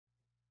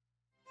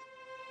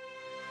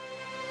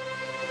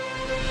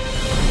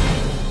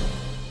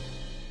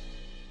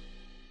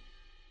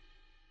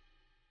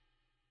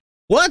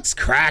What's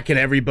cracking,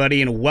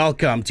 everybody, and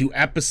welcome to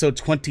episode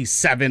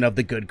 27 of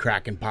the Good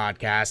Kraken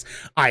podcast.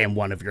 I am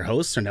one of your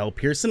hosts, Ernell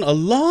Pearson,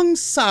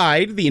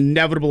 alongside the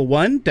inevitable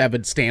one,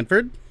 Devin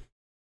Stanford.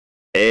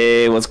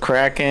 Hey, what's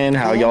cracking?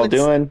 How y'all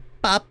doing?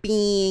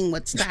 Popping,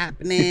 what's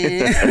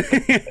happening?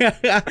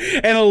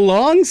 And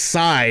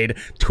alongside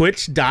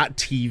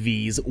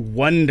Twitch.tv's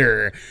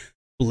wonder,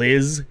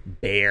 Blizz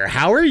Bear.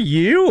 How are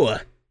you?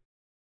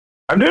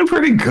 I'm doing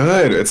pretty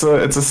good. It's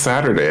a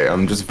Saturday.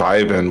 I'm just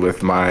vibing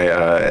with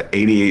my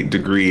 88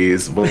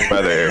 degrees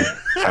weather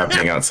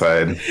happening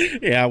outside.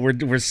 Yeah,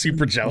 we're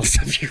super jealous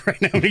of you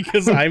right now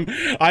because I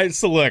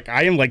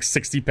am like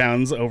 60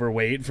 pounds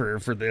overweight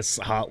for this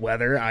hot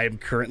weather. I am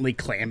currently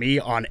clammy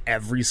on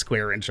every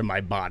square inch of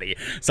my body.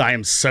 So I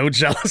am so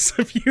jealous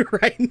of you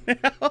right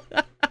now.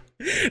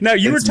 Now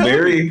you were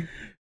telling me.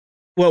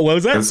 What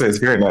was that? I would say it's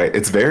very nice.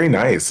 It's very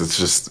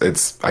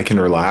nice. I can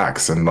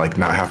relax and like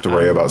not have to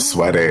worry about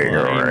sweating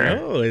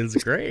Oh,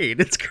 it's great.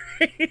 It's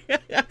great.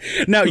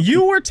 Now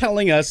you were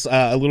telling us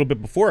a little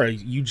bit before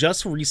you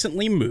just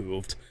recently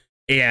moved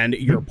and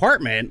your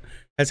apartment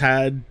has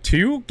had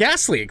 2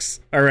 gas leaks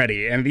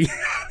already, and the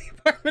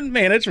apartment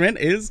management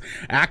is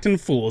acting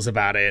fools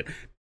about it.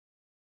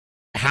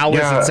 How is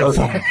it so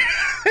far?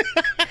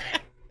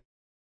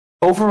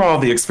 Overall,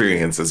 the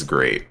experience is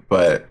great,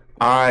 but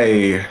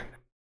I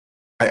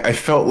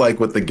felt like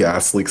with the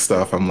gas leak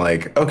stuff, I'm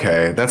like,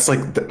 okay, that's like,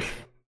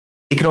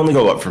 it can only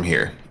go up from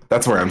here.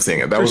 That's where I'm seeing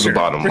it. That was the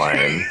bottom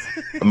line.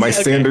 My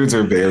standards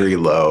are very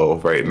low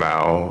right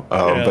now,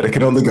 but it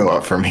can only go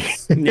up from here.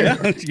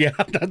 yeah,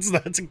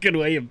 that's a good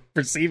way of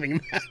perceiving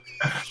that.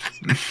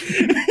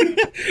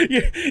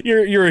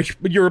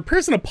 you're a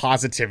person of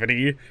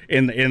positivity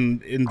in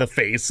the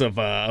face of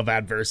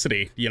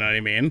adversity. You know what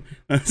I mean?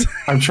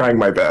 I'm trying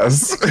my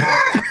best.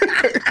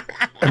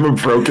 I'm a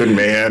broken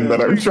man, but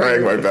I'm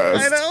trying my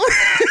best. I know.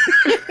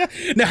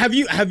 Now, have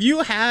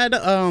you had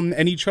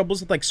any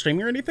troubles with like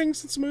streaming or anything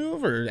since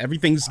move, or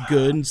everything's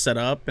good and set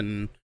up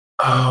and?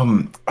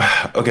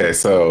 Okay,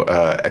 so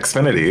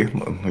Xfinity.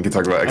 We can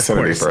talk about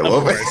Xfinity for a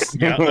little bit.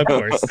 Yeah, of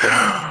course.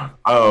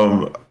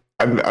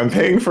 I'm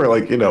paying for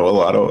like a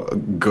lot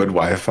of good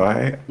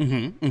Wi-Fi,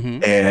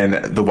 and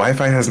the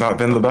Wi-Fi has not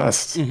been the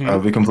best.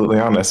 I'll be completely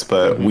honest,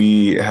 but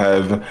we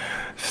have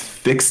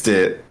fixed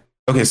it.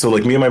 Okay, so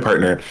like me and my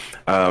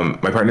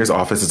partner's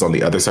office is on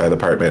the other side of the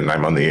apartment, and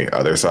I'm on the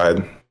other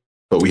side.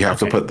 But we have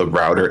to put the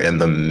router in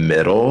the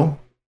middle,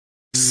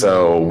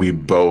 so we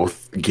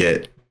both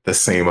get the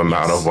same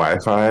amount of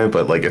Wi-Fi.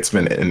 But like it's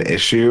been an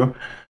issue.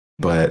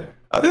 But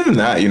other than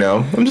that,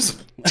 I'm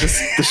just the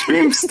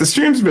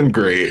stream's been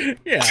great.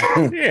 Yeah.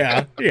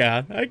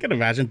 I can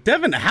imagine.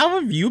 Devin,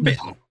 how have you been,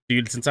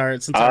 dude, since our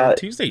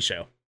Tuesday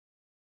show?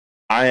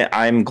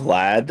 I'm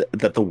glad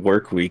that the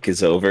work week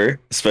is over,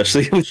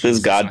 especially with this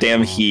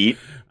goddamn heat.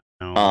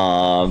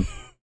 I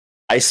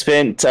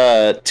spent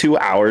 2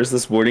 hours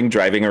this morning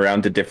driving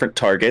around to different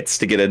Targets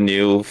to get a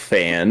new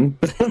fan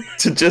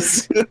to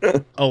just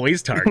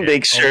always Target.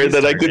 Make sure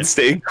that I could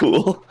stay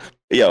cool.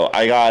 Yo,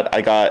 I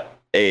got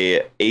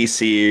a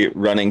AC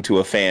running to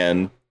a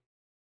fan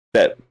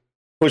that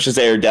pushes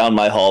air down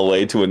my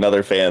hallway to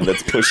another fan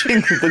that's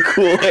pushing the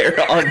cool air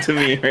onto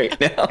me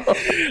right now.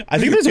 I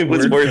think there's a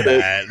word for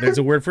that. There's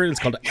a word for it. It's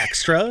called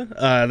extra.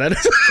 That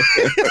is.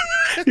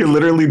 You're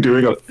literally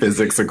doing a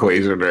physics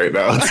equation right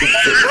now.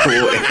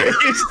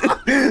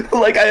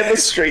 Like I have a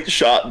straight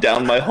shot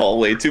down my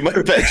hallway to my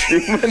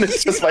bedroom, and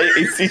it's just my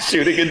AC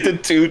shooting into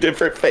 2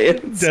 different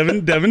fans.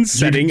 Devin's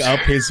setting up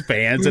his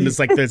fans, and it's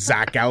like the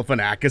Zach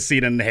Galifianakis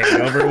scene in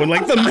Hangover when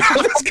like the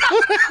math is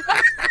going.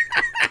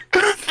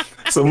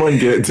 Someone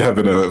get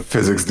Devin a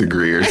physics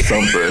degree or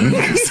something.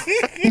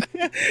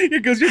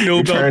 Because your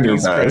Nobel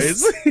Peace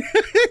Prize.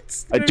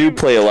 I do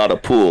play a lot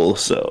of pool,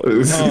 so.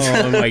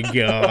 Oh my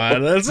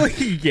god, that's like,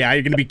 yeah,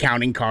 you're gonna be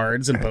counting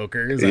cards and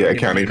poker. Yeah,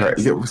 counting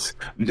cards.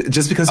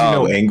 Just because you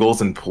know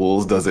angles and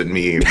pools doesn't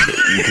mean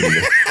that you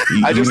can.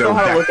 I just know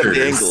how to look at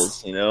the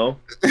angles.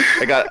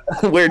 I got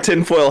wear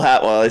tinfoil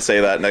hat while I say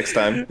that next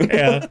time.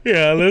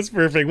 yeah, that's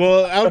perfect.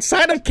 Well,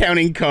 outside of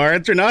counting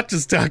cards, we're not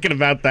just talking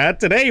about that.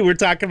 Today, we're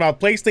talking about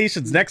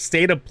PlayStation's next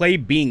state of play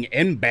being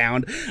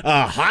inbound.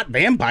 Hot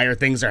vampire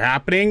things are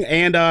happening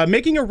and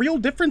making a real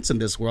difference in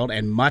this world,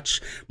 and much,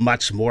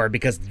 much more,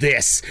 because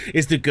this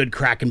is the Good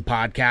Kraken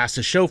podcast,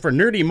 a show for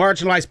nerdy,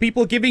 marginalized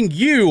people giving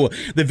you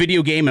the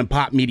video game and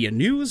pop media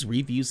news,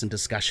 reviews, and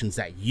discussions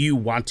that you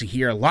want to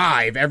hear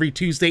live every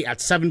Tuesday at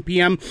 7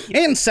 p.m.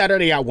 and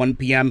Saturday at 1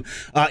 p.m.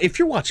 If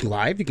you're watching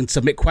live, you can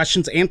submit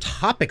questions and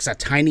topics at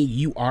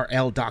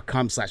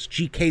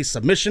tinyurl.com/GK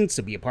submissions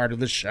to be a part of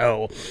the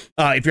show.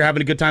 If you're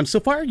having a good time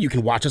so far, you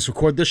can watch us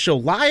record this show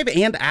live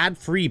and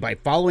ad-free by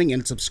following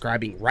and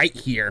subscribing right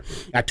here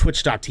at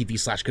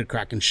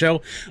twitch.tv/GoodKrakenShow.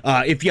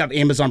 If you have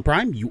Amazon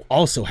Prime, you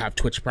also have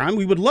Twitch Prime.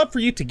 We would love for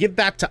you to give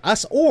that to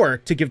us or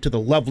to give to the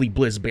lovely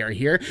Blizz Bear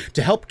here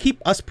to help keep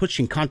us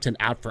pushing content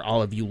out for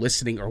all of you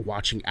listening or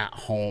watching at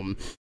home.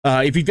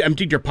 If you've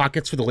emptied your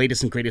pockets for the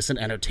latest and greatest in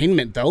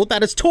entertainment, though,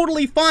 that is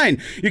totally fine.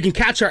 You can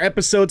catch our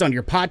episodes on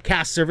your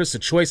podcast service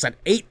of choice at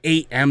 8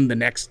 a.m. the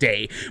next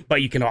day.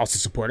 But you can also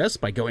support us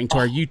by going to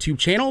our YouTube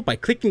channel, by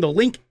clicking the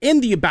link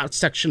in the About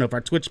section of our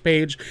Twitch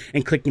page,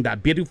 and clicking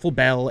that beautiful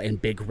bell and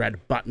big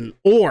red button,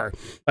 or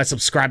by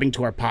subscribing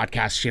to our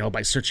podcast channel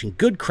by searching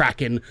Good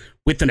Kraken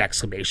with an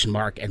exclamation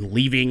mark and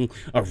leaving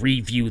a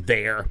review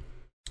there.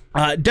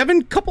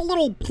 Devin, couple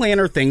little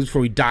planner things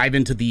before we dive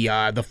into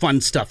the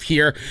fun stuff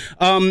here.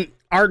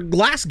 Our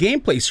last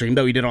gameplay stream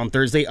that we did on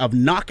Thursday of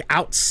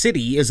Knockout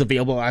City is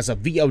available as a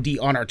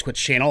VOD on our Twitch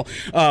channel.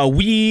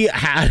 We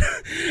had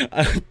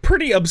a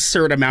pretty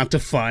absurd amount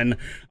of fun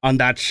on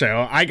that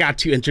show. I got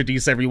to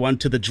introduce everyone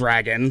to the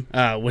Dragon,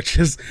 which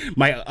is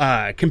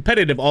my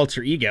competitive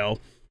alter ego.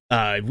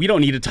 We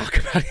don't need to talk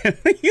about him.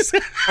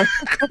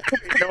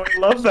 I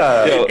love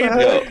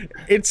that.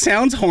 It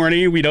sounds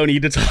horny. We don't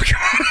need to talk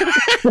about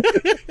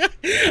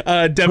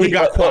it. Devin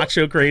got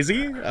Quacho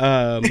crazy.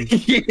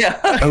 Yeah.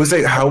 I was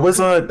like,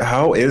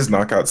 how is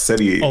Knockout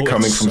City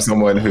coming from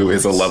someone who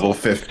is a level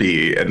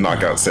 50 at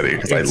Knockout City?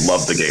 Because I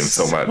love the game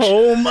so much.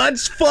 So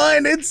much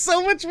fun. It's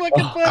so much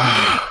fucking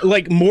fun.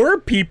 Like, more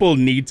people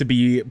need to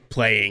be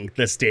playing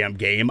this damn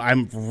game.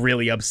 I'm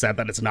really upset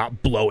that it's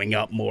not blowing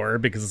up more,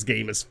 because this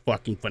game is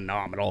fucking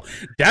phenomenal.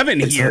 Devin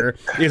here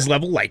is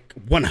level like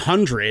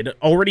 100,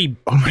 already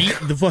beat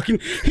the fucking,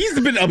 he's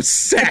been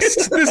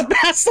obsessed this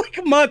past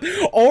like month,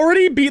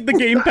 already beat the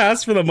game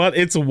pass for the month.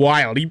 It's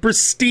wild. He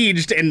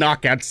prestiged in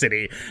Knockout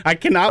City. I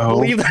cannot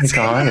believe that.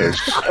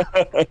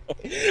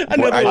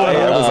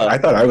 I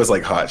thought I was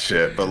like hot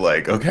shit, but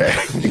like, okay.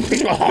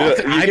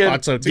 I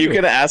thought so too. You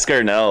can ask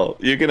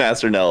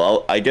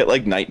Arnell. I get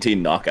like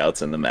 19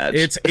 knockouts in the match.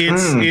 It's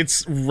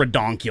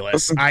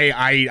redonkulous.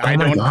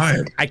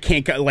 I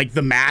can't, like,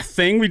 the math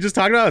thing we just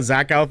talked about,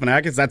 Zach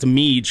Galifianakis, that's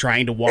me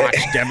trying to watch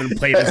Devin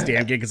play this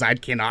damn game, because I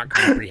cannot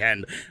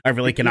comprehend. I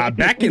really cannot.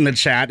 Beck in the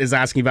chat is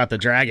asking about the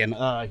Dragon.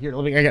 Here,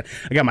 I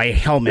got my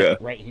helmet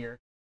right here.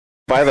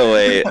 By the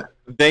way,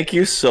 thank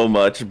you so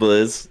much,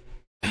 Blizz.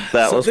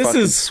 That was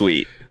fucking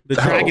sweet. The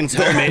Dragon's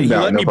helmet. You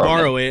let me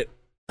borrow it.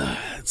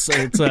 It's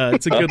a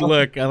good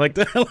look. I like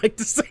to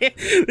say it.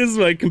 This is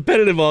my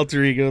competitive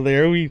alter ego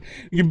there. We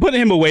can put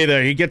him away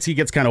there. He gets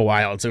kind of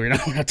wild, so we're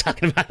not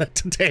talking about it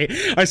today.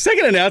 Our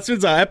second announcement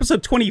is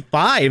episode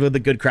 25 of the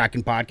Good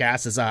Kraken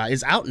podcast is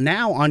out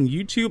now on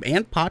YouTube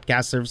and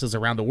podcast services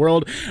around the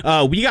world.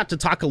 We got to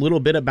talk a little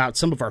bit about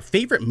some of our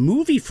favorite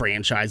movie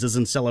franchises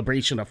in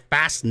celebration of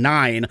Fast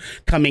 9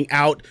 coming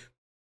out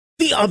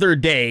the other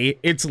day.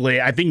 It's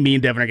lit. I think me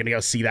and Devin are gonna go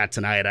see that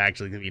tonight.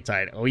 Actually, gonna be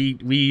tight.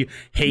 We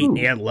hate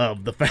and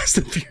love the Fast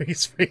and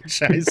Furious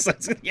franchise.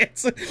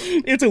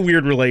 It's a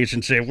weird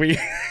relationship. I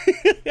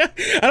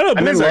don't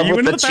know. Blizz, are you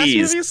into the Fast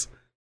movies?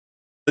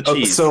 The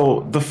cheese.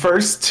 So the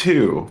first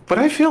two, but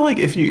I feel like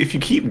if you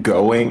keep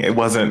going, it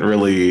wasn't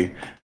really.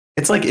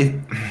 It's like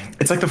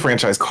the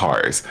franchise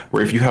Cars,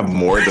 where if you have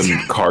more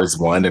than Cars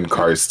 1 and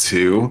Cars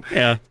 2,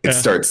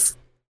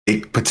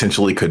 it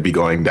potentially could be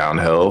going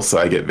downhill. So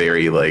I get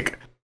very like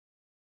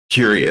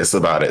curious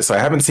about it. So I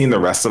haven't seen the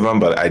rest of them,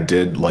 but I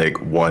did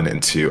like 1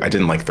 and 2. I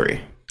didn't like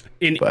 3.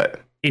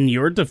 In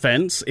your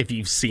defense, if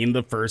you've seen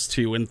the first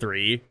 2 and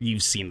 3,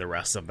 you've seen the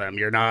rest of them.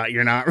 You're not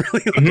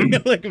really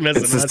like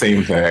messing. It's the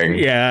same thing.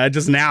 Yeah,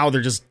 just now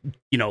they're just,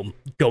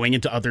 going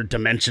into other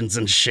dimensions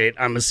and shit,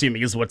 I'm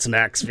assuming is what's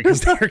next,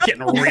 because they're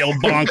getting real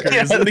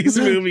bonkers in these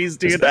movies,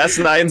 dude. Fast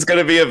 9's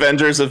gonna be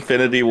Avengers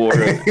Infinity War.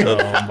 Oh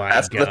my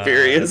Fast god. and the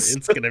Furious.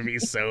 It's gonna be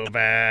so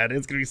bad.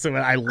 It's gonna be so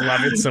bad. I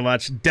love it so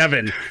much.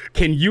 Devin,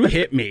 can you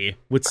hit me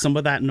with some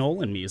of that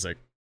Nolan music?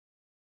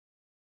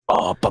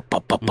 Oh, I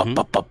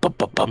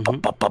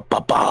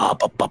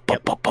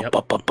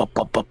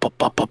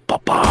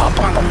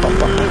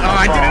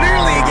did it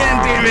early again,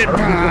 damn it.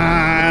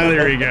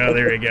 There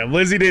we go.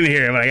 Lizzie didn't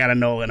hear it, but I got a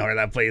Nolan horn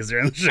that plays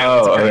during the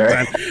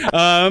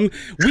show.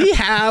 We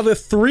have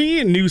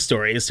 3 news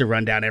stories to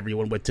run down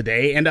everyone with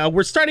today, and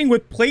we're starting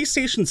with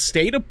PlayStation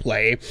State of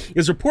Play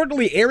is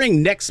reportedly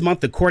airing next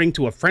month, according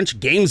to a French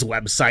games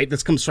website.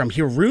 This comes from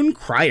Haroon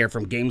Cryer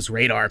from Games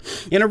Radar,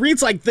 and it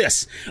reads like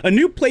this: a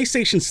new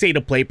PlayStation State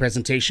of Play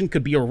presentation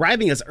could be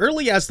arriving as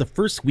early as the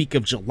first week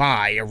of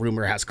July, a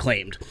rumor has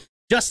claimed.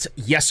 Just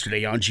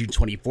yesterday, on June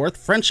 24th,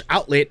 French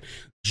outlet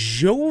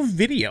Jeux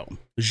Video.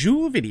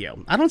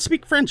 I don't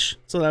speak French,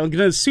 so I'm going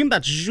to assume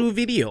that's Jeux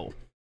Video.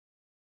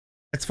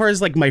 As far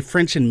as like my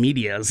French and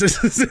media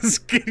is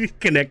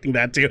connecting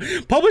that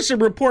to, published a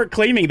report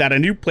claiming that a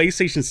new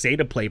PlayStation State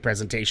of Play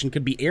presentation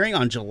could be airing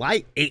on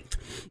July 8th.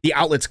 The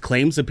outlet's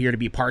claims appear to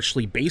be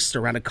partially based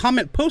around a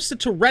comment posted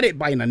to Reddit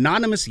by an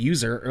anonymous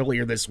user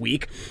earlier this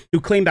week, who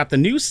claimed that the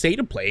new State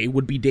of Play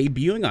would be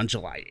debuting on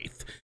July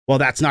 8th. While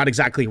that's not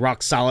exactly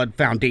rock solid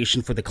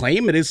foundation for the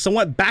claim, it is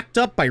somewhat backed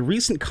up by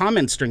recent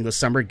comments during the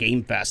Summer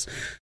Game Fest.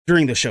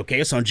 During the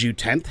showcase on June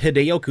 10th,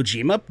 Hideo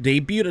Kojima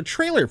debuted a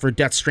trailer for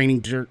Death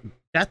Stranding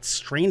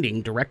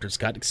Director's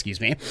Cut,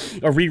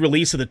 a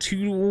re-release of the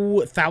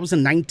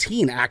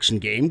 2019 action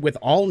game with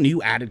all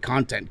new added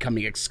content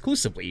coming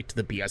exclusively to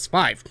the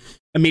PS5.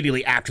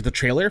 Immediately after the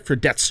trailer for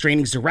Death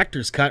Stranding's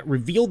director's cut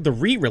revealed the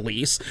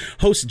re-release,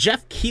 host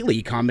Jeff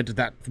Keighley commented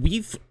that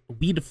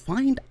we'd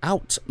find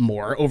out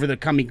more over the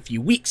coming few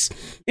weeks,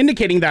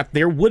 indicating that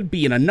there would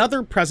be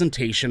another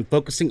presentation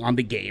focusing on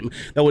the game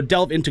that would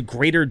delve into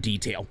greater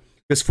detail.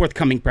 This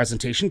forthcoming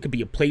presentation could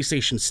be a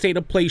PlayStation State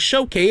of Play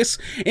showcase,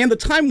 and the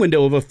time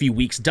window of a few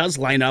weeks does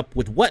line up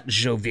with what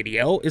Joe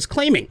Video is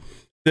claiming.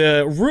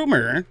 The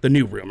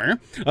new rumor,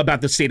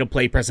 about the State of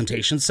Play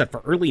presentation set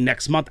for early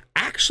next month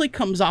actually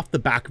comes off the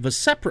back of a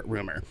separate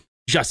rumor.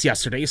 Just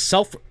yesterday,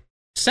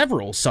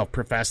 several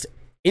self-professed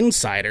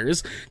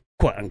insiders,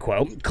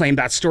 quote-unquote, claimed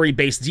that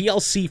story-based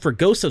DLC for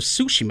Ghost of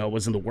Tsushima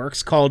was in the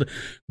works called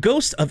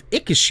Ghost of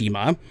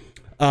Ikishima,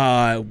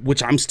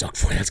 which I'm stoked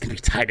for. That's going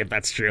to be tight if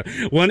that's true.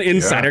 One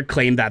insider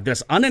claimed that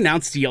this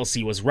unannounced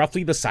DLC was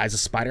roughly the size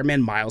of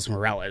Spider-Man Miles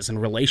Morales in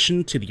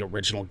relation to the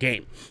original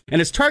game, and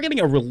is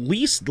targeting a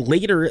release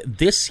later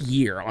this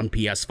year on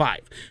PS5.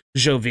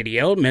 Joe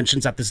Video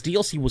mentions that this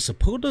DLC was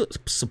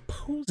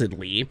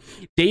supposedly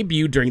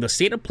debuted during the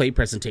State of Play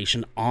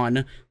presentation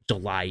on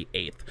July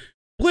 8th.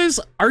 Blizz,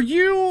 are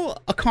you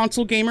a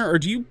console gamer, or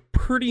do you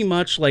pretty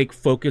much like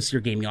focus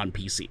your gaming on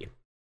PC?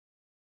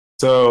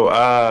 So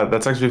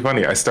that's actually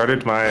funny. I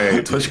started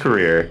my Twitch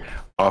career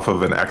off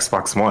of an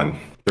Xbox One,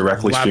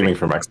 directly streaming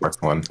from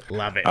Xbox One.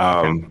 Love it.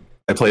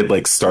 I played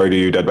like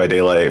Stardew, Dead by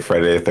Daylight,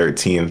 Friday the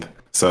 13th.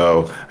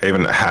 So I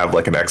even have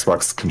like an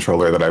Xbox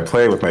controller that I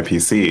play with my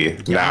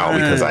PC now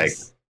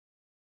because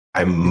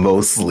I'm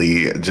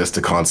mostly just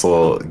a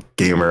console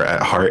gamer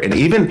at heart. And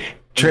even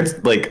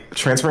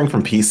transferring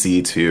from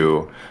PC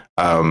to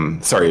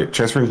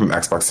transferring from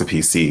Xbox to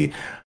PC,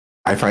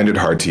 I find it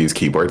hard to use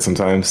keyboard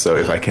sometimes. So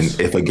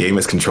if a game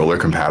is controller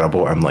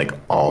compatible, I'm like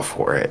all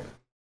for it.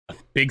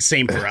 Big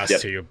same for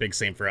us too. Big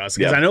same for us.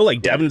 Because I know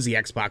like Devin's the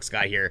Xbox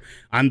guy here.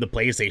 I'm the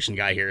PlayStation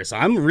guy here. So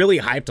I'm really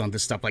hyped on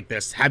this stuff like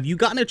this. Have you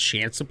gotten a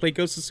chance to play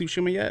Ghost of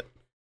Tsushima yet?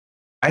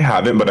 I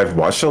haven't, but I've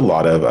watched a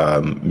lot of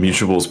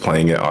mutuals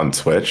playing it on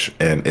Twitch,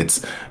 and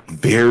it's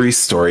very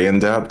story in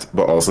depth,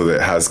 but also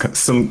it has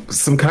some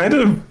kind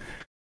of,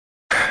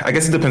 I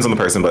guess it depends on the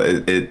person,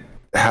 but it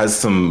has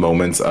some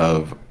moments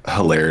of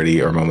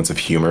hilarity or moments of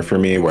humor for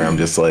me where I'm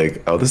just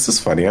like, oh, this is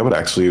funny. I would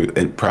actually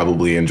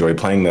probably enjoy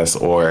playing this,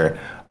 or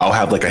I'll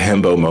have like a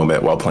himbo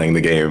moment while playing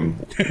the game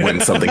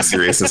when something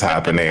serious is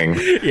happening.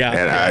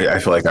 And I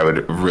feel like I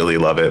would really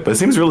love it, but it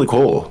seems really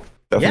cool.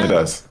 Definitely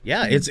does.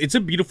 Yeah, it's a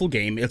beautiful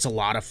game. It's a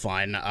lot of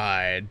fun.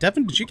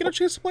 Devin, did you get a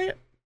chance to play it?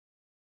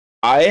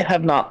 I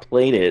have not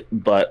played it,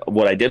 but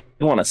what I did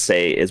want to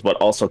say is what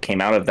also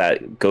came out of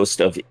that Ghost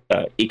of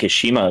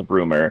Ikishima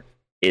rumor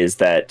is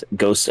that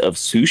Ghost of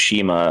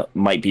Tsushima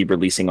might be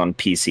releasing on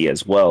PC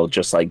as well,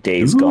 just like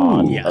Days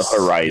Gone,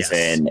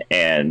 Horizon,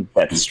 and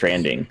Death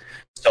Stranding.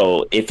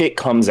 So if it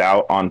comes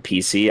out on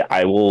PC,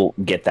 I will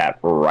get that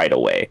right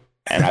away.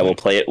 And I will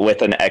play it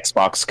with an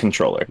Xbox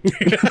controller.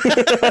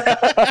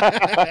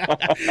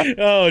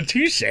 Oh,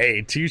 touche.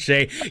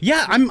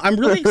 Yeah, I'm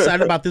really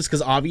excited about this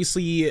because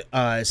obviously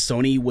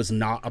Sony was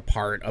not a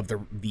part of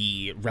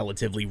the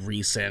relatively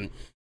recent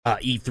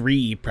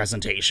E3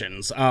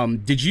 presentations.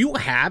 Did you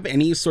have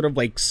any sort of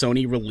like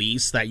Sony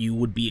release that you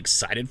would be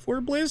excited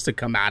for, Blizz, to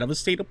come out of a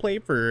State of Play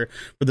for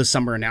the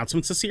summer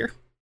announcements this year?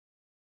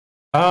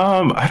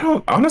 I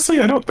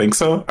don't think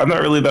so. I'm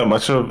not really that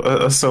much of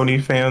a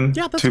Sony fan,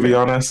 to be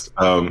honest.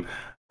 I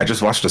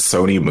just watched a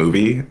Sony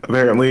movie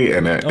apparently,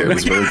 and it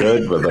was really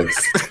good. But like,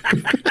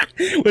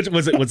 which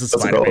was it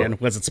Spider-Man?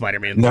 Was it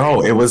Spider-Man?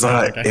 No, it was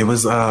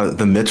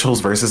the Mitchells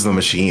versus the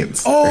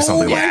Machines, or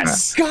something like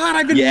that. God,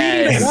 I've been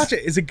meaning to watch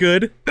it. Is it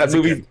good? That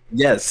movie,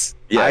 yes,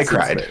 I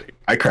cried.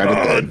 I cried.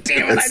 Oh,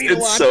 damn it!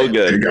 It's so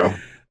good.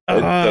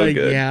 There you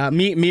go. Yeah,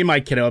 me and my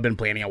kiddo have been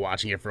planning on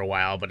watching it for a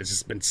while, but it's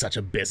just been such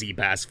a busy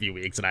past few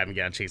weeks and I haven't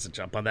got a chance to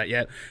jump on that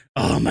yet.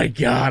 Oh my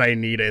god, I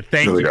need it.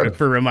 Thank you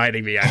for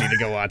reminding me. I need to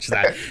go watch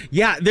that.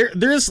 Yeah,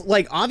 there's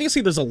like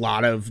obviously there's a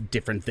lot of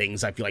different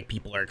things I feel like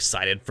people are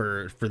excited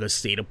for the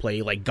State of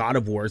Play. Like God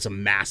of War is a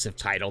massive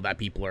title that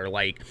people are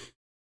like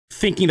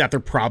thinking that we're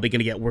probably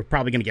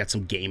gonna get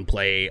some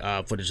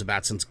gameplay footage of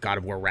that, since God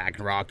of War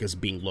Ragnarok is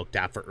being looked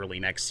at for early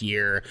next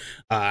year.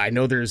 I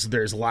know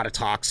there's a lot of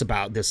talks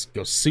about this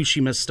Ghost of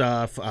Tsushima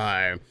stuff,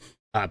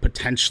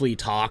 potentially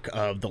talk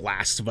of The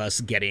Last of Us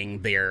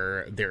getting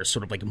their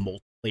sort of like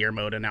multiplayer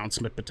mode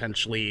announcement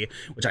potentially,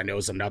 which I know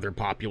is another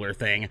popular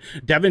thing.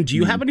 Devin, do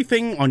you have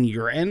anything on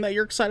your end that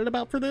you're excited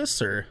about for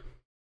this, or?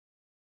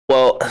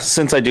 Well,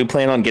 since I do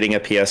plan on getting a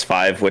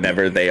PS5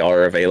 whenever they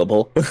are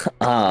available,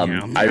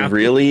 I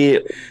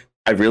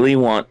really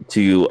want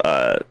to.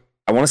 I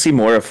want to see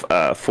more of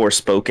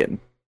Forspoken,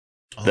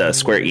 the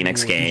Square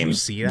Enix game. Did you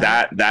see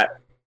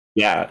that?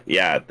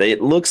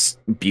 It looks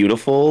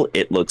beautiful.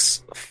 It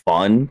looks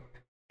fun,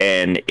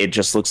 and it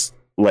just looks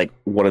like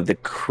one of the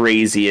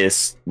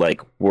craziest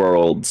like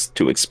worlds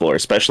to explore,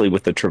 especially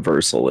with the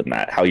traversal in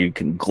that, how you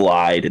can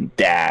glide and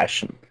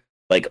dash and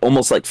like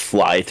almost like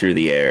fly through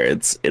the air.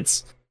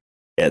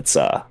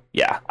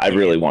 I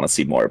really want to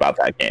see more about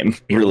that game.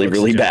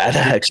 Really bad,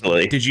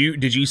 actually. Did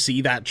you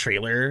see that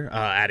trailer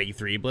at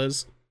E3,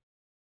 Blizz?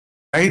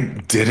 I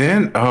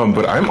didn't,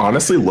 but I'm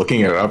honestly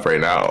looking it up right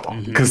now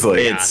because like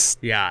It's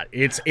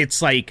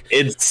It's like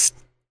it's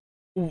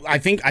I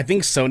think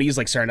Sony's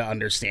like starting to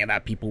understand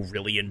that people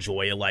really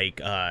enjoy like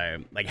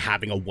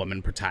having a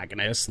woman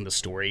protagonist in the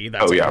story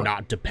that's oh like yeah,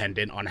 not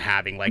dependent on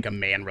having like a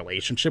man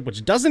relationship,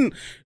 which doesn't.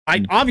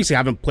 I obviously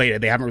haven't played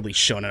it; they haven't really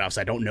shown enough,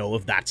 so I don't know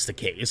if that's the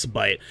case.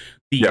 But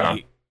yeah,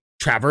 the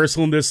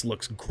traversal in this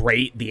looks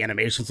great. The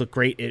animations look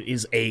great. It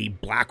is a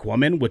black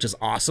woman, which is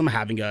awesome.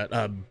 Having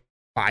a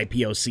by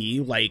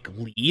POC like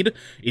lead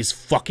is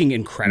fucking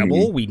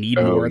incredible. We need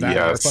more oh of that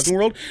in our yes, fucking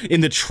world.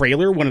 In the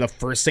trailer, one of the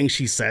first things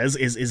she says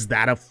is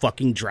that a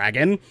fucking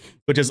dragon?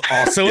 Which is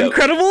also Yep.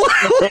 incredible.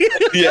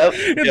 Yep,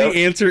 And yep.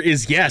 the answer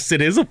is yes,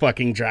 it is a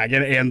fucking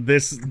dragon, and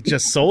this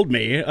just sold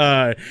me.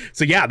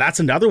 So yeah, that's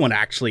another one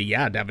actually.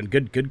 Yeah, Devin,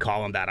 good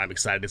call on that. I'm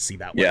excited to see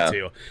that Yeah. one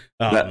too.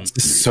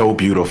 it's so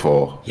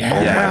beautiful. Yeah. Oh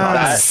my god,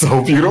 That- it's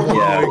so beautiful.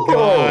 Yeah. Oh my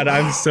god,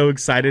 I'm so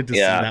excited to see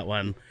Yeah. that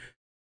one.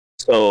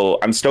 So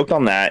I'm stoked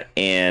on that,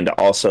 and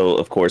also,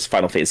 of course,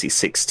 Final Fantasy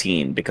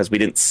 16, because we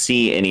didn't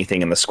see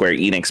anything in the Square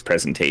Enix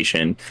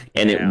presentation,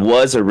 and it Yeah.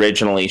 was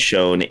originally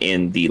shown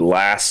in the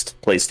last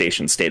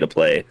PlayStation State of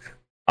Play.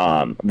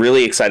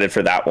 Really excited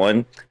for that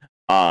one.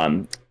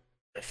 Um,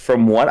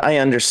 from what I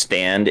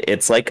understand,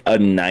 it's like a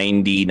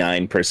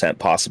 99%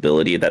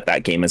 possibility that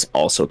that game is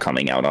also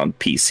coming out on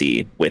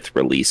PC with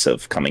release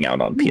of coming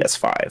out on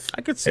PS5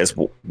 I could see. is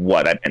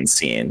what I've been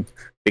seeing.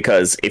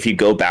 Because if you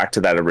go back to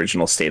that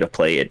original State of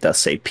Play, it does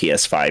say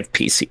PS5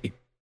 PC.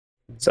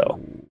 So,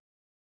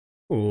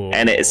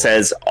 and it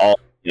says all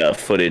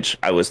footage.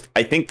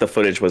 I think the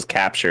footage was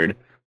captured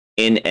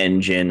in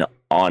engine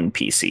on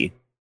PC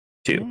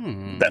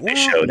too, that they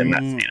showed in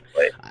that State of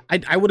Play.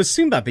 I would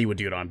assume that they would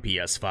do it on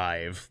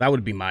PS5. That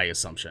would be my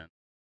assumption.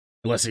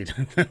 Unless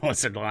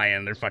they're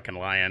lying, they're fucking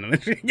lying.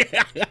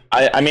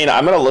 I mean,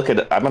 I'm gonna look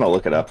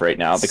it up right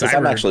now because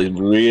I'm Cyber- actually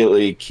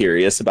really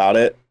curious about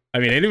it. I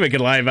mean, anyone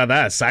could lie about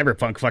that.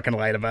 Cyberpunk fucking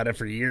lied about it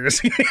for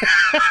years.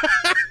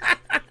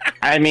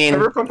 I mean,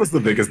 Cyberpunk was the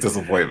biggest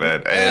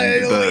disappointment,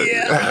 and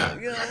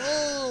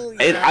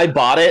I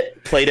bought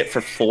it, played it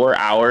for 4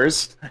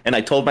 hours, and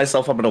I told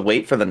myself I'm going to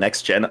wait for the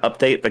next gen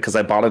update because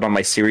I bought it on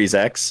my Series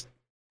X,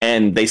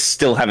 and they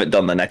still haven't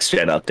done the next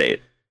gen update.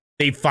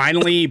 They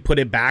finally put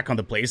it back on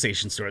the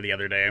PlayStation Store the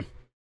other day.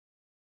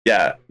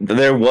 Yeah,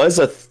 there was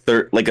a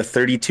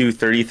 32,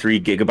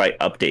 33 gigabyte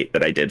update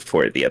that I did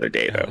for it the other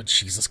day, Oh, though.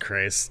 Jesus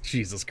Christ.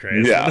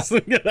 Yeah.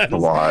 That a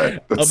is lot.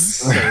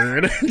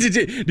 absurd. Did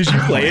you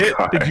play it?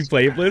 gosh. Did you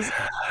play it, Blizz?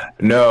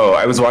 No,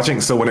 I was watching.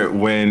 So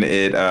when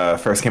it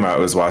first came out,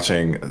 I was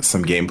watching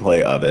some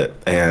gameplay of it,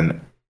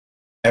 and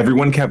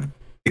everyone kept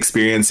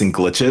experiencing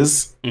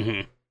glitches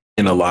Mm-hmm.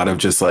 and a lot of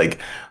just like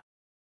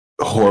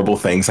horrible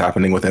things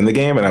happening within the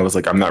game. And I was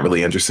like, I'm not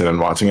really interested in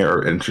watching it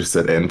or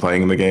interested in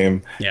playing the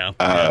game, Yeah.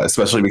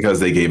 especially because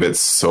they gave it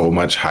so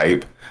much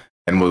hype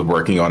and was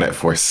working on it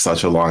for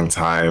such a long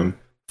time.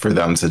 For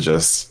them to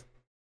just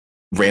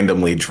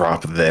randomly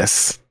drop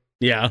this,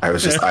 Yeah. I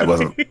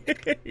wasn't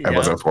Yeah. I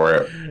wasn't for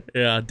it.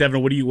 Yeah.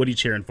 Devin, what are you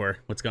cheering for?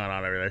 What's going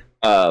on over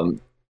there?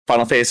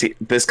 Final Fantasy,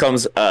 this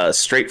comes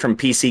straight from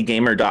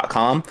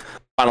PCGamer.com.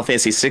 Final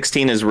Fantasy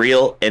 16 is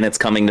real, and it's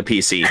coming to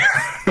PC.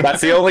 That's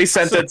the only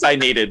sentence I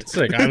needed.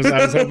 Sick. I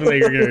was hoping they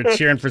were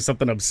cheering for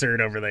something absurd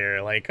over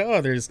there. Like,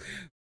 oh, there's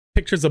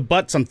pictures of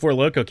butts on Four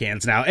Loko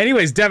cans now.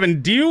 Anyways,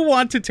 Devin, do you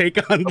want to take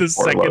on the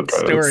Four second Locos.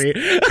 story?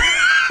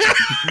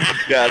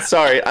 Yeah,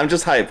 sorry, I'm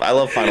just hype. I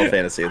love Final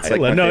Fantasy. It's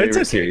like my no, favorite it's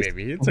okay, series.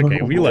 baby. It's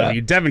okay. We love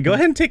you. Devin, go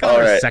ahead and take on All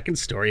our right. second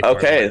story. For us, my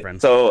Okay,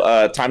 friend.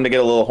 so time to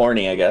get a little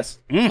horny, I guess.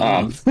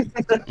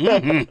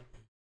 Mhm.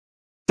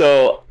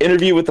 So,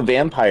 Interview with the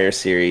Vampire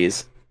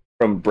series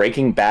from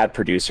Breaking Bad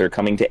producer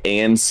coming to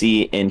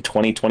AMC in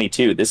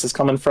 2022. This is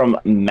coming from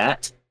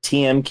Matt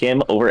TM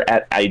Kim over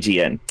at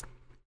IGN.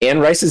 Anne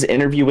Rice's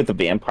Interview with the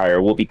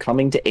Vampire will be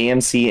coming to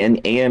AMC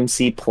and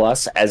AMC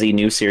Plus as a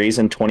new series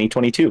in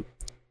 2022.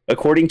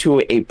 According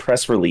to a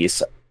press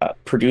release,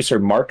 producer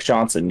Mark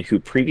Johnson, who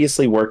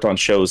previously worked on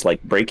shows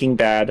like Breaking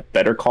Bad,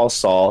 Better Call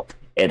Saul,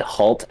 and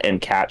Halt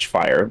and Catch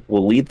Fire,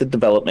 will lead the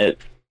development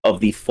of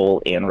the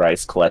full Anne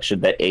Rice collection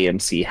that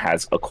AMC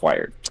has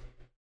acquired.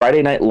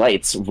 Friday Night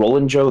Lights,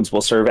 Roland Jones will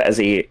serve as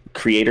a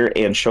creator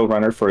and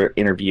showrunner for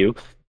Interview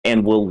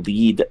and will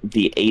lead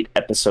the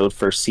 8-episode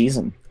first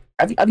season.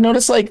 I've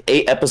noticed like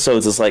 8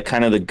 episodes is like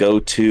kind of the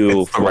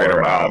go-to It's the right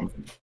amount.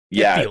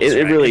 yeah, Feels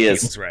it right. really It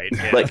is. feels right.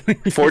 Yeah. Like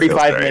Feels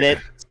 45 right. minute,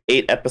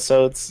 8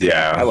 episodes.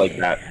 Yeah. I like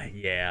that.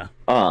 Yeah.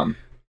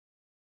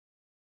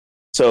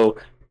 So,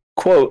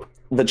 quote,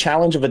 the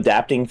challenge of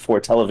adapting for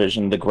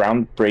television the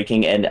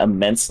groundbreaking and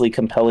immensely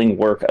compelling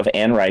work of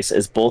Anne Rice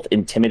is both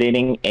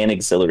intimidating and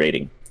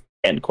exhilarating,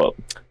 end quote,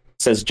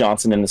 says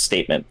Johnson in the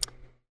statement.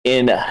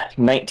 In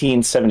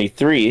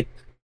 1973,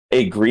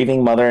 a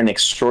grieving mother and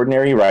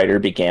extraordinary writer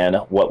began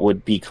what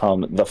would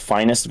become the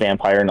finest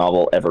vampire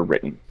novel ever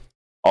written.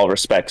 All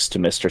respects to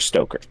Mr.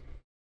 Stoker.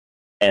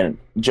 And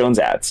Jones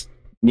adds,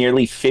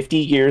 nearly 50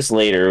 years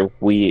later,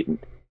 we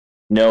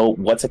know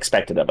what's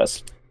expected of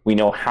us. We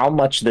know how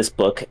much this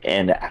book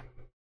and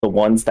the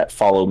ones that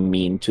follow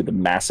mean to the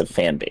massive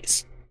fan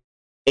base.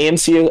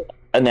 AMC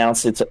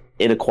announced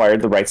it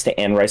acquired the rights to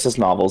Anne Rice's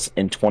novels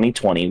in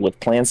 2020 with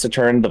plans to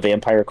turn the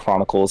Vampire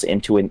Chronicles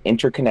into an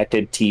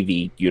interconnected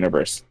TV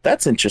universe.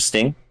 That's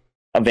interesting.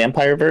 A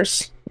vampire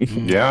verse?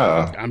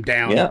 Yeah. I'm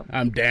down. Yeah.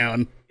 I'm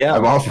down. Yeah.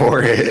 I'm all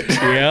for it.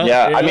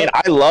 Yeah. I mean,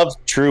 I love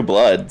True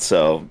Blood,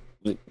 so...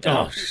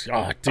 Oh,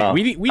 dude,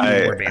 we need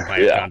more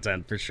vampire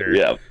content for sure.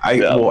 Yeah.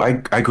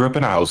 I grew up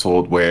in a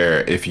household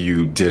where if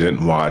you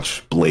didn't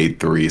watch Blade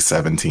 3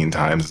 17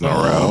 times in a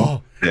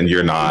row, then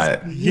you're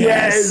not.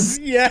 Yes.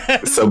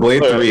 So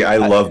Blade 3, I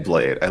love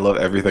Blade. I love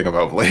everything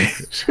about Blade.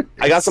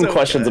 I got some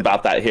questions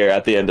about that here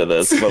at the end of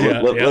this, but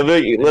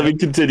let me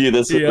continue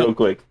this real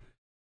quick.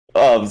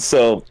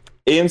 So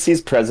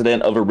AMC's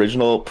president of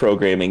original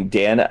programming,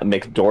 Dan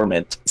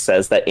McDormand,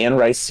 says that Anne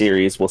Rice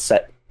series will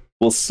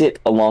sit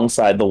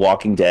alongside The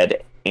Walking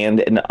Dead and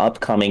an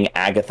upcoming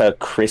Agatha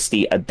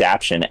Christie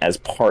adaptation as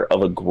part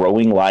of a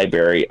growing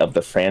library of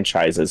the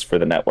franchises for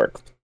the network.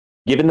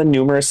 Given the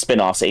numerous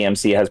spin-offs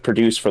AMC has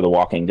produced for The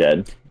Walking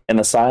Dead and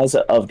the size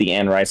of the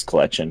Anne Rice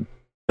collection,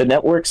 the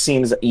network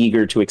seems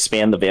eager to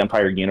expand the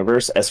vampire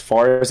universe as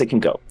far as it can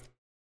go.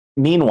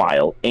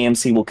 Meanwhile,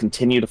 AMC will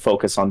continue to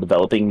focus on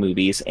developing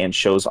movies and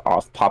shows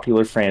off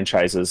popular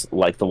franchises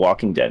like The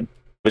Walking Dead,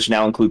 which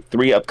now include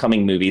 3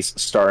 upcoming movies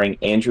starring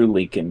Andrew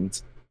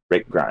Lincoln's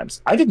Rick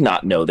Grimes. I did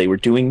not know they were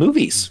doing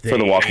movies for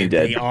The Walking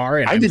Dead. They are,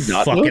 and I did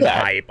not know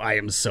that. Hype. I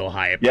am so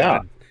hyped.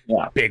 Yeah.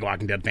 Big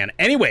Walking Dead fan.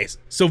 Anyways,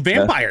 so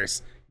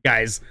vampires,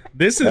 guys,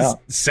 this is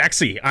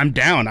sexy. I'm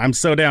down. I'm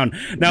so down.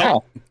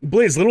 Now,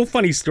 Blaze, little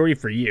funny story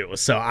for you.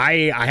 So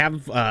I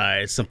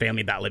have some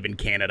family that live in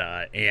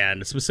Canada,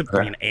 and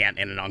specifically an aunt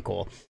and an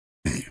uncle.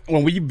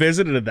 When we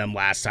visited them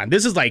last time,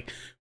 this is like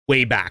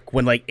way back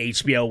when like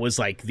HBO was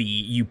like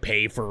you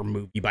pay for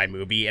movie by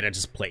movie and it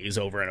just plays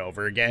over and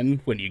over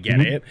again when you get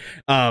it.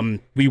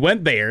 We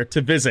went there to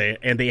visit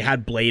and they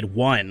had Blade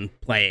 1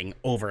 playing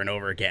over and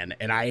over again.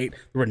 And there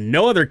were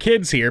no other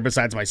kids here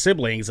besides my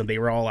siblings, and they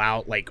were all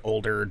out like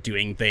older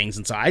doing things.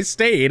 And so I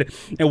stayed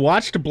and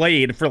watched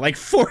Blade for like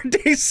 4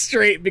 days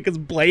straight because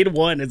Blade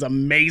 1 is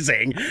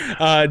amazing.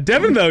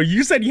 Devin, though,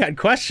 you said you had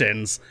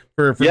questions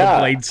for the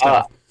Blade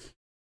stuff.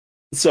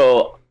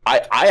 So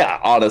I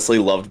honestly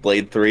loved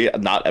Blade 3.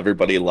 Not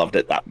everybody loved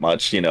it that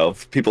much. You know,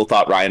 people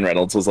thought Ryan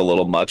Reynolds was a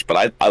little much,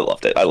 but I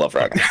loved it. I love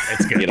Ryan.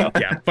 It's good. You know?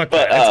 Yeah,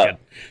 that's good.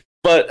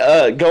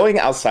 But going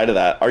outside of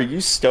that, are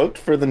you stoked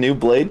for the new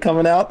Blade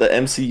coming out, the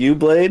MCU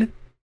Blade?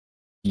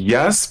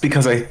 Yes,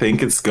 because I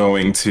think it's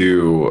going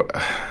to.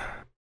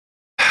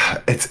 I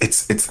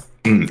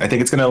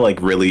think it's gonna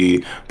like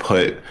really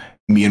put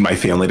me and my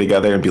family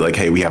together and be like,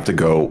 hey, we have to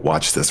go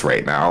watch this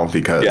right now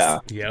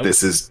because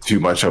this is too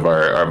much of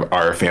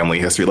our family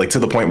history, like to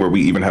the point where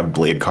we even have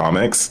Blade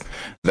comics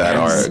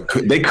that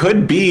they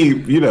could be,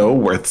 you know,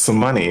 worth some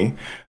money.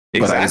 Exactly.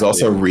 But I was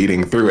also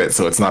reading through it,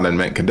 so it's not in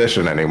mint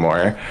condition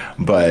anymore.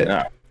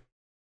 But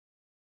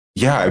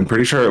yeah, I'm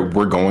pretty sure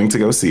we're going to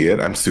go see it.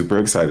 I'm super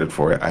excited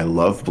for it. I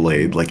love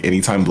Blade. Like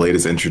anytime Blade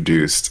is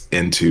introduced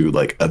into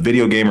like a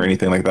video game or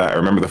anything like that. I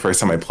remember the first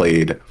time I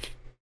played,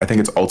 I think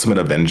it's Ultimate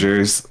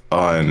Avengers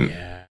on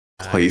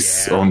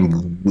on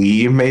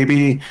Wii,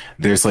 maybe.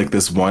 There's like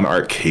this one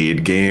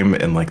arcade game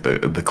in like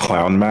the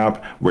clown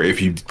map where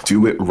if you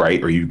do it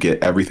right or you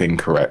get everything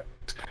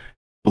correct,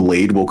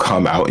 Blade will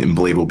come out and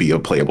Blade will be a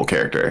playable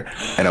character.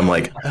 And I'm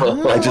like,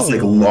 I just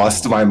like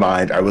lost my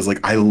mind. I was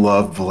like, I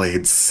love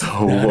Blade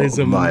so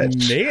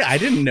much. I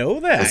didn't know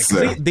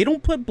that. They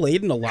don't put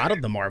Blade in a lot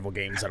of the Marvel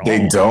games at all.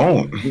 They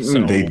don't.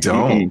 They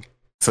don't.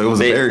 So it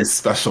was a very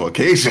special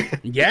occasion.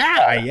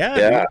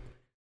 Yeah.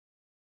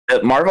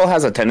 Marvel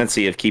has a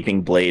tendency of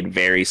keeping Blade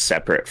very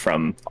separate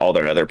from all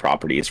their other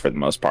properties for the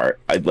most part.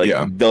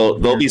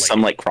 There'll be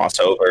some like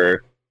crossover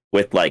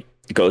with like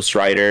Ghost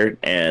Rider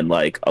and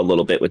like a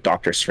little bit with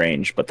Doctor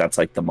Strange, but that's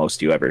like the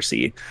most you ever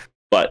see.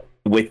 But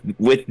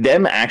with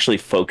them actually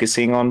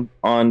focusing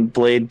on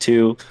Blade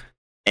 2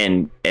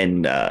 and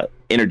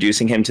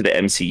introducing him to the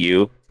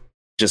MCU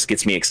just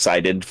gets me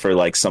excited for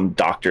like some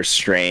Doctor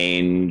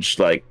Strange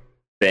like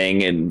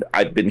thing. And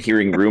I've been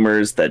hearing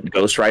rumors that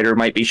Ghost Rider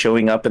might be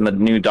showing up in the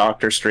new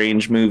Doctor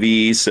Strange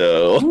movie.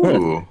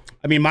 So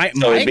I mean,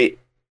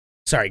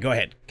 sorry, go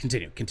ahead.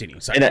 Continue.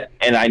 Sorry.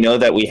 And I know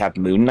that we have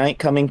Moon Knight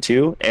coming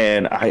too.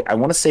 And I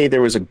want to say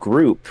there was a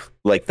group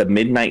like the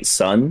Midnight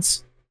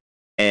Suns,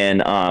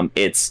 and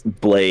it's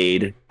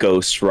Blade,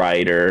 Ghost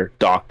Rider,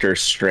 Doctor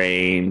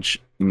Strange,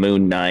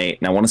 Moon Knight,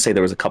 and I want to say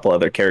there was a couple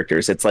other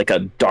characters. It's like a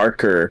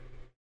darker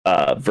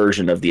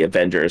version of the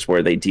Avengers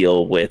where they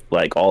deal with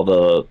like all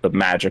the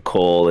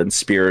magical and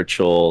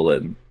spiritual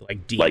and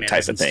like demons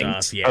type of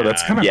things. Stuff. Yeah. Oh,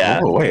 that's kind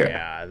of cool.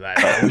 Yeah,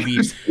 that would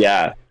be...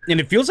 yeah. And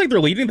it feels like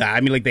they're leading that.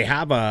 I mean, like they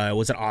have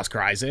was it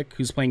Oscar Isaac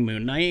who's playing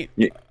Moon Knight?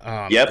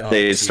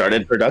 They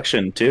started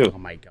production too. Oh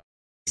my god,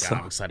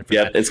 I'm excited for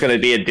that. It's going to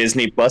be a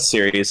Disney Plus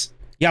series.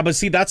 Yeah, but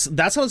see, that's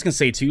what I was gonna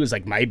say too. Is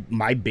like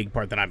my big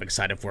part that I'm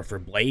excited for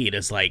Blade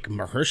is like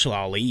Mahershala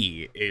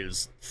Ali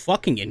is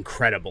fucking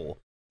incredible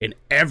in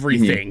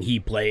everything he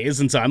plays,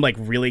 and so I'm like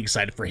really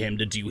excited for him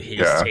to do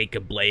his take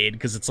of Blade,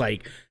 because it's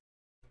like,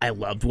 I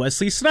loved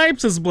Wesley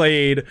Snipes as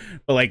Blade,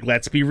 but like,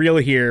 let's be real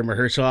here,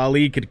 Mahershala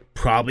Ali could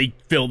probably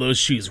fill those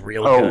shoes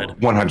real good.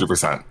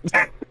 100%.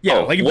 Yeah,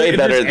 like way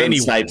better than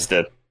Snipes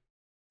did.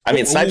 I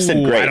mean, Snipes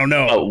did great. I don't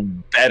know.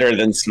 Better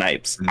than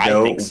Snipes. I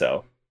think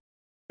so.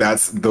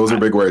 Those are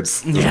big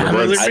words. I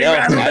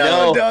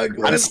know.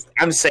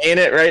 I'm saying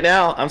it right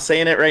now.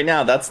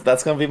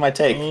 That's gonna be my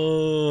take.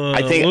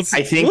 I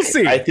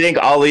think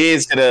Ali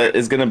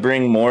is gonna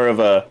bring more of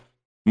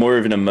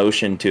an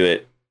emotion to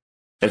it,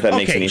 if that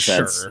makes any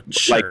sense.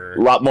 Sure. Like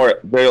a lot more.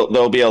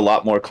 There'll be a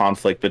lot more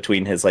conflict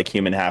between his like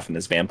human half and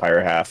his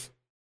vampire half.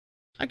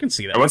 I can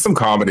see that. I want some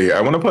comedy. I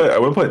want to put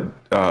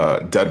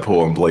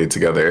Deadpool and Blade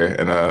together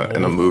in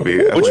a movie,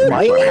 which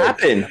might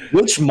happen.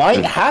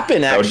 Actually,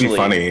 that would be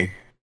funny.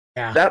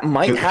 Yeah. That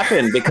might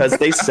happen because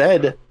they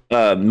said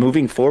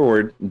moving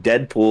forward,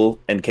 Deadpool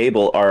and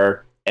Cable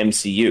are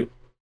MCU.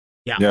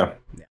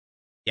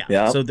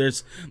 Yeah. So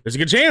there's a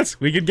good chance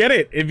we could get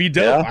it. It'd be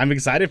dope. I'm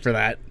excited for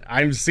that.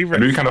 I'm super.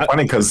 It'd be kind of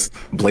funny because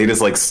Blade is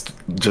like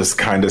just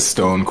kind of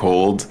stone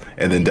cold,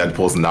 and then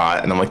Deadpool's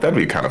not, and I'm like, that'd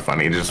be kind of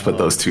funny to just put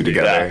those two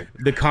together.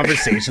 The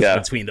conversations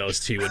between those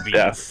two would be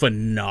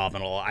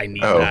phenomenal. I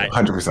need that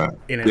 100%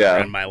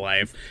 in my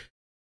life.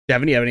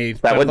 Devin, you have any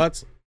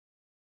thoughts?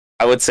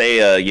 I would say,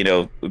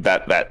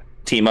 that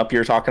team up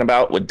you're talking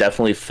about would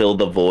definitely fill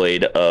the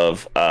void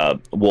of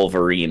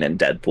Wolverine and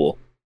Deadpool,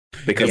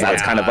 because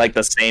that's kind of like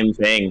the same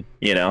thing,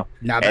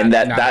 Now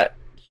that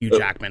Hugh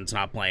Jackman's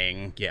not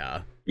playing,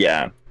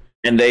 yeah,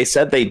 and they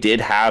said they did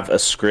have a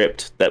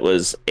script that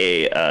was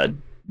a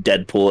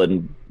Deadpool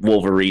and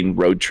Wolverine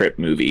road trip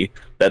movie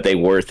that they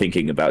were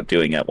thinking about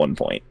doing at one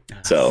point.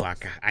 So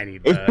I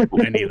need that.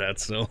 I need that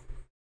still.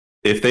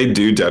 If they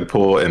do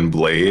Deadpool and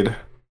Blade,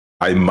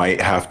 I might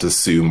have to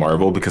sue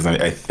Marvel, because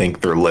I think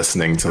they're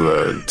listening to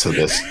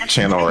this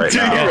channel right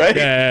now. Right?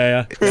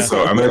 Yeah.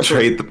 So I'm gonna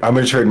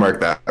trademark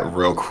that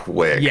real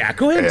quick. Yeah,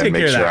 go ahead and take make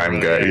care sure of that. I'm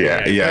good.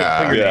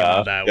 Yeah. We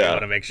want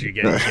to make sure you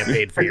get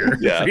paid for your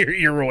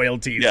your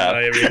royalties.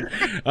 Yeah. You know what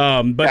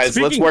I mean? But guys,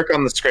 let's work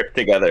on the script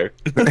together.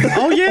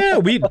 Oh yeah,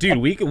 we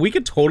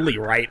could totally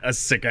write a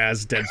sick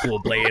ass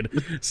Deadpool Blade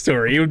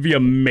story. It would be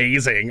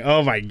amazing.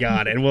 Oh my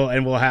god, and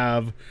we'll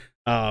have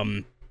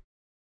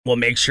we'll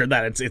make sure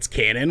that it's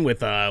canon with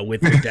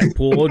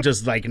Deadpool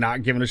just like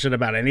not giving a shit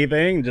about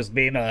anything, just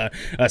being a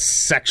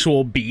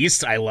sexual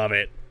beast. I love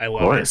it. I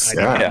love it. I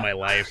need that in my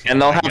life.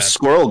 And they'll have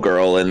Squirrel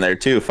Girl in there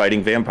too,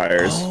 fighting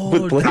vampires.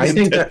 I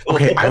think that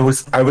I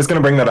was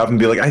gonna bring that up and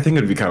be like, I think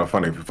it'd be kind of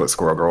funny if we put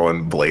Squirrel Girl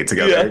and Blade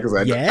together, because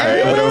but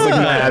I was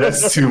like, nah,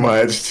 that's too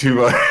much.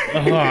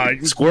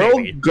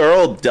 Squirrel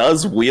Girl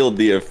does wield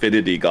the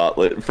Affinity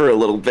Gauntlet for a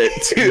little bit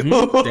too.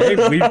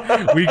 Dave,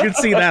 we could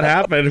see that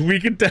happen.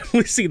 We could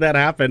definitely see that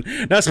happen.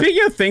 Now,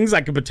 speaking of things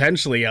that could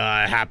potentially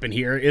happen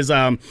here, is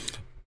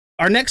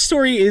our next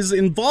story is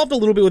involved a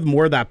little bit with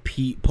more of that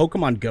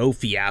Pokemon Go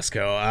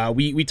fiasco.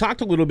 We talked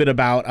a little bit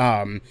about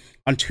on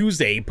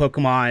Tuesday,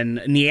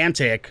 Pokemon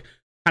Niantic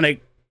kind of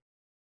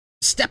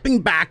stepping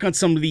back on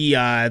some of the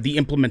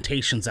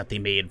implementations that they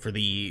made for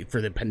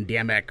the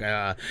pandemic,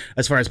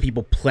 as far as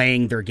people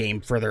playing their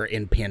game further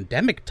in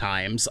pandemic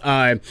times.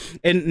 And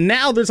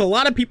now there's a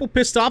lot of people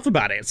pissed off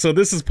about it. So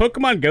this is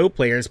Pokemon Go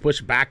players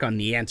push back on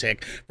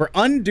Niantic for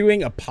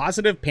undoing a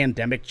positive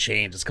pandemic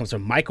change. This comes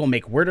from Michael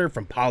McWhirter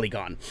from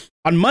Polygon.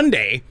 On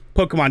Monday,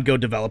 Pokemon Go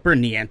developer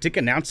Niantic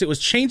announced it was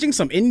changing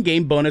some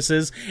in-game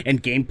bonuses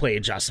and gameplay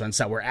adjustments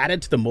that were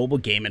added to the mobile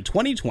game in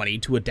 2020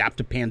 to adapt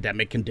to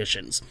pandemic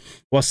conditions.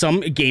 While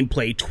some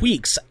gameplay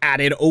tweaks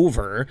added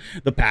over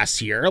the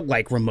past year,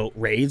 like remote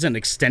raids and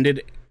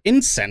extended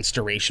incense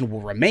duration,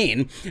 will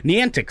remain,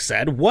 Niantic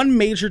said one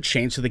major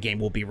change to the game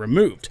will be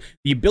removed: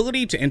 the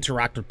ability to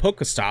interact with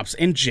Pokestops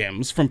and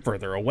gyms from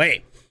further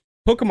away.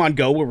 Pokemon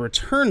Go will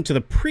return to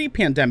the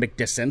pre-pandemic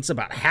distance,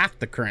 about half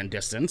the current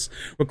distance,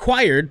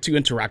 required to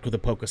interact with a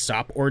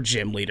Pokestop or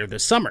gym later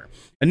this summer,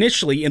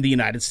 initially in the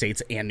United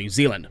States and New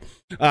Zealand.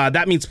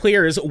 That means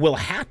players will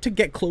have to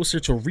get closer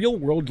to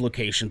real-world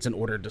locations in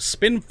order to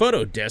spin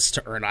photo discs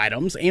to earn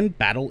items and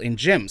battle in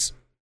gyms.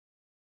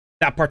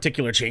 That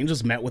particular change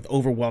was met with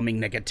overwhelming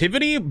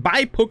negativity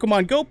by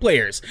Pokemon Go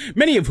players,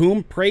 many of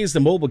whom praised the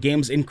mobile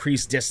game's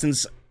increased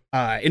distance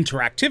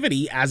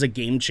interactivity as a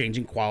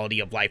game-changing quality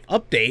of life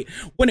update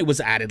when it was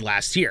added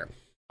last year.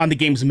 On the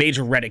game's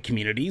major Reddit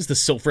communities, the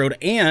Silph Road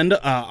and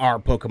our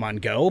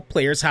Pokemon Go,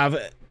 players have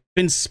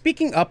been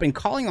speaking up and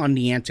calling on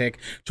Niantic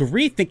to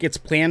rethink its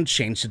planned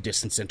change to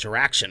distance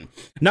interaction,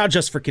 not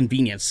just for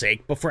convenience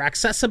sake, but for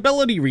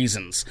accessibility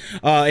reasons.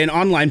 An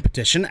online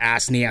petition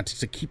asked Niantic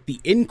to keep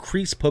the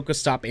increased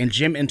Pokestop and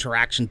gym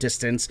interaction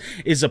distance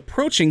is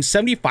approaching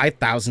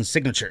 75,000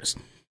 signatures.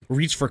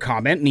 Reached for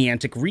comment,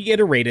 Niantic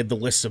reiterated the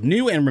list of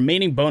new and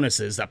remaining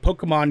bonuses that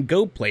Pokemon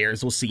Go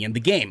players will see in the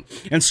game,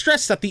 and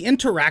stressed that the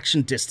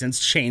interaction distance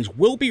change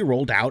will be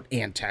rolled out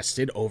and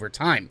tested over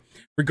time.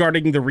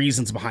 Regarding the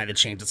reasons behind the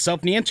change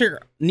itself,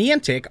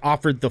 Niantic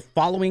offered the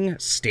following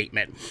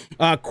statement.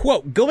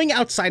 Quote, going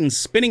outside and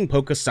spinning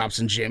Pokestops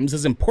and gyms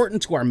is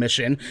important to our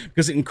mission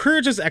because it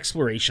encourages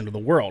exploration of the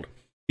world.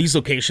 These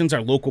locations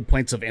are local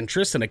points of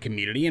interest in a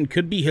community and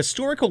could be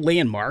historical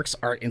landmarks,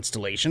 art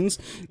installations,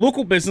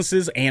 local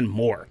businesses, and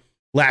more.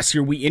 Last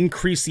year, we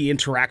increased the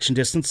interaction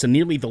distance to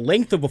nearly the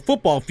length of a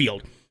football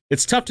field.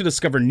 It's tough to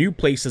discover new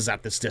places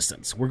at this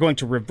distance. We're going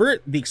to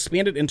revert the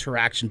expanded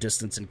interaction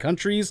distance in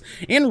countries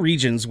and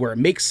regions where it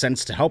makes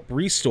sense to help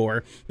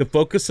restore the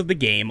focus of the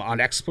game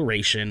on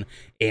exploration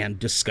and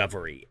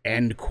discovery.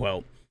 End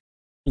quote.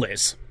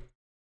 Blizz,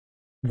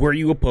 were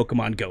you a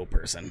Pokemon Go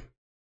person?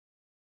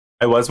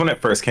 I was when it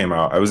first came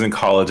out. I was in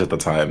college at the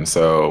time,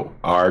 so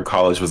our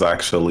college was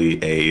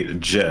actually a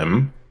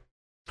gym.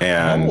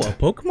 And a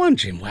Pokemon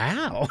gym.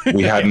 Wow.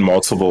 we had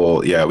multiple,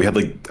 we had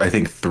like, I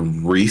think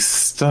 3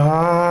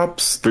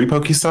 stops, 3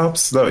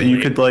 Pokestops that you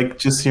could like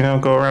just,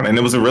 go around. And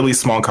it was a really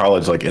small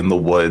college, like in the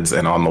woods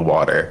and on the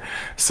water.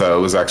 So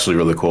it was actually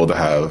really cool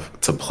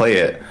to play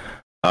it.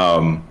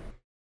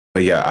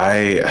 But yeah,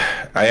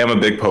 I am a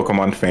big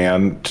Pokemon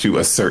fan to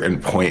a certain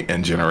point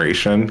in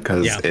generation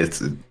because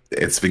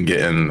it's been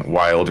getting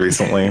wild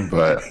recently,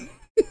 but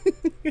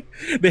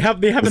they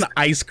have an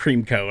ice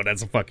cream cone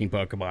as a fucking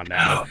Pokemon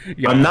now.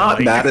 I'm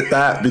not mad at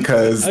that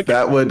because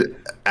that would,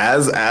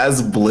 as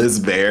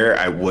Blizz Bear,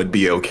 I would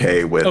be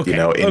okay with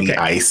any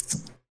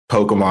ice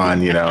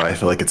Pokemon. I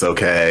feel like it's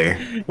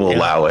okay. We'll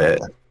allow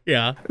it.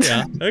 Yeah.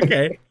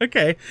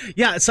 Okay.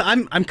 Yeah. So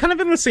I'm kind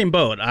of in the same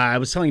boat. I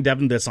was telling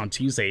Devin this on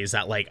Tuesdays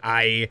that like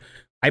I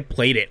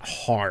played it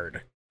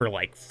hard for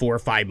like 4 or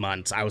 5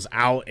 months. I was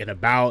out and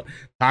about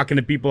talking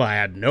to people. I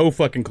had no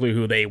fucking clue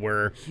who they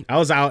were. I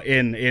was out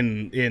in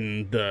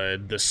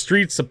the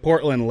streets of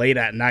Portland late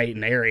at night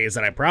in areas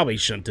that I probably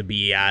shouldn't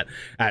be at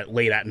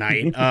late at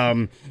night.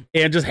 And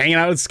just hanging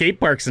out at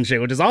skate parks and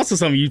shit, which is also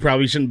something you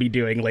probably shouldn't be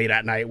doing late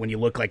at night when you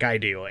look like I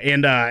do.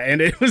 And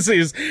it was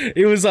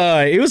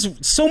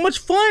so much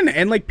fun,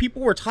 and like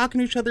people were talking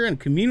to each other and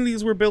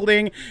communities were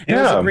building, and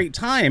it was a great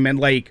time. And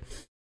like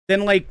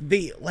then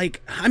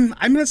like I'm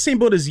in the same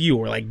boat as you,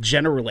 or like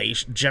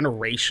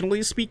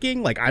generationally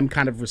speaking, like I'm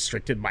kind of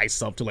restricted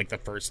myself to like the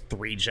first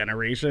 3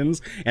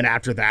 generations, and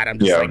after that I'm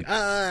just like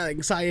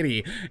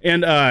anxiety.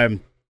 And I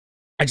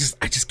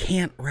just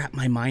can't wrap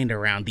my mind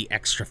around the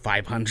extra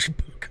 500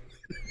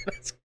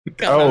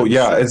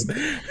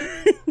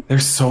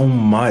 there's so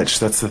much.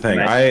 That's the thing.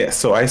 I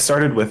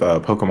started with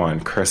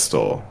Pokemon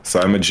Crystal, so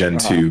I'm a Gen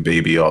 2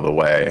 baby all the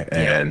way,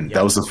 and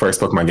that was the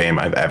first Pokemon game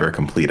I've ever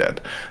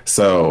completed.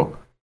 So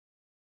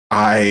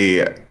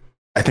I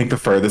think the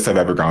furthest I've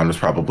ever gone was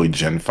probably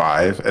Gen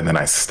 5, and then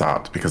I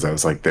stopped because I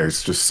was like,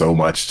 there's just so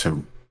much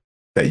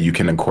that you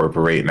can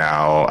incorporate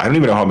now. I don't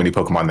even know how many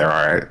Pokemon there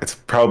are. It's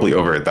probably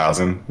over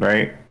 1,000,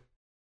 right?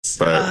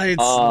 But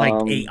it's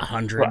like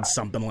 800,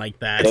 something like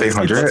that. It's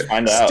 800?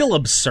 It's still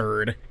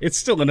absurd. It's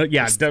still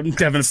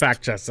Devin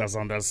fact checks us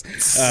on this.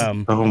 So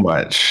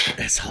much.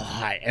 It's a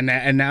lot. And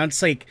now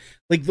it's like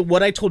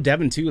what I told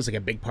Devin too is like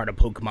a big part of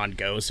Pokemon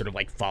Go sort of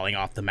like falling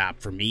off the map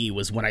for me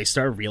was when I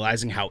started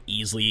realizing how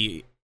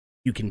easily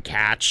you can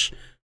catch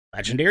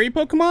legendary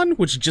Pokemon,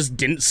 which just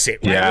didn't sit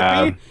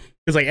right with me.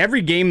 Because like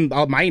every game,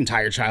 my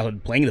entire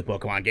childhood playing the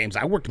Pokemon games,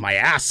 I worked my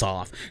ass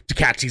off to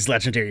catch these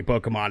legendary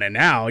Pokemon, and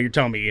now you're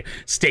telling me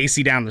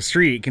Stacy down the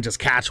street can just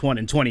catch one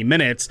in 20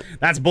 minutes?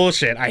 That's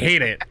bullshit. I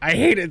hate it. I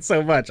hate it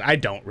so much. I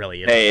don't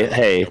really.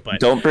 Hey, but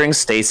don't bring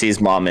Stacy's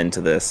mom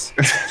into this.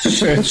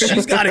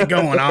 She's got it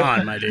going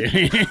on, my dude.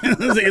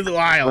 It's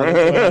wild.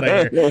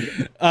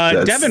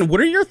 Devin, what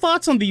are your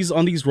thoughts on these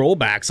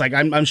rollbacks? Like,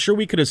 I'm sure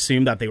we could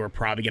assume that they were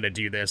probably going to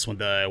do this when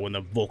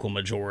the vocal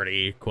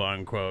majority, quote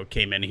unquote,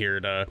 came in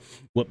here to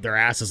whoop their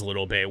asses a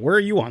little bit. Where are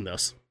you on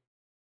this?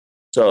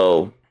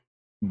 So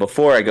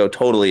before I go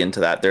totally into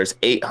that, there's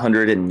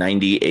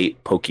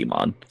 898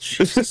 Pokemon.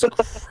 Jesus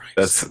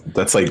Christ.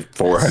 That's like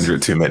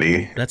 400 too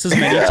many. That's as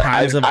many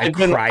times I've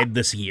cried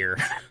this year.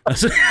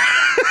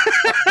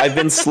 I've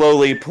been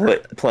slowly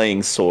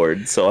playing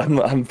Sword, so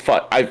I'm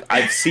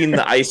I've seen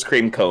the ice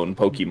cream cone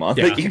Pokemon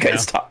that you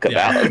guys talk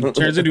about. It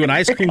turns into an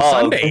ice cream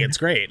sundae. It's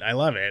great. I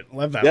love it.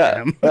 Love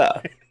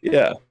that.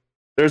 Yeah.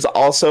 There's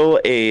also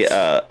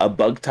a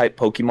bug type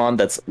Pokemon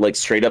that's like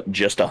straight up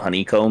just a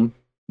honeycomb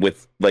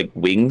with like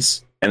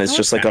wings, and it's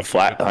just like a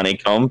flat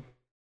honeycomb.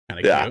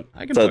 Yeah,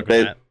 I can fuck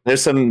with that.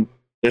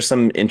 There's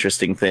some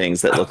interesting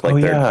things that look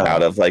like they're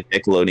out of like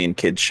Nickelodeon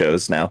kids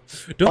shows now.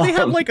 Don't they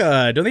have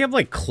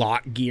like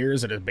clock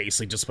gears that are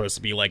basically just supposed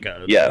to be like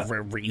a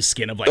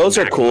reskin of like those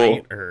are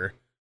cool. Or...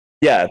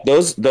 Yeah,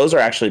 those are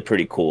actually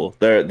pretty cool.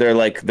 They're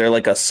like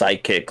a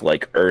psychic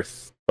like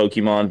Earth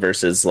Pokemon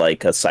versus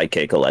like a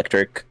psychic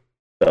electric.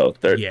 So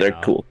they're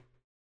cool.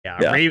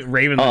 Yeah.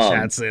 Raven the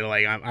chat said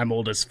like I'm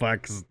old as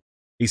fuck.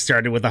 He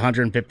started with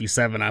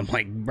 157. I'm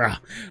like, bro,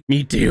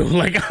 me too.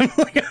 Like, I'm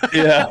like,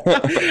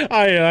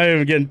 I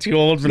am getting too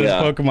old for this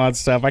Pokemon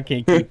stuff. I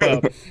can't keep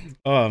up.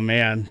 Oh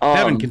man,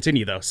 Devin,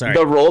 continue though. Sorry.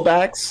 The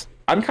rollbacks,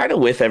 I'm kind of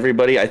with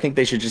everybody. I think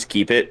they should just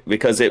keep it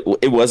because it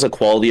was a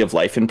quality of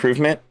life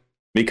improvement.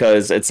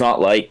 because it's not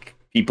like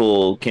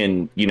people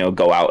can,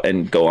 go out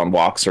and go on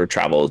walks or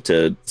travel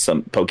to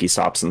some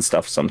Pokestops and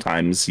stuff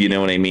sometimes. You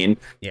know what I mean?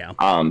 Yeah.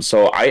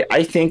 So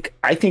I think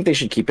they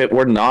should keep it.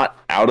 We're not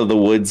out of the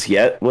woods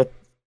yet with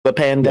the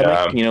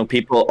pandemic. Yeah.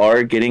 People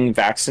are getting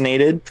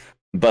vaccinated,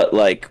 but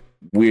like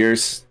we're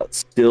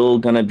still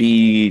gonna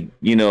be,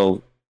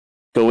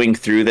 going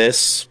through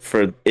this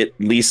for at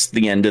least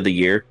the end of the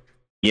year.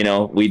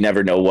 We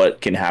never know what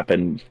can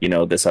happen,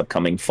 this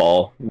upcoming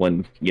fall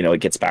when,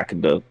 it gets back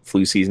into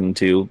flu season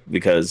too,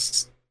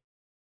 because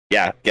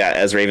yeah,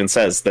 as Raven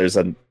says, there's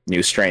a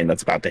new strain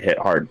that's about to hit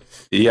hard.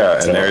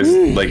 Yeah, and there's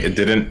like, it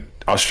didn't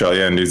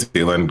Australia and New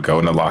Zealand go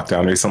into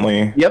lockdown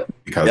recently? Yep.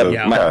 Because Yep.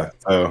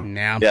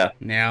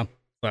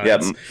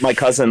 of My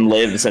cousin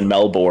lives in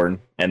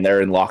Melbourne and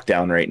they're in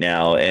lockdown right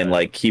now. And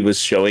like he was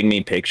showing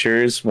me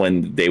pictures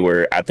when they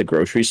were at the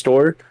grocery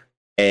store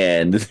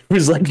and there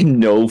was like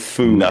no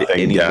food Nothing,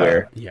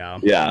 anywhere.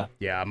 Yeah.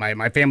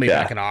 My family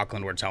back in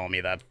Auckland were telling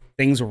me that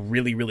things were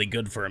really, really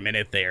good for a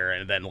minute there,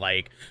 and then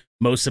like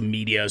most of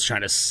media is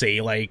trying to say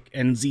like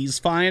NZ's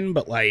fine,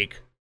 but like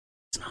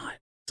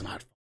it's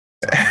not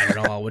fine at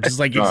all, which is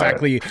like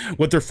exactly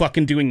what they're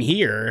fucking doing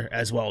here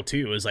as well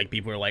too. Is like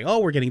people are like, oh,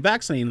 we're getting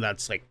vaccinated.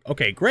 That's like,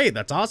 okay, great,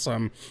 that's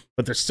awesome,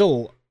 but there's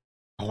still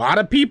a lot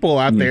of people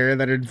out there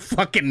that are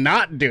fucking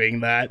not doing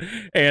that,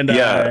 and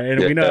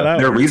we know that.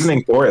 Their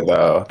reasoning for it,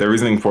 though,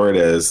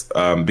 is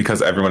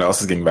because everyone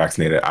else is getting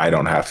vaccinated, I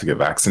don't have to get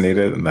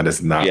vaccinated, and that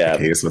is not the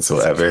case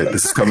whatsoever.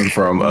 This is coming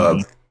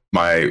from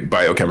my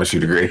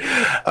biochemistry degree.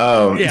 Just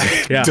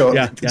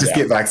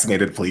get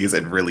vaccinated, please.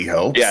 It really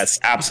helps. Yes,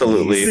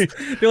 absolutely.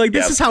 They're like,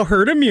 this is how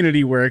herd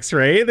immunity works,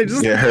 right? They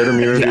just herd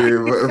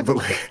immunity. But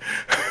like,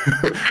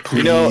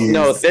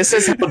 no, this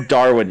is how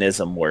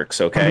Darwinism works.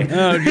 Okay.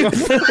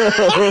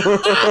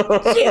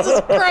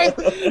 Jesus Christ!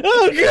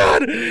 Oh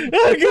God!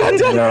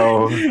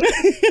 No.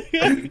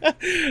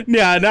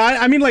 Yeah, no.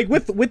 I mean, like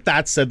with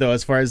that said, though,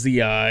 as far as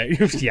the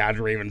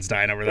Raven's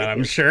dying over that,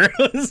 I'm sure.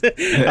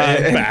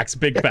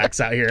 Big facts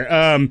out here.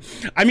 I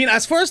mean,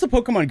 as far as the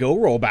Pokemon Go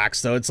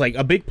rollbacks, though, it's like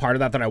a big part of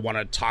that I want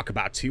to talk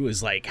about too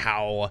is like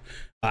how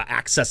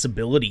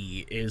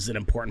accessibility is an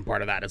important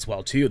part of that as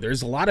well too.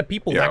 There's a lot of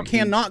people that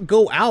cannot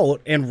go out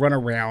and run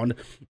around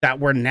that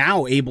were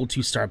now able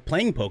to start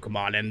playing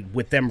Pokemon, and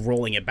with them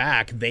rolling it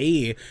back,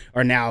 they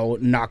are now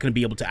not going to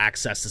be able to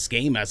access this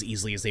game as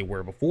easily as they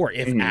were before,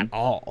 if at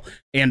all.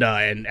 And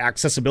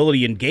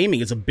accessibility in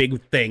gaming is a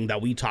big thing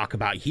that we talk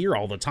about here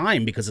all the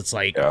time, because it's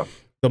like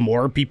the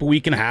more people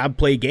we can have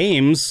play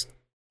games,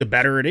 the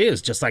better it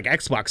is. Just like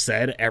Xbox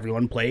said,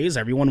 everyone plays,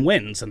 everyone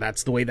wins, and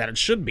that's the way that it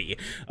should be.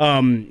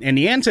 And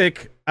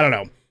Niantic, I don't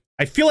know.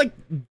 I feel like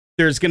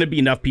there's going to be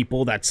enough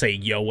people that say,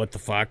 yo, what the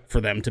fuck, for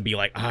them to be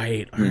like, all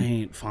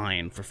right,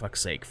 fine, for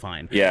fuck's sake,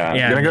 fine. Yeah,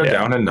 you're going to go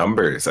down in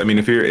numbers. I mean,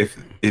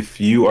 if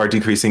you are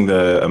decreasing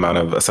the amount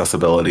of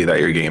accessibility that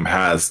your game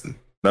has,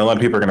 not a lot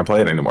of people are going to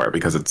play it anymore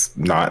because it's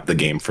not the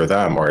game for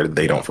them, or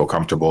they don't feel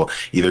comfortable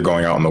either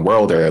going out in the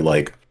world or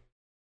like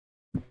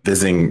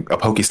visiting a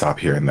Pokestop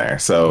here and there.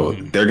 So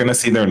they're going to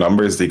see their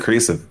numbers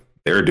decrease if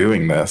they're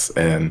doing this,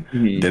 and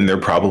then they're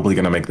probably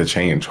going to make the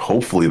change.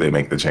 Hopefully they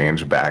make the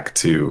change back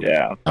to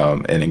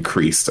an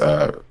increased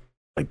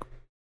like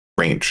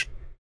range.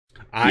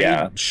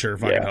 I sure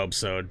fucking hope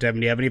so.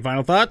 Devin, do you have any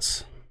final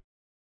thoughts?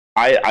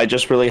 I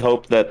just really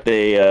hope that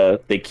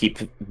they keep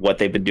what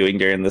they've been doing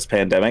during this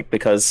pandemic,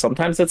 because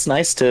sometimes it's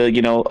nice to,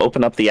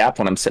 open up the app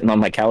when I'm sitting on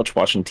my couch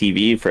watching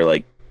TV for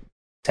like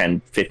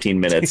 10-15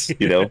 minutes,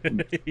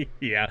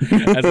 Yeah,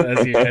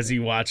 as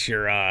you watch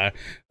your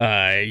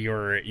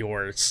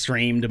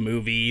streamed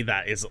movie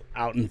that is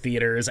out in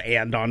theaters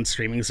and on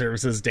streaming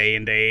services day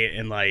and day,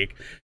 and like,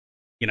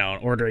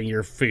 ordering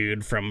your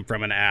food from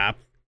an app.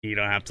 You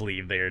don't have to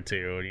leave there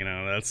too,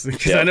 that's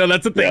because I know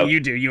that's the thing you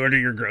do. You order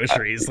your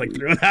groceries like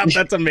through an app.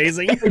 That's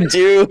amazing. I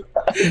do.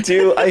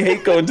 I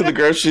hate going to the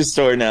grocery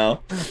store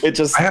now. It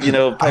just, I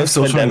have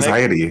social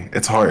anxiety.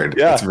 It's hard.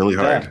 It's really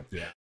hard.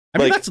 Yeah. I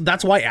mean,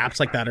 that's why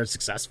apps like that are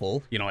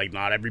successful. Like,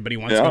 not everybody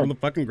wants to go to the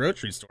fucking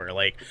grocery store.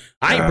 Like,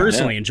 I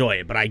personally enjoy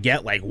it, but I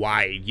get like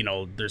why,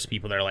 there's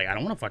people that are like, I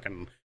don't want to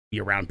fucking be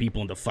around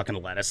people in the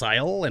fucking lettuce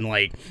aisle, and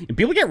like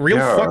people get real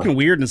fucking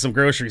weird in some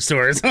grocery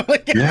stores.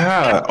 Like,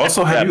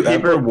 Also, have you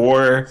ever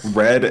wore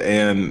red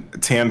and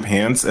tan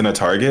pants in a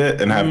Target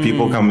and have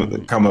people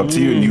come up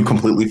to you and you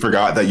completely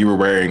forgot that you were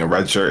wearing a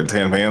red shirt and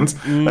tan pants?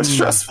 That's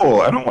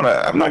stressful. I'm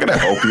not gonna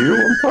help you.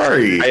 I'm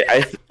sorry.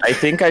 I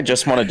think I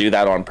just want to do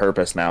that on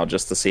purpose now,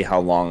 just to see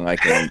how long I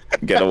can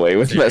get away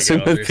with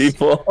messing with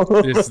people.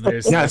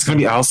 It's gonna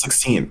be aisle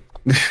 16.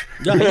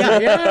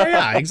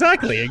 Yeah,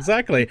 exactly.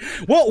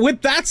 Well,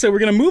 with that said, we're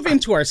going to move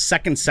into our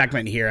second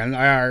segment here, and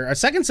our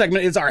second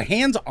segment is our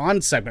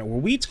hands-on segment, where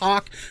we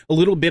talk a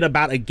little bit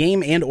about a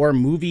game and or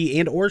movie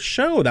and or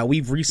show that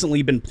we've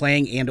recently been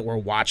playing and or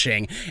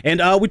watching,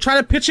 and we try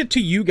to pitch it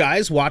to you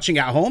guys watching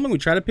at home, and we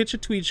try to pitch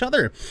it to each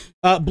other.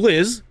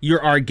 Blizz,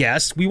 you're our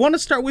guest. We want to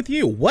start with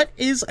you. What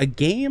is a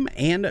game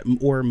and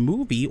or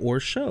movie or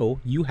show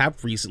you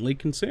have recently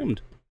consumed?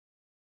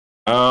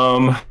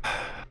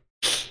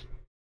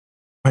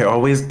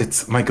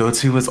 My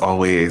go-to is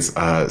always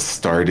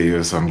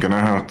Stardew, so I'm gonna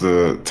have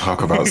to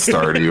talk about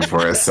Stardew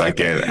for a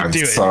second. I'm Do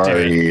it.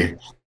 sorry.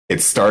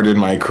 It started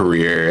my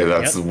career.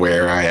 That's Yep.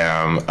 where I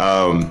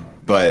am.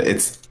 But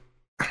it's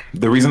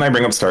the reason I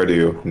bring up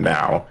Stardew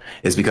now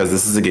is because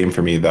this is a game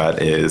for me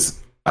that is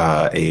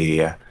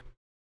a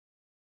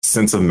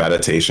sense of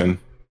meditation.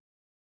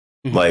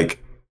 Mhm. Like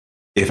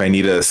if I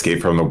need to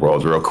escape from the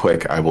world real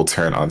quick, I will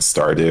turn on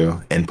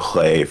Stardew and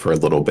play for a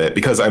little bit.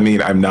 Because I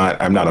mean, I'm not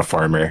a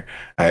farmer.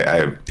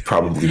 I'm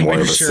probably Are more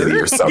you of a city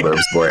sure? or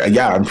suburbs boy.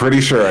 Yeah, I'm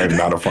pretty sure I'm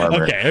not a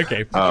farmer. Okay,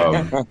 okay.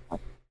 Um,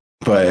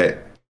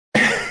 but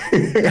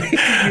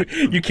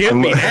You can't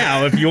I'm, be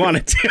now if you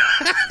wanted to.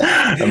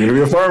 I'm gonna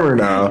be a farmer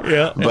now. Yeah,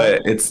 yeah.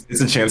 But it's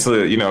a chance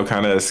to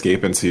kind of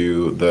escape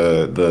into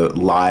the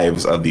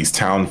lives of these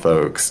town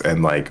folks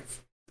and like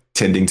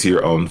tending to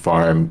your own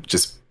farm.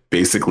 Just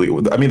basically,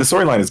 I mean, the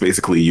storyline is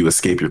basically you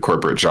escape your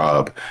corporate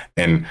job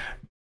and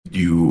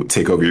you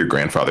take over your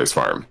grandfather's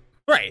farm.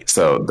 Right.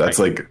 So that's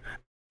Right.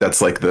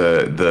 like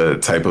the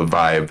type of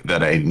vibe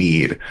that I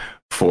need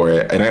for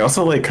it. And I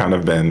also like kind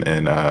of been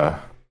in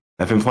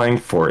I've been playing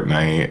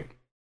Fortnite.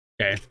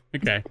 Okay.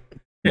 Okay.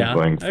 Been Yeah.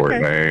 playing Okay.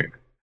 Fortnite.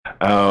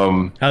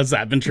 Um How's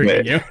that been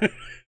treating you?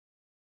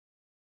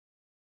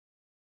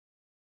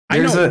 I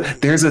there's know. a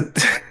there's a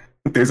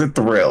there's a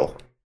thrill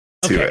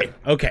to Okay. it.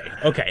 Okay.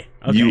 Okay.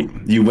 Okay.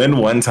 You win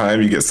one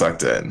time, you get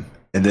sucked in.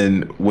 And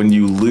then when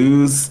you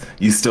lose,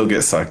 you still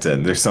get sucked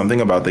in. There's something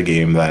about the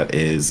game that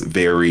is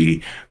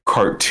very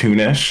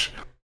cartoonish,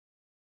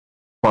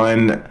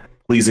 fun,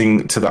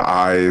 pleasing to the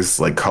eyes,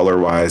 like color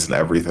wise and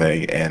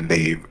everything. And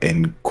they've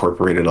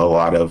incorporated a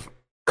lot of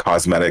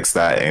cosmetics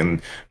that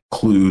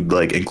include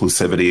like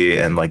inclusivity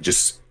and like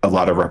just a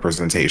lot of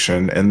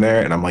representation in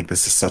there. And I'm like,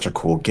 this is such a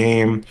cool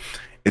game.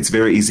 It's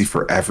very easy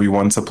for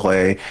everyone to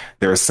play.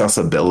 Their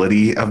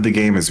accessibility of the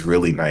game is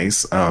really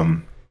nice.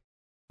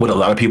 What a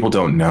lot of people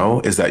don't know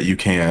is that you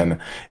can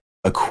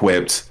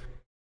equip,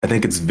 I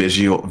think it's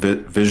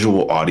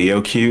visual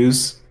audio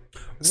cues.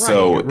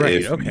 So Right. Right.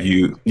 if Okay.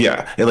 you,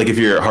 yeah, and like if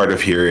you're hard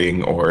of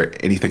hearing or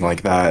anything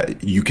like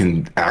that, you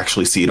can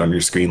actually see it on your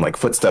screen. Like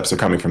footsteps are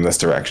coming from this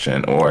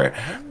direction, or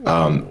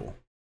um, Oh.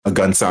 a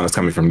gun sound is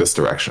coming from this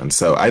direction.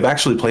 So I've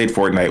actually played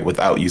Fortnite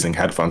without using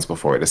headphones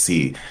before to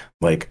see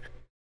like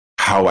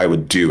how I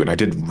would do, and I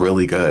did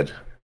really good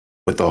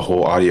with the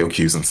whole audio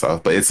cues and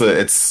stuff. But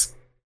it's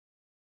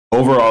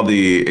overall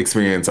the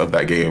experience of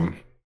that game,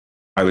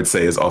 I would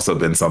say, has also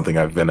been something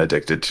I've been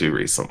addicted to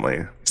recently.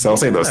 So I'll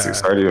say those two: Yeah.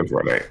 Stardew and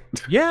Fortnite.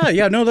 Yeah,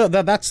 yeah, no,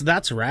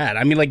 that's rad.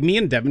 I mean, like me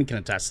and Devin can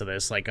attest to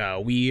this. Like,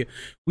 we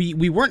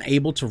weren't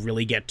able to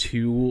really get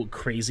too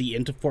crazy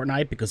into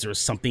Fortnite because there was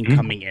something Mhm.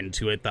 coming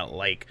into it that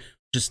like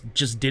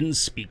just didn't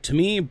speak to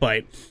me.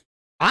 But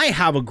I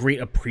have a great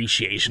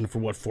appreciation for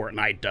what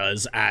Fortnite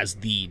does as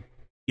the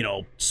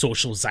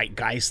social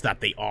zeitgeist that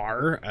they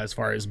are, as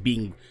far as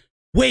being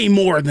way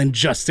more than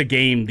just a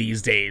game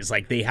these days.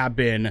 Like they have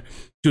been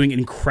doing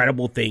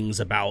incredible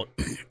things about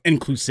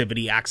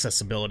inclusivity,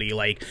 accessibility,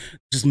 like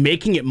just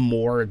making it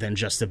more than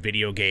just a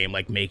video game,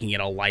 like making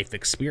it a life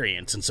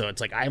experience. And so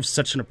it's like I have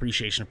such an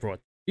appreciation for what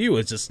they do.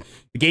 It's just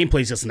the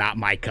gameplay's just not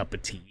my cup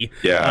of tea.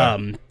 Yeah.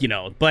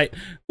 But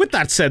with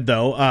that said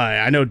though,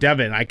 I know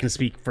Devin, I can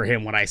speak for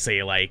him when I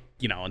say like,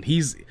 and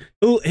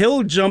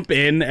he'll jump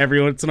in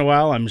every once in a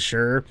while, I'm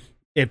sure,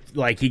 if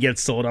like he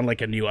gets sold on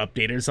like a new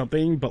update or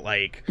something. But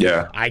like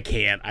Yeah. I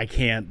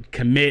can't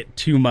commit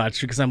too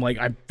much because I'm like,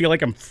 I feel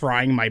like I'm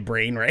frying my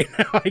brain right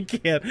now. I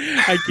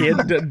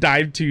can't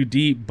dive too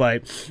deep.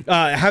 But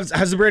has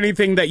there been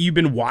anything that you've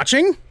been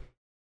watching?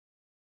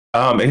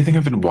 Anything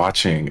I've been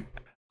watching?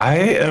 I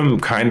am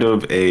kind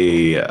of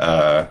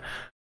a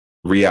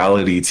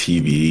reality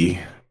TV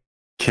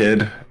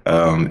kid,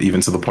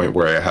 even to the point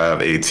where I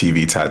have a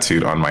TV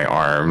tattooed on my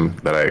arm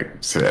that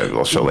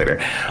I'll show later.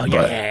 Oh yeah,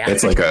 But yeah, yeah.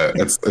 it's like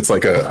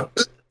a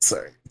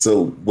sorry, it's a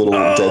little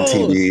dead Oh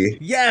TV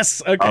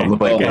yes, okay,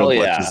 with like Oh, little hell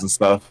glitches yeah. and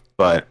stuff.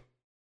 But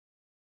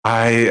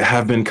I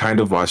have been kind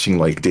of watching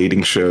like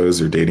dating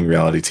shows or dating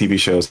reality TV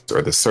shows,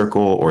 or The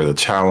Circle, or The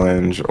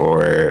Challenge,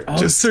 or Oh,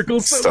 just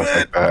Circle's so stuff good.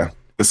 like that.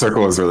 The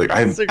Circle is really. I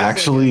Circle's so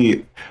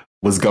actually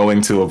was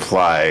going to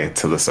apply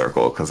to The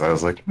Circle because I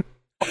was like,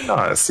 why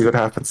not? See what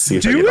happens. See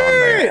if I Do get on it!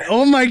 there.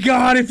 Oh my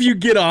god, if you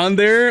get on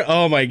there,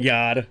 oh my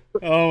god,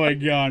 oh my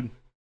god.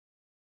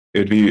 It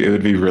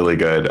would be really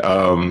good.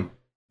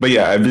 But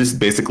yeah, I've just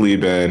basically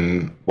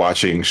been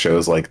watching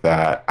shows like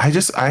that.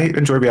 I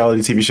enjoy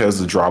reality TV shows,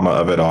 the drama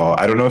of it all.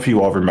 I don't know if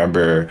you all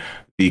remember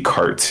the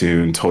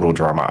cartoon Total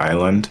Drama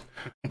Island,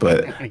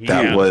 but that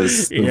Yeah,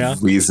 was yeah. the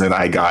reason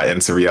I got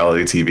into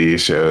reality TV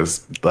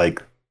shows.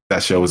 Like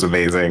that show was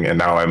amazing, and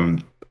now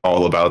I'm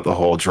all about the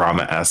whole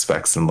drama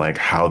aspects and like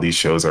how these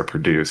shows are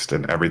produced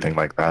and everything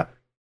like that.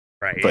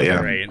 But Right, yeah,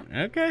 right.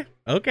 Okay,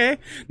 okay.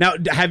 Now,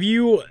 have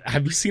you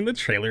seen the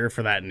trailer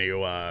for that new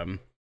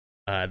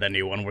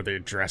one where they're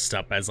dressed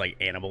up as like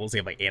animals? They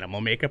have like animal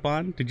makeup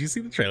on. Did you see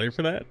the trailer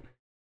for that?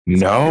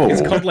 It's no,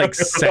 called like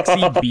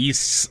Sexy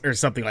Beasts or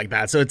something like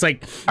that. So it's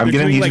like I'm they're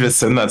gonna doing need like you to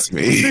send that to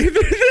me.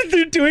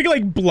 they're doing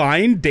like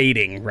blind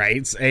dating,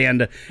 right?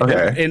 And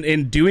Okay.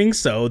 in doing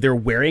so, they're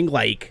wearing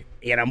like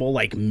animal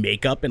like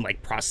makeup and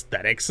like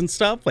prosthetics and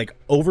stuff like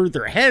over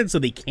their heads so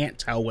they can't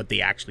tell what they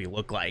actually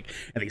look like,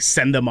 and they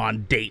send them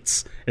on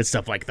dates and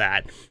stuff like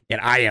that. And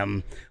I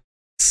am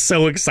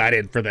so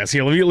excited for this.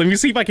 Here, let me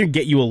see if I can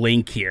get you a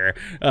link here,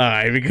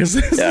 because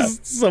this is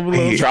some of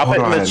those. Drop it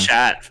in Hold the on.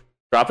 chat.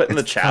 Drop it in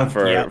the chat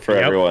for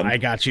everyone. I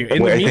got you.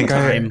 In Wait, the I think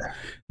meantime,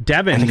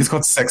 Devin, I think it's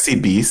called Sexy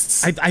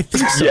Beasts. I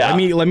think so. Yeah.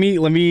 Let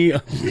me.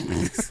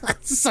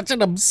 That's such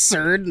an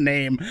absurd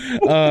name.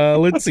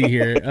 Let's see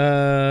here.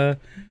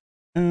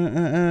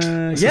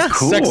 Yeah,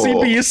 cool. Sexy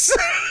Beasts.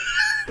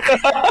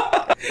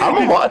 I'm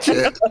gonna watch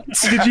it.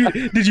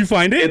 Did you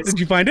find it? Did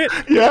you find it?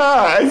 Yeah,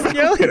 I found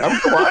Yeah. it. I'm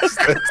gonna watch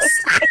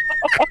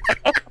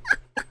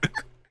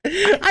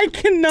this. I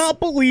cannot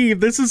believe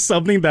this is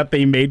something that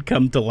they made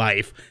come to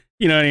life.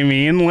 You know what I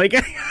mean? Like,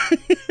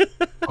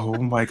 Oh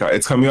my god,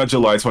 it's coming out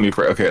July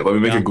 24th. Okay, let me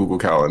make Yeah. a Google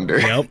Calendar.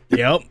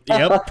 Yep.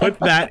 Put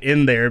that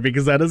in there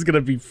because that is gonna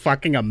be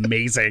fucking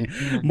amazing.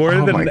 More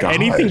Oh than my gosh.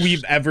 anything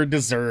we've ever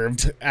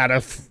deserved out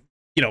of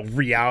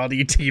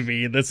reality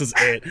TV. This is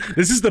it.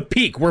 This is the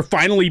peak. We're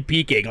finally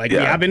peaking. Like we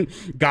Yeah.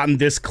 haven't gotten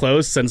this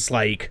close since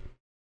like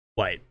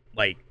what?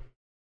 Like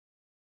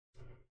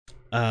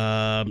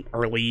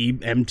early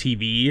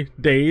MTV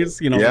days,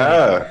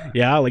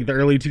 Yeah. like the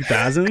early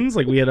 2000s.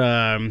 Like we had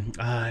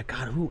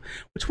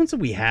which ones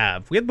did we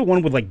have? We had the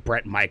one with like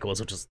Bret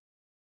Michaels, which is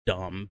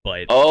dumb,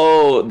 but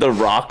Oh, the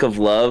Rock of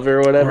Love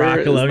or whatever. Rock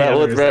of Is Love, that yeah,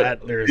 what there's Brett-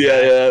 that, there's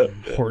yeah, that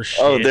yeah. horse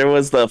shit. Oh, there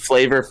was the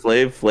Flavor of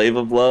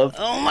Love.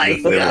 Oh my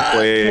Flavor god.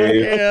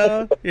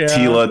 Flav. Yeah.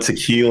 Tila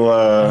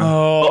Tequila.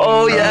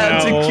 Oh, yeah,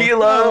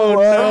 tequila.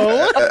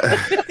 Oh,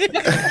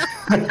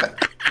 no.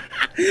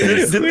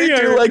 Did they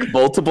do like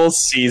multiple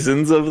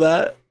seasons of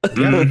that?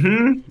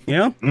 Mhm.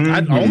 Yeah,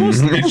 Mhm.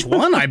 almost each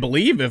one, I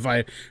believe.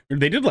 They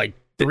did like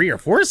 3 or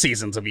 4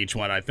 seasons of each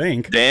one, I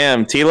think.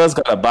 Damn, Tila's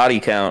got a body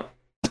count.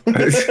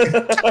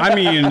 I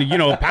mean,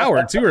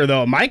 power to her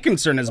though. My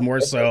concern is more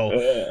so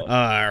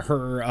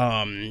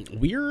her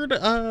weird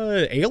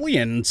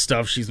alien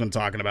stuff she's been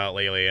talking about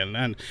lately.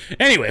 And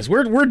anyways,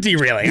 we're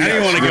derailing. I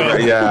didn't want to go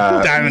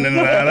Yeah. diving into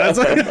that.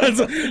 That's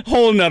a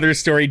whole nother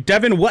story.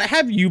 Devin, what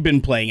have you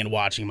been playing and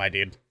watching, my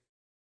dude?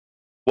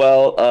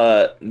 Well,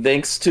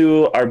 thanks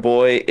to our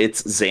boy,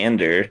 it's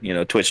Xander,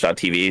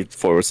 twitch.tv/it's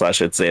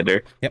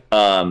Xander.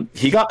 Yep.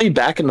 He got me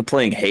back into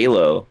playing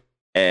Halo.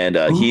 And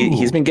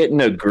he's been getting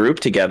a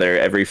group together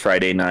every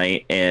Friday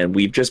night, and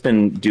we've just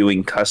been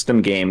doing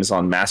custom games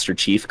on Master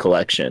Chief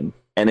Collection,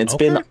 and it's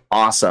been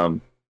awesome.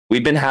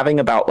 We've been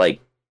having about like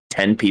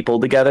 10 people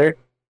together.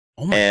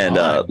 Oh my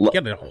god! You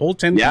got a whole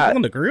 10 people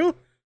in the crew.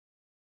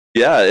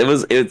 Yeah,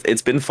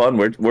 it's been fun.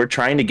 We're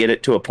trying to get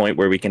it to a point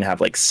where we can have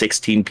like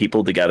 16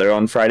 people together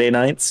on Friday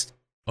nights.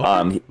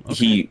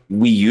 We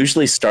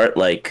usually start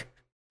like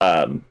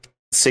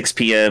 6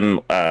 p.m.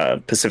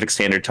 Pacific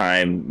Standard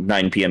Time,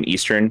 9 p.m.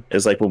 Eastern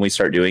is like when we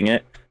start doing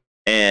it.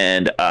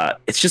 And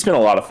it's just been a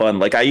lot of fun.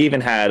 Like I even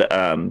had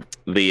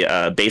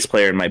the bass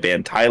player in my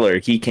band, Tyler,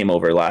 he came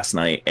over last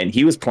night and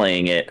he was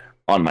playing it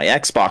on my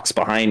Xbox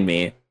behind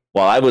me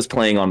while I was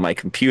playing on my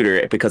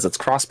computer because it's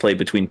crossplay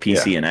between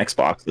PC and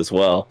Xbox as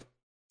well.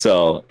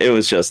 So it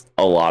was just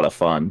a lot of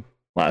fun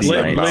last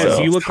night. Liz,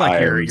 So you look like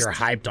you're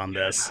hyped on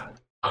this.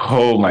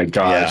 Oh my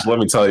gosh, let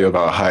me tell you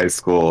about high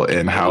school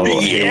and how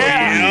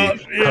Halo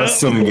 3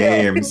 custom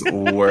games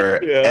were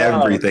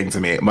everything to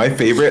me. My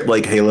favorite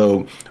like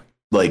Halo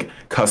like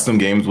custom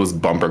games was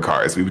bumper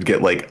cars. We would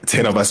get like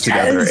 10 of us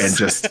together and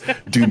just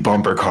do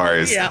bumper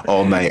cars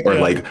all night, or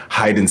like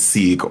hide and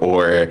seek,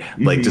 or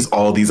like just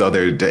all these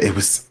other it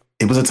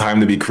was a time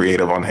to be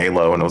creative on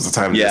Halo, and it was a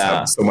time to just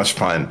have so much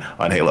fun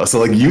on Halo. So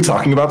like you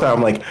talking about that,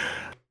 I'm like,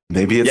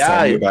 maybe it's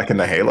time to get back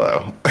into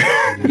Halo.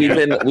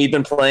 we've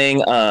been playing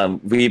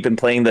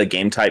the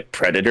game type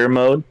Predator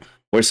mode,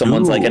 where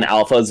someone's like an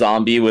alpha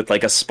zombie with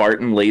like a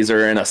Spartan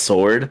laser and a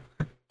sword,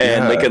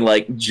 and they can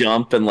like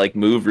jump and like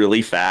move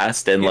really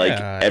fast, and like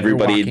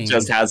everybody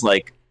just has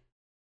like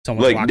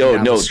someone walking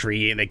down the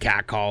street and they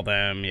catcall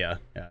them. That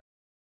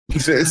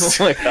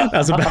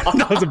was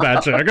a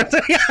bad joke.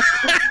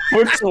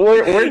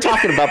 we're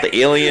talking about the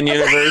Alien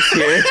universe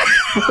here.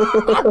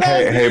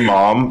 hey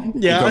mom,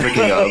 come pick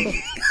me up.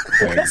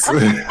 Thanks.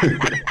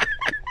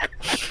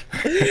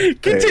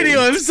 Continue.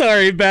 I'm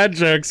sorry. Bad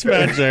jokes.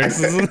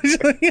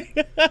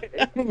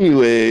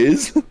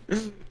 Anyways,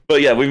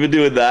 but yeah, we've been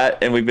doing that,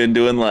 and we've been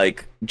doing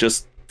like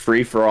just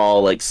free for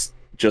all, like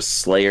just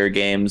Slayer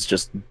games,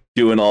 just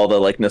doing all the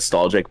like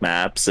nostalgic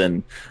maps.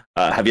 And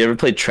have you ever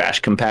played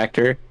Trash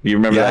Compactor? You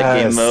remember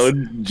that game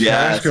mode?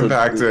 Trash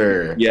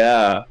Compactor.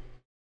 Yeah.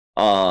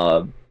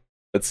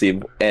 Let's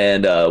see,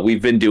 and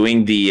we've been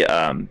doing the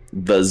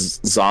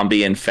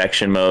zombie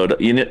infection mode.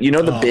 You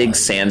know the big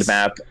sand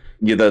map.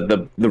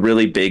 The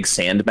really big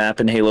sand map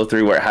in Halo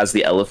 3 where it has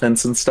the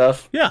elephants and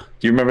stuff. Yeah.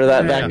 Do you remember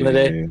that back in the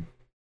day?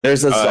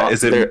 There's a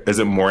is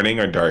it morning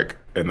or dark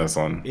in this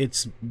one?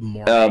 It's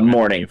morning.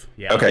 Morning.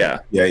 Yeah. Okay.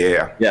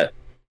 Yeah.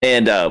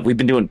 And we've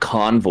been doing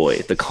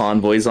the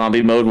convoy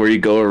zombie mode, where you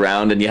go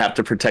around and you have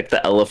to protect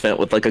the elephant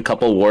with like a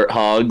couple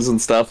warthogs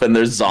and stuff, and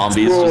there's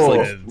zombies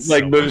just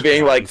like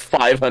moving like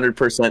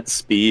 500%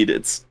 speed.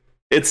 It's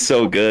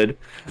so good.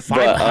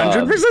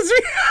 500%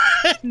 speed?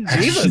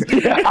 Jesus.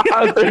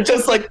 Yeah, they're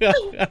just like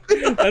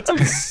that's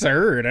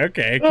absurd.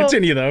 Okay,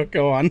 continue though.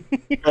 Go on.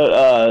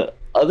 But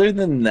other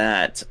than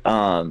that,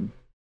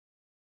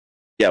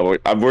 yeah,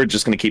 we're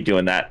just gonna keep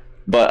doing that.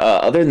 But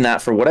other than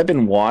that, for what I've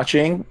been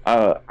watching,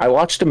 I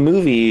watched a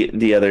movie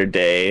the other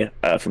day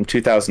from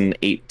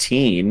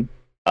 2018,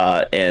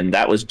 and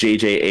that was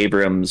J.J.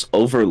 Abrams'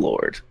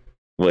 Overlord,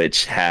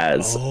 which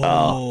has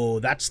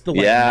that's the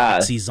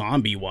Nazi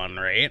zombie one,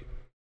 right?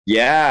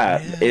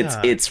 Yeah. It's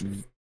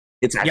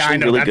actually I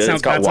know, really that good.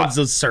 That sounds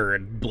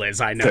absurd,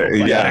 Blizz. I know.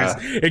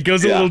 It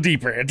goes a little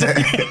deeper.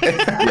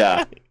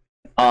 Yeah.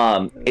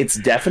 It's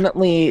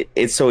definitely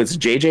it's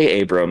J.J.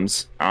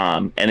 Abrams,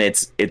 and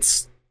it's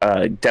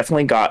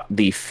definitely got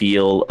the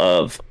feel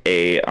of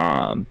a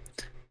kind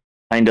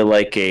of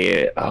like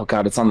a, oh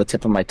god, it's on the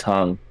tip of my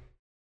tongue.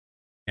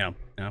 Yeah.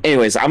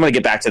 Anyways, I'm gonna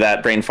get back to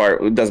that. Brain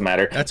fart. It doesn't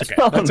matter. That's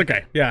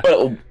okay. Yeah.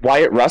 But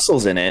Wyatt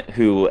Russell's in it,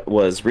 who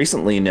was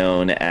recently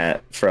known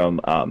from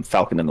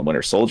Falcon and the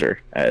Winter Soldier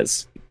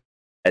as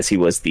he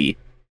was the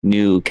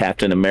new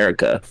Captain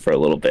America for a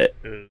little bit.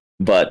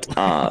 But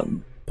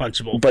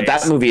punchable. But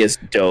that movie is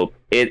dope.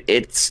 It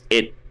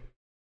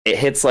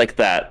hits like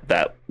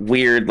that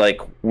weird like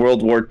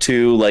World War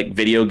II like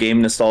video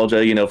game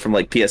nostalgia, you know, from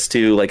like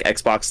PS2, like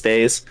Xbox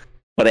days.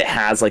 But it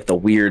has like the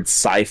weird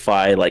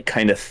sci-fi like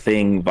kind of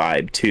thing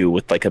vibe too,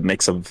 with like a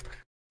mix of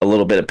a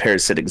little bit of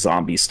parasitic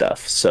zombie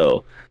stuff.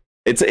 So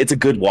it's a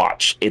good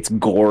watch. It's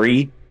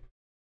gory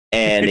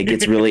and it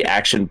gets really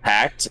action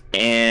packed,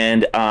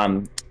 and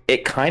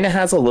it kind of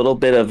has a little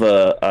bit of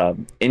a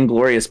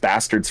Inglourious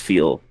Bastards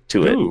feel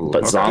to it,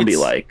 but zombie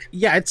like.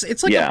 Yeah,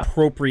 it's like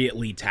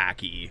appropriately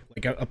tacky,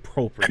 like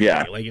appropriately.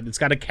 Yeah. Like it's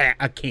got a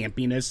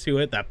campiness to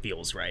it that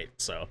feels right.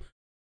 So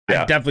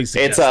I definitely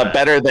suggest it's that.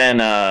 better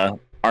than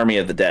Army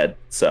of the Dead.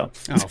 So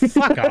oh,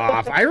 fuck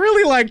off. I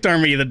really liked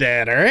Army of the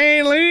Dead. All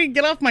right, let me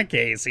get off my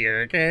case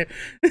here, okay?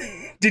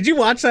 Did you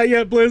watch that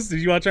yet, Blizz?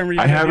 Did you watch Army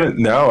of the Dead? I haven't.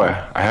 No,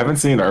 I haven't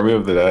seen Army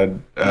of the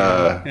Dead.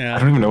 I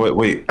don't even know what.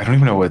 Wait, I don't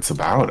even know what it's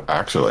about.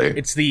 Actually,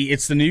 it's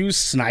the new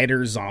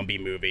Snyder zombie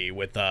movie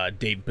with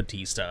Dave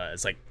Bautista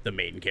as like the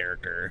main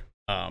character.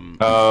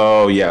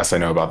 Oh yes, I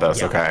know about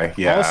this. Yeah. Okay,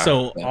 yeah.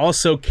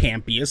 Also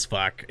campy as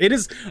fuck. It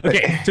is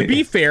okay. To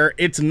be fair,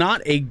 it's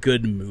not a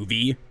good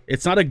movie.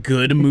 It's not a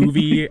good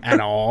movie at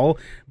all,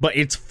 but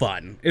it's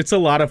fun. It's a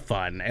lot of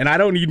fun, and I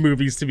don't need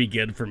movies to be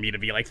good for me to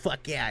be like,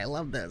 "Fuck yeah, I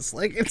love this."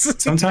 Like,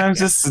 it's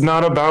sometimes it's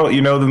not about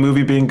the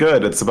movie being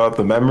good. It's about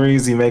the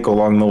memories you make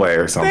along the way,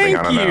 or something.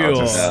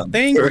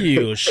 Thank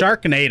you,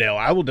 Sharknado.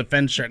 I will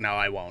defend Sharknado. No,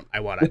 I won't.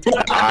 I won't.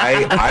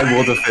 I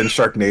will defend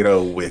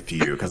Sharknado with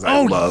you because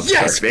I love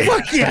Sharknado.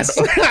 Fuck yes!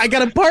 I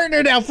got a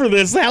partner now for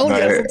this. Hell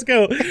yes, let's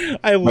go.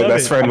 I love it. My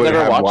best friend would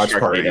have watch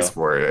parties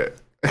for it.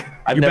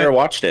 I've never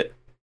watched it.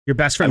 Your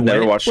best friend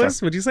never watched it.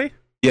 What'd you say?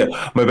 Yeah,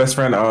 my best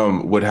friend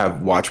would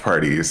have watch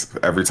parties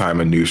every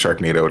time a new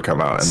Sharknado would come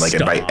out, and like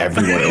invite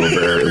everyone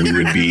over, and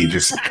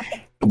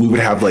we would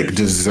have like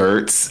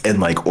desserts and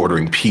like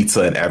ordering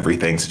pizza and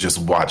everything to just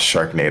watch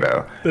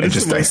Sharknado and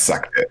just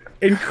dissect it.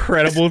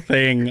 Incredible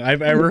thing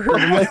I've ever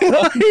heard in my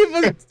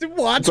life.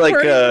 Watch like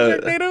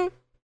Sharknado.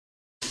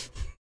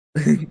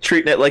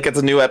 Treating it like it's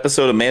a new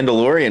episode of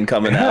Mandalorian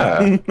coming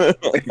out.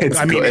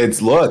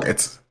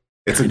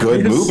 It's a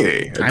good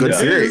movie, a good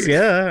series.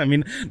 Yeah, I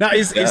mean, now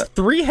is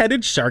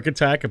Three-Headed Shark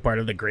Attack a part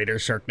of the greater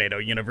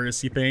Sharknado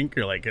universe? You think,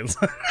 or like it's?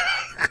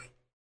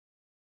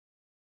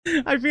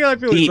 I feel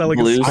like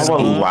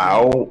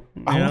I'll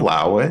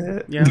allow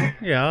it.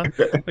 Yeah.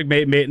 Like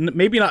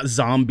maybe not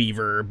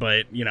Zombiever,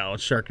 but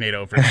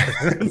Sharknado for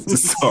sure.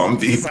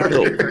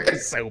 Zombiever.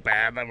 So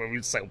bad. That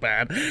movie's so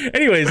bad.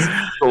 Anyways,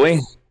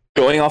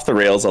 going off the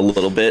rails a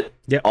little bit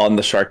on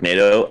the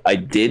Sharknado, I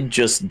did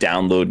just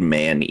download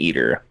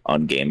Man-Eater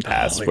on Game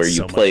Pass, where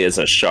you play as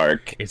a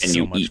shark and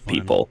you eat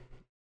people.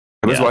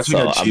 I was watching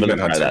Achievement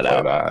Hunter play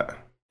that.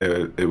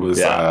 It was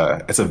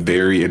it's a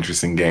very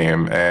interesting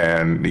game,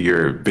 and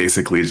you're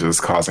basically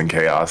just causing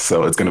chaos,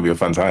 so it's going to be a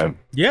fun time.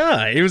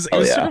 Yeah, it was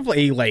sort of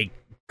a like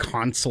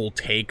console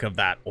take of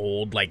that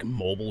old like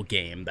mobile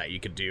game that you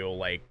could do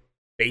like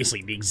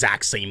basically the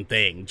exact same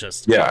thing,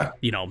 just a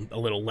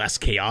little less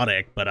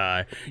chaotic. But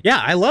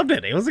I loved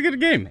it. It was a good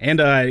game, and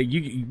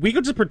we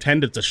could just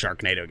pretend it's a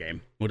Sharknado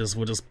game. We'll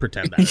just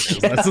pretend that it is.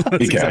 That's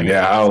exactly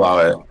I'll allow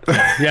it.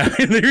 Yeah,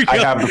 there you go. I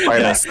have the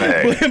final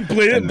say.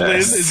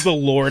 Blizz is the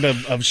Lord of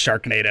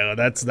Sharknado.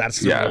 That's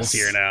the rules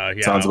here now.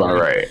 Yeah. Sounds about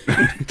right.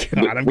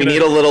 God, we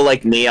need a little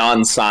like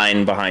neon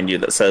sign behind you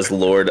that says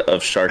Lord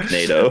of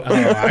Sharknado.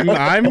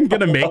 I'm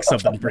gonna make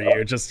something for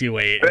you. Just you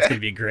wait. It's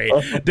gonna be great.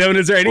 Devin,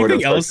 is there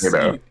anything else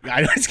Sharknado.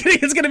 I know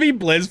it's gonna be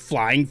Blizz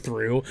flying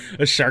through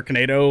a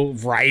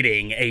Sharknado,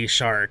 riding a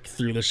shark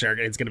through the shark.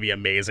 It's gonna be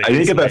amazing. I need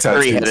to get that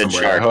tattoo Three-headed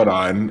somewhere. shark. Hold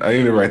on. I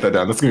need to write that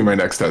down. That's gonna be my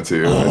next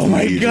tattoo. Oh It's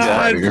my me just god!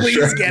 riding a Please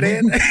shark. get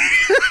it.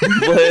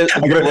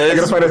 I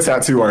gotta find a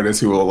tattoo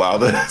artist who will allow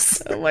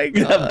this. Oh my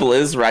Yeah, god!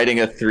 Blizz riding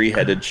a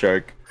three-headed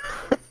shark.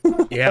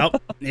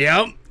 Yep.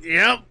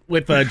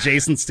 With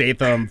Jason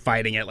Statham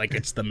fighting it like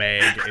it's the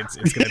Meg.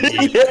 It's gonna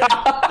be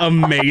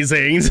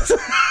amazing.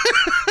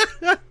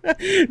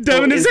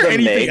 Devin, is there the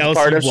anything Meg else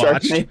part you've of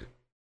watched? Sharknado?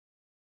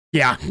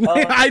 Yeah,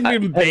 I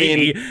mean,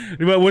 baby.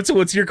 But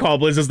what's your call,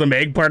 Blizz? Is the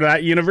Meg part of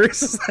that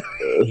universe?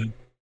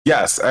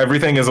 Yes,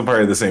 everything is a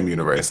part of the same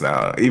universe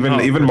now.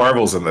 Even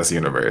Marvel's in this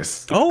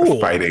universe. Oh.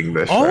 Fighting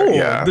this shark.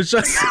 Yeah.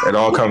 It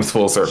all comes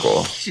full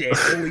circle. Shit,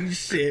 holy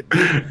shit.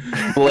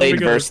 Blade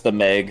God. versus the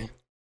Meg.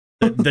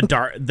 The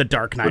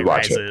Dark Knight We'd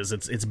watch it.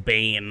 Rises. It's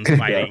Bane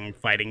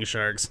fighting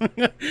sharks.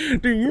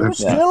 Do you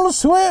still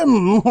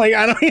swim? Like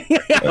I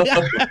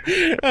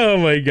don't. Oh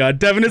my god,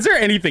 Devin, is there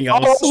anything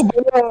else?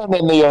 born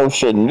in the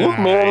ocean. You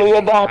merely I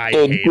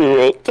adapted hate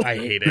to it. I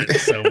hate it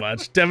so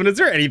much. Devin, is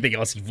there anything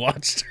else you've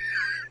watched?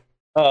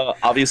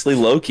 Obviously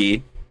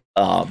Loki.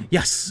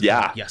 Yes.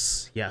 Yeah.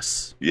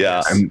 Yes.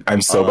 Yeah.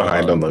 I'm so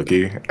behind on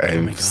Loki. Oh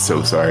I'm my so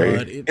God,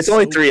 sorry. It's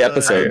only so 3 good.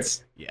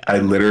 episodes. Yeah. I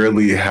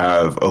literally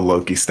have a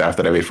Loki staff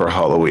that I made for a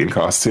Halloween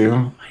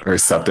costume, or a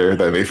scepter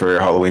that I made for a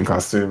Halloween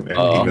costume, and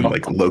even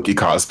like Loki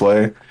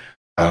cosplay.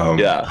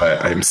 Yeah.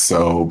 But I'm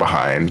so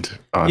behind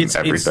on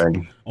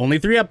everything. Only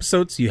 3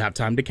 episodes. You have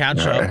time to catch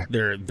Okay. up.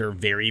 They're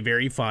very,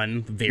 very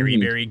fun.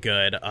 Very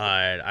good.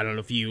 I don't know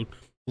if you...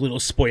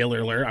 Little spoiler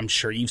alert. I'm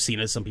sure you've seen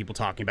it. Some people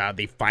talking about it.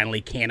 They finally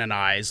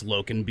canonized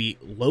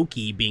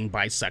Loki being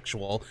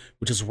bisexual,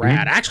 which is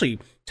rad. Actually,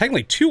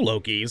 technically 2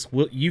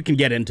 Lokis. You can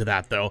get into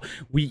that though.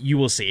 You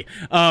will see.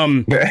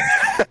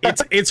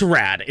 It's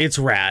rad. It's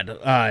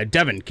rad.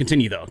 Devin,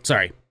 continue though.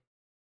 Sorry.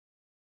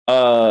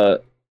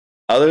 Other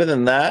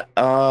than that,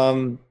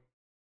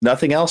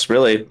 nothing else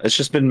really. It's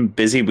just been a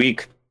busy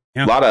week.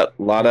 Yeah.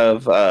 Lot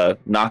of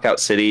Knockout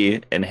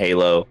City and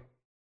Halo.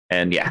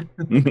 And yeah.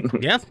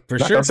 Yeah, for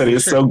Knockout sure. City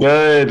is so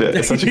good.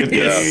 It's such a good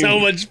game. It's so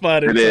much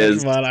fun. It's It so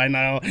is. much fun. I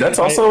know. That's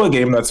also a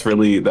game that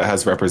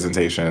has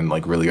representation,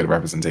 like really good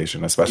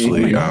representation,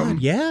 especially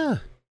yeah.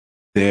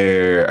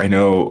 I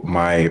know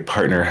my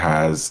partner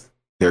has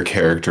their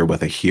character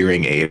with a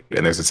hearing aid,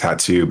 and there's a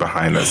tattoo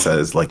behind that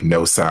says like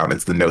no sound.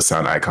 It's the no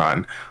sound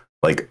icon,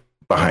 like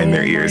behind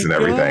their ears and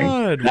everything.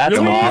 That's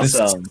Really?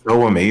 awesome. It's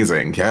so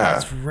amazing. Yeah.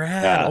 That's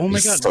rad. Yeah, Oh my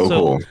it's god. so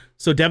cool.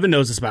 So Devin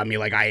knows this about me.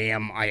 Like I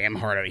am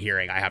hard of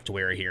hearing. I have to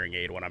wear a hearing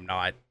aid when I'm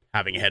not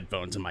having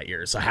headphones in my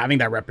ears. So having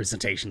that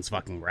representation is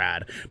fucking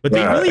rad. But they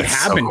Yeah, really it's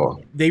have so been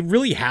cool. they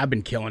really have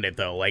been killing it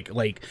though. Like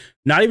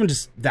not even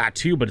just that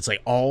too, but it's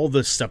like all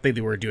the stuff that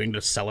they were doing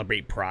to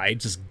celebrate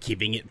Pride, just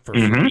giving it for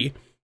free.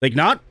 Like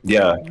not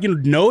Yeah.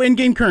 no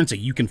in-game currency.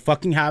 You can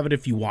fucking have it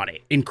if you want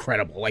it.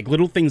 Incredible. Like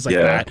little things like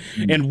Yeah. that.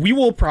 And we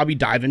will probably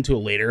dive into it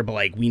later, but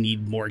like we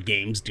need more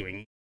games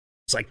doing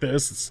things like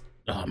this.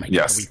 Oh my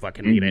Yes. god, we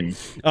fucking need it.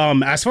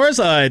 As far as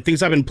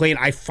things I've been playing,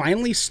 I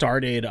finally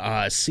started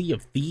Sea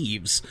of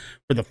Thieves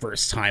for the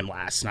first time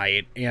last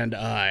night, and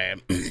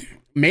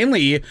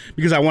mainly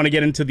because I want to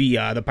get into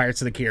the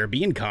Pirates of the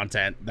Caribbean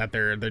content that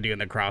they're doing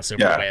the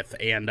crossover with,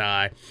 and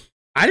I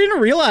didn't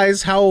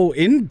realize how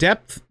in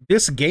depth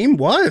this game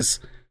was.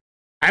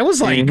 I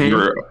was like,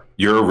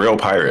 You're a real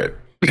pirate.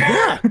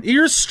 yeah,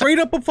 you're straight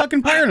up a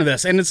fucking pirate in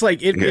this, and it's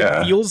like it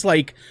feels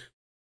like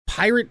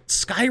Pirate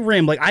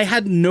Skyrim. Like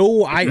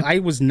I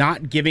was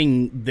not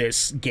giving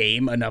this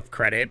game enough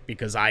credit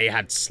because I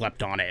had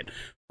slept on it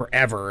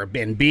forever.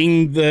 And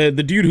being the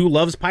dude who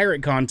loves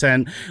pirate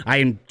content, I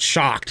am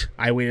shocked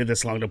I waited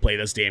this long to play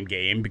this damn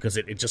game because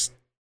it just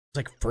it's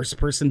like first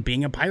person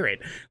being a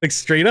pirate. Like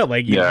straight up,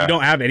 like you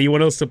don't have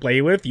anyone else to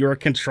play with. You're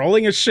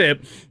controlling a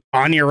ship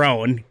on your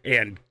own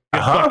and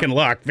good fucking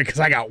luck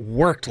because I got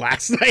worked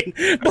last night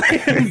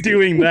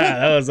doing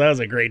that. That was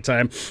a great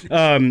time.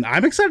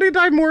 I'm excited to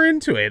dive more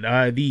into it.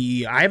 I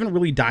haven't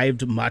really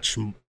dived too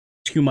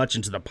much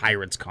into the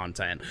Pirates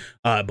content,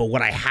 but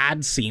what I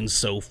had seen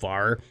so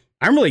far,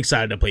 I'm really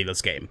excited to play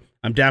this game.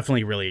 I'm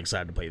definitely really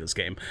excited to play this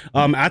game.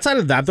 Outside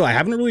of that, though, I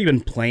haven't really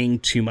been playing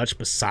too much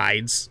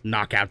besides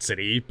Knockout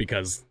City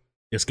because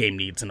this game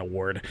needs an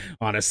award.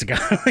 Honest to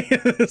God,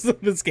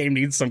 this game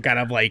needs some kind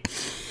of like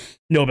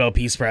Nobel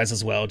Peace Prize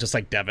as well, just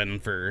like Devin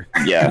for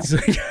it's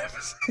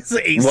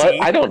AC.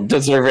 What? I don't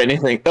deserve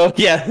anything. Oh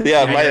yeah,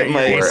 my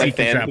AC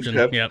fan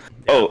contraption. Yep.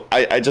 Oh,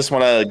 I just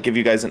want to give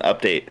you guys an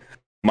update.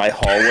 My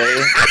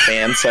hallway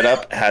fan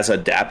setup has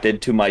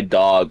adapted to my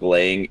dog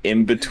laying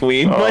in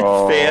between my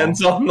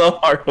fans on the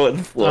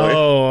hardwood floor.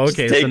 Oh,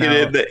 okay. Just taking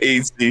in the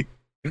AC.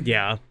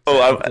 Yeah.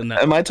 Oh,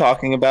 am I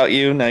talking about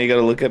you? Now you got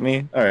to look at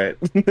me. All right.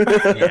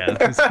 Yeah.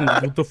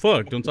 What the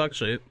fuck? Don't talk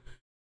shit.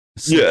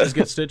 Just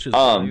get stitches.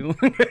 On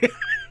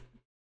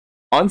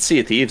Sea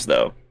of Thieves,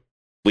 though,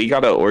 we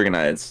gotta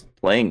organize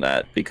playing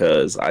that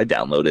because I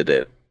downloaded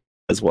it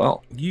as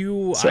well.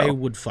 I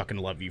would fucking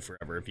love you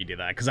forever if you did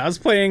that. Because I was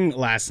playing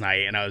last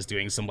night and I was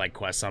doing some like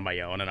quests on my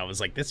own, and I was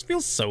like, this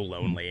feels so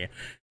lonely.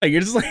 Like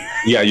you're just like,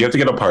 Yeah, you have to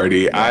get a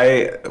party.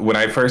 When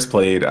I first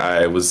played,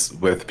 I was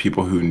with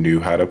people who knew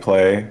how to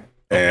play,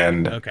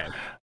 and okay.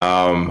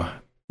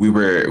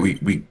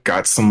 We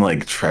got some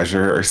like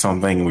treasure or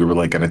something, and we were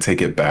like gonna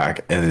take it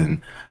back,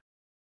 and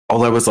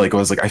all I was like,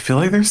 I feel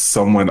like there's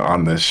someone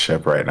on this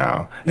ship right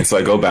now. And so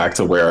I go back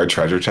to where our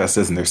treasure chest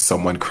is, and there's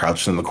someone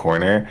crouched in the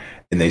corner,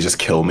 and they just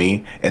kill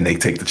me, and they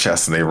take the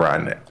chest and they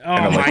run. Oh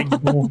and I'm my!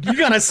 like, You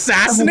got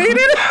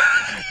assassinated?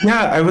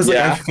 Yeah, I was like,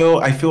 I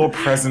feel a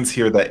presence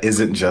here that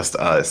isn't just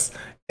us,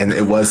 and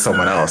it was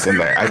someone else in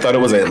there. I thought it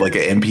was like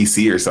an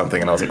NPC or something,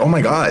 and I was like, oh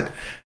my god.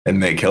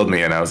 And they killed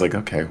me, and I was like,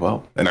 okay,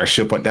 well, and our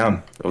ship went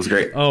down. It was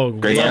great. Oh,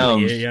 great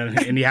time. Yeah,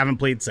 and you haven't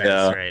played since,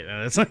 right?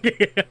 That's like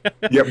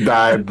Yep,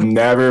 I've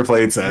never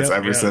played since.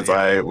 Since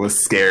I was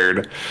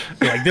scared.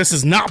 You're like, this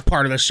is not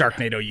part of the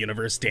Sharknado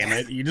universe. Damn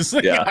it! You just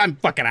I'm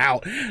fucking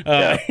out.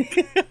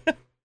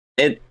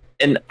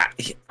 And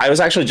I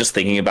was actually just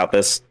thinking about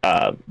this,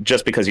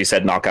 just because you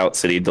said Knockout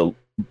City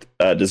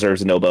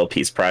deserves a Nobel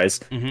Peace Prize.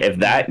 Mm-hmm. If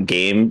that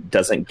game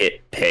doesn't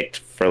get picked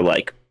for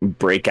like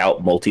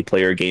breakout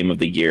multiplayer game of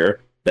the year,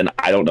 then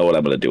I don't know what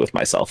I'm going to do with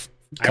myself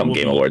come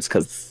Game Awards,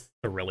 because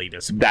really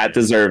that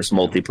deserves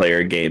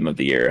multiplayer game of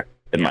the year,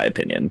 in my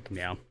opinion.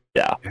 Yeah.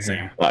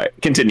 Same. All right,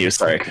 continue.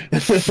 Sorry.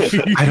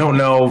 I don't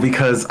know,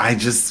 because I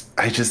just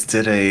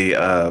did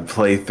a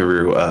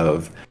playthrough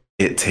of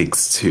It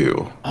Takes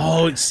Two.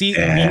 Oh, see,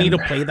 we need to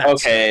play that.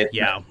 Okay.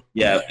 Yeah.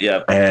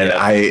 And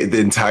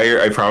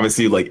I promise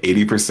you, like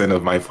 80%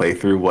 of my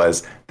playthrough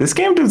was, this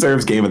game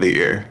deserves Game of the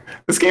Year.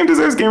 This game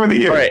deserves Game of the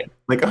Year. All right.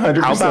 Like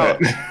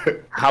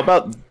 100%. How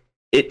about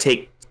It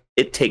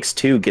Takes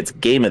Two gets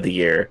Game of the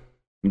Year,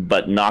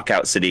 but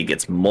Knockout City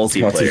gets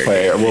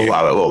multiplayer. We'll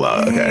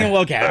allow it. Okay.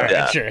 Okay. All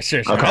right.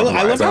 Sure. I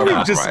love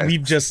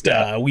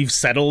how we've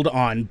settled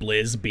on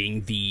Blizz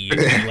being the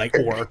like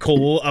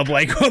oracle of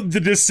like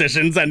the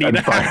decisions that need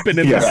to happen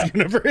in this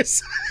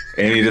universe.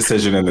 Any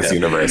decision in this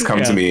universe,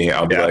 come to me.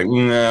 I'll be like,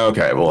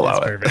 okay, we'll allow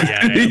it.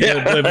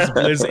 Perfect.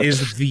 Blizz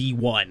is the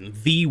one,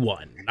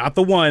 not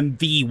the one,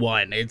 the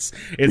one. It's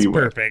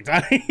perfect.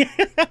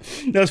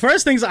 Now, as far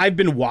as things I've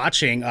been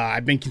watching,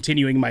 I've been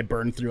continuing my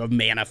burn through of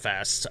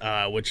Manifest,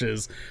 which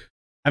is,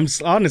 I'm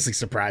honestly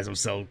surprised I'm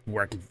still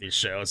working through this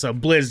show. So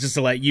Blizz, just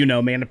to let you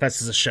know,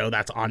 Manifest is a show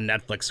that's on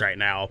Netflix right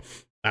now.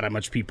 Not that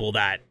much people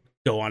that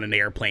go on an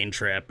airplane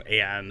trip,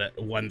 and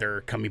when they're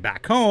coming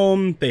back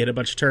home, they hit a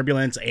bunch of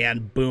turbulence,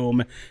 and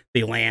boom,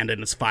 they land,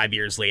 and it's 5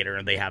 years later,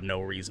 and they have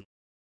no reason.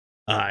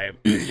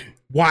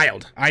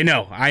 Wild. I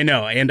know.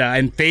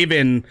 And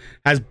Faven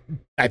has,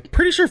 I'm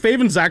pretty sure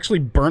Faven's actually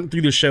burnt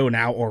through the show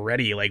now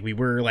already. Like, we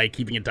were like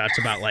keeping in touch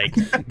about like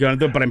going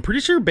to, but I'm pretty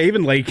sure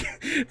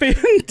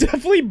Faven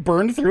definitely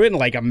burned through it in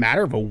like a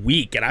matter of a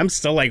week, and I'm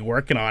still like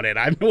working on it.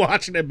 I've been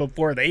watching it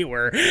before they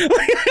were.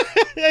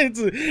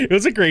 It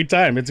was a great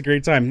time. It's a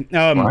great time.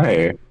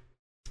 Why?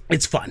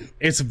 It's fun.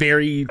 It's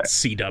very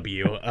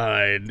CW.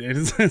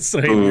 It's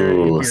like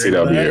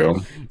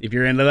CW. If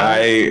you're into that,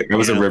 I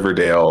was a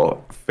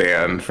Riverdale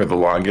fan for the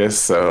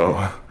longest,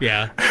 so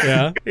yeah.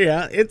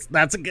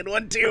 That's a good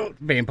one too.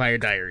 Vampire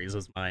Diaries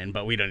was mine,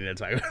 but we don't need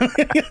to talk about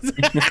it.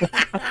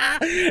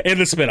 And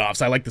the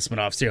spinoffs. I like the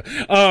spinoffs too.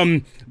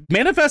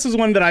 Manifest is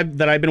one that I've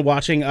been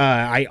watching.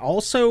 I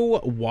also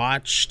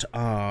watched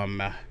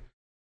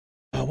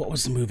what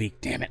was the movie?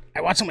 Damn it!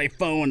 I watched on my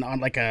phone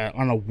on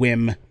a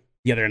whim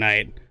the other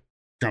night.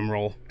 Drum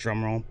roll.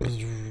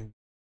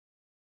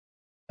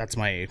 That's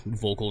my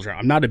vocal drum.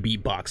 I'm not a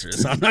beatboxer,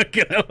 so I'm not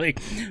gonna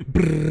like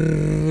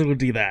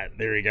do that.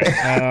 There we go.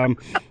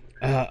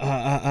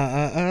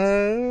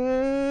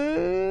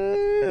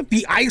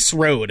 The Ice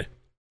Road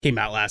came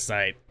out last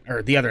night,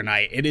 or the other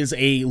night. It is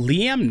a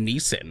Liam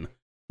Neeson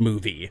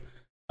movie.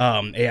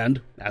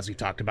 And as we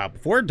talked about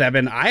before,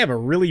 Devin, I have a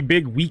really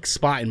big weak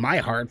spot in my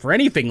heart for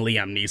anything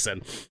Liam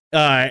Neeson.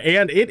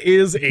 And it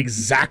is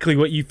exactly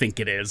what you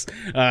think it is.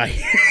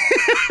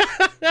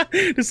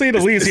 To say the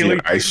least. Is he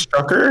an ice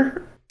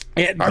trucker?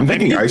 I'm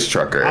thinking Ice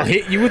Trucker. I'll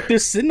hit you with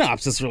this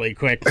synopsis really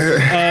quick.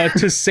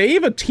 To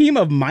save a team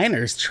of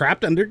miners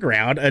trapped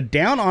underground, a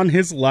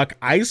down-on-his-luck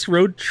ice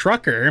road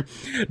trucker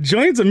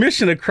joins a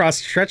mission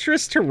across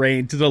treacherous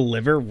terrain to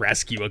deliver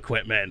rescue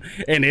equipment.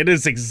 And it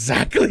is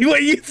exactly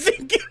what you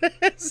think it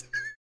is.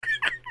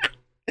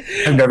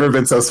 I've never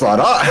been so spot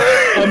on.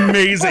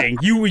 Amazing.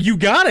 You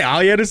got it.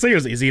 All you had to say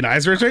was, is he an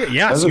ice road trucker?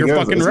 Yes, you're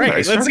fucking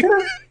right.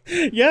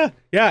 Yeah.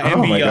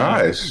 And my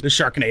gosh. The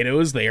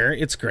Sharknado is there.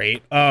 It's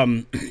great.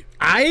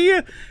 If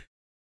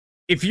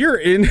you're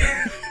into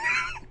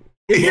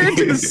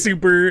the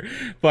super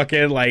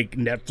fucking like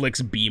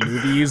Netflix B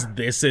movies,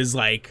 this is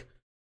like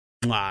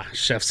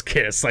chef's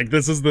kiss. Like,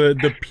 this is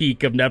the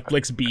peak of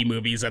Netflix B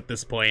movies at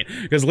this point,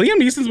 because Liam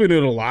Neeson's been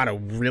doing a lot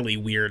of really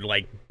weird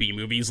like B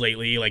movies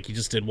lately. Like, he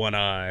just did one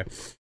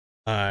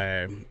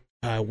where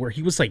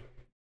he was like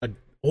an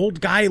old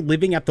guy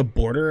living at the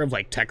border of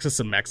like Texas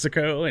and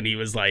Mexico, and he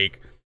was like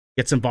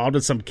gets involved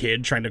with some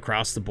kid trying to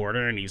cross the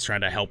border, and he's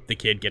trying to help the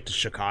kid get to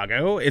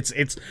Chicago.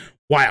 It's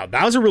wild.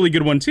 That was a really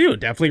good one too.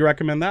 Definitely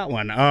recommend that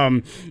one.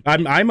 I'm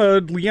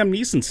a Liam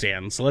Neeson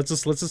stan, so let's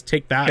just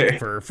take that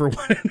for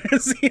what it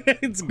is.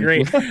 It's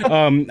great.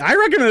 I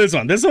recommend this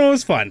one. This one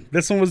was fun.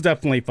 This one was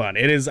definitely fun.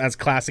 It is as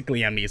classic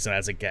Liam Neeson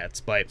as it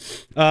gets. But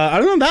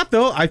other than that,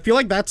 though, I feel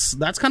like that's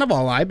kind of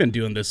all I've been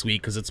doing this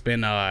week, because it's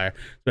been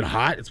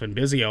hot. It's been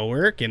busy at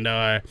work, and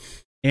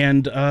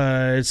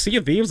Sea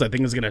of Thieves, I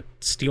think, is gonna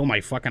steal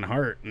my fucking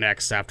heart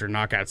next, after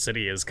Knockout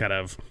City has kind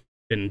of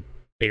been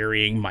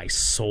burying my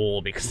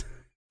soul, because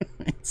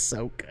it's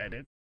so good.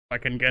 It's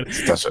fucking good.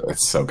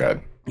 It's so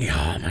good.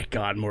 Yeah, oh my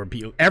god, more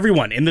beauty.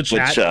 Everyone in the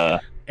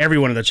chat,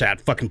 everyone in the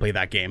chat, fucking play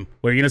that game.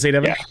 What are you gonna say,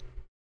 Devin? Yeah.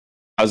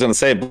 I was gonna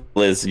say,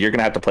 Blizz, you're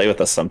gonna have to play with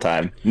us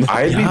sometime.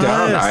 I'd be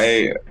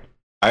down.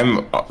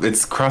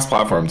 It's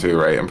cross-platform too,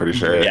 right? I'm pretty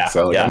sure. Yeah,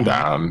 so I'm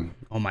down.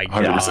 Oh my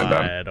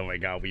god! Oh my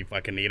god! We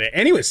fucking need it.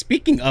 Anyway,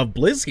 speaking of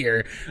Blizz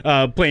here,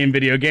 playing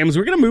video games,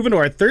 we're gonna move into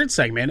our third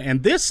segment,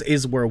 and this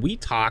is where we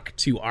talk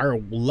to our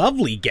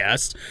lovely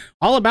guest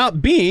all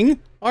about being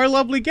our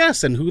lovely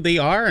guests and who they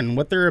are and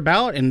what they're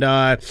about. And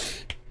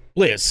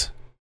Blizz,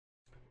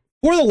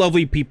 for the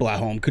lovely people at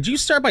home, could you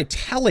start by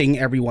telling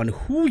everyone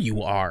who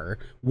you are,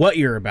 what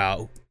you're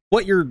about,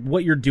 what you're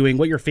doing,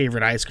 what your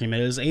favorite ice cream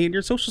is, and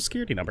your social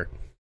security number?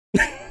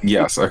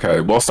 Yes.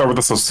 Okay. Well, I'll start with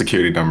the social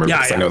security number,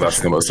 because I know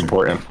that's the most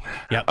important.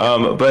 Yeah.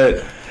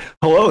 But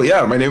hello.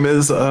 Yeah. My name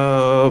is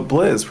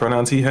Blizz,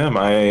 pronouns he, him.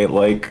 I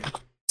like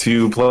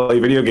to play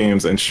video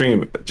games and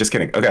stream. Just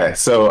kidding. Okay.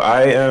 So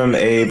I am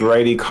a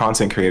variety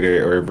content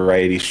creator, or a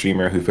variety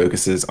streamer, who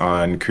focuses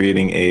on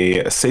creating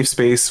a safe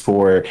space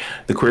for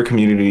the queer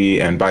community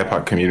and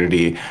BIPOC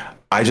community.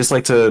 I just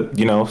like to,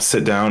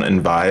 sit down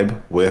and vibe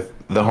with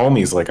the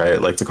homies, like I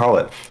like to call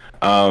it.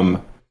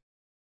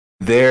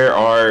 There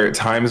are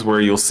times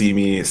where you'll see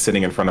me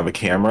sitting in front of a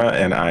camera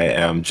and I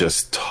am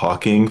just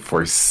talking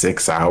for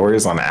 6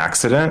 hours on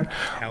accident,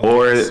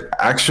 or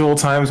actual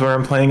times where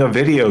I'm playing a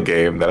video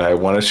game that I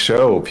want to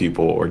show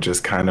people, or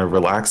just kind of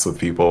relax with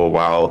people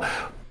while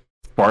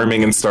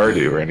farming in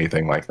Stardew or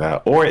anything like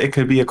that. Or it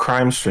could be a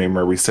crime stream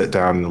where we sit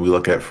down and we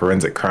look at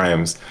forensic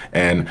crimes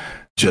and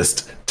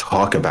just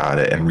talk about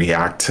it and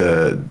react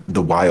to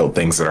the wild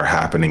things that are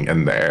happening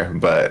in there.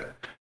 But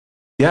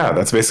yeah,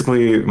 that's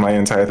basically my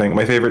entire thing.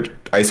 My favorite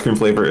ice cream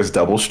flavor is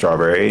double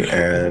strawberry,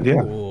 and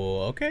yeah.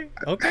 Ooh, okay.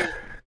 I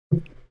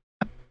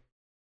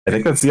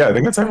think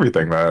that's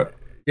everything, Matt.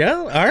 Yeah,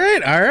 all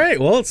right.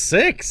 Well,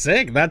 sick.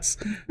 That's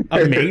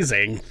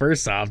amazing.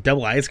 First off,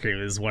 double ice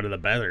cream is one of the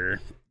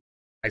better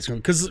ice cream,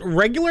 because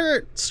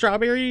regular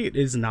strawberry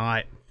is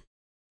not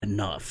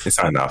enough. It's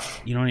not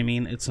enough. You know what I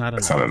mean? It's not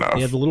not enough.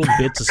 You have the little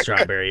bits of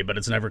strawberry, but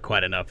it's never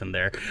quite enough in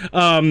there.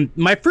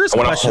 My first I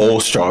want question, a whole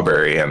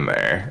strawberry in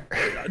there.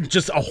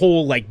 Just a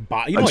whole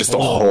just a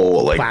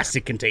whole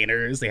plastic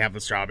containers. They have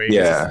the strawberry.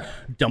 Yeah.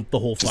 Just dump the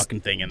whole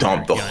fucking thing in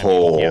dump there. Dump the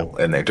whole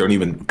in there. Don't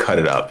even cut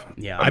it up.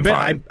 Yeah. I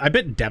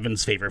bet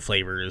Devin's favorite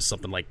flavor is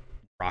something like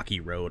Rocky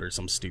Road or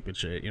some stupid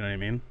shit. You know what I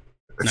mean?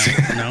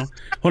 No.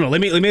 Hold on.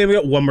 Let me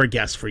get one more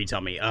guess for you.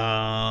 Tell me.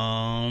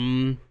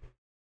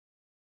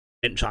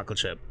 Mint chocolate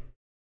chip.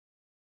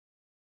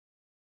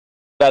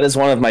 That is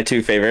one of my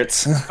two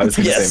favorites. I was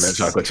going to say mint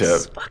chocolate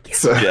chip.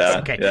 So, yeah.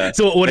 Okay. Yeah.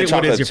 So what is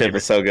your chip favorite?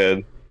 Is so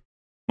good.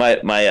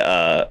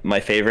 My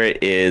favorite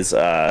is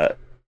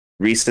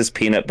Reese's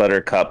peanut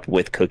butter cup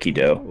with cookie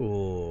dough.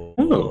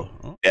 Ooh.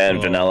 And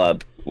vanilla,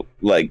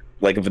 like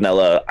a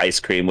vanilla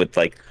ice cream with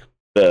like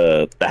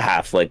the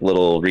half like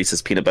little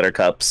Reese's peanut butter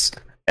cups.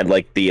 And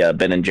like the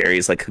Ben and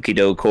Jerry's like cookie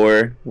dough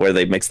core, where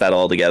they mix that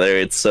all together.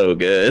 It's so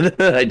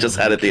good. I just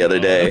had it the other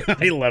day.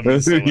 I love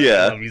you so much. Yeah.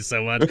 I love you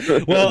so much.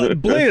 Well,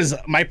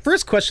 Blizz, my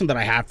first question that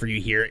I have for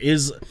you here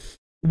is,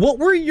 what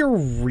were your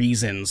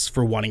reasons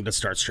for wanting to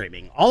start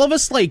streaming? All of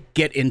us like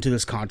get into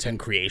this content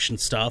creation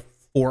stuff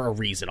for a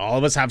reason. All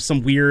of us have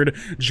some weird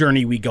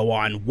journey we go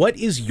on. What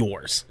is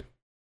yours?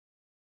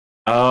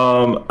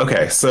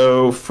 Okay,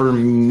 so for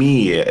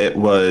me, it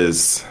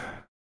was,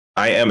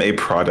 I am a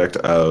product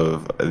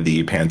of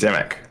the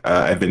pandemic.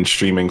 I've been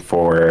streaming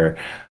for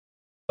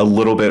a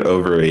little bit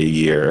over a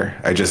year.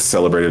 I just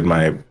celebrated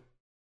my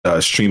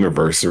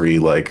streamiversary,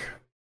 like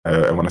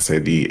I want to say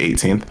the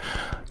 18th.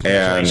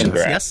 And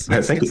yes.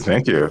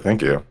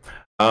 Thank you.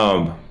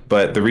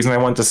 But the reason I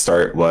wanted to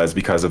start was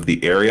because of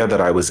the area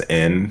that I was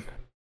in.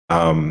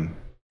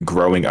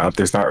 Growing up,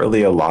 there's not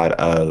really a lot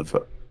of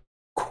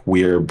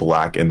queer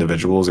Black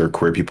individuals or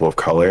queer people of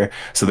color,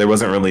 so there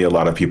wasn't really a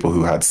lot of people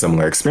who had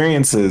similar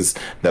experiences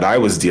that I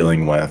was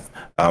dealing with,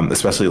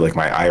 especially like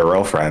my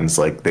IRL friends.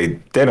 Like they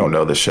don't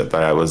know the shit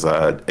that I was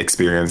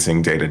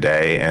experiencing day to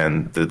day,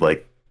 and the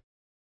like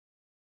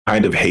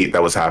kind of hate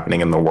that was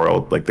happening in the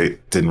world. Like they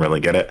didn't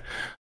really get it.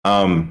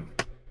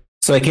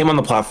 So I came on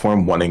the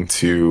platform wanting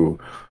to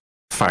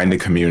find a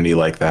community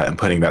like that and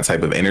putting that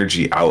type of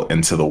energy out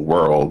into the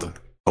world,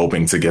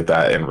 hoping to get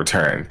that in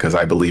return, because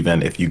I believe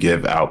in, if you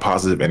give out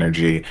positive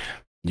energy,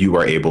 you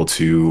are able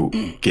to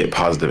get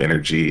positive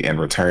energy in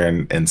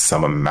return in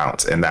some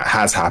amount. And that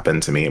has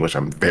happened to me, which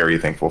I'm very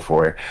thankful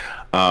for.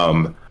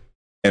 And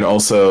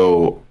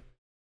also,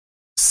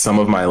 some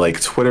of my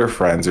like Twitter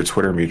friends or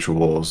Twitter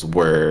mutuals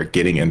were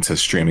getting into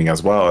streaming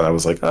as well. And I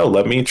was like, oh,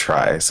 let me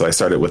try. So I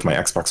started with my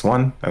Xbox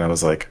One, and I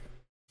was like,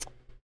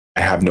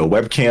 I have no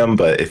webcam,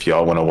 but if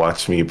y'all want to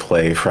watch me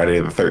play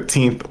Friday the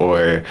 13th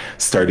or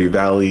Stardew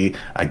Valley,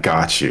 I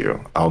got you.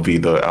 I'll be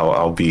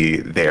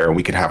there, and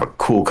we can have a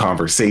cool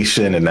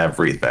conversation and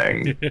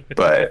everything.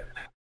 But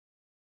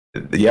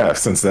yeah,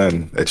 since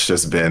then it's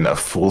just been a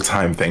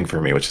full-time thing for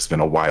me, which has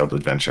been a wild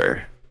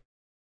adventure.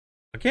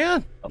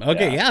 Yeah.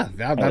 Okay. Yeah.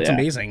 That's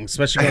amazing.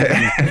 Especially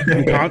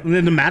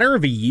in a matter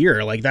of a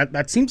year. Like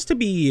that seems to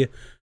be.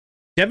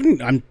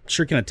 Devin, I'm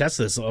sure can attest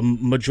to this. A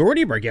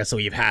majority of our guests that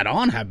we've had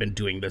on have been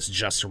doing this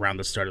just around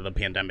the start of the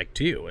pandemic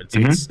too. It's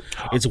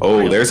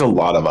wild. There's a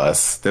lot of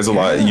us. There's a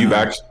lot.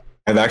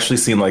 I've actually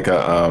seen like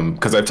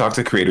because I've talked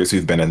to creators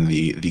who've been in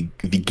the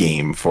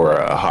game for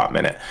a hot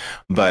minute,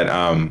 but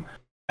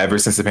ever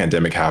since the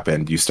pandemic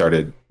happened, you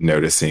started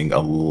noticing a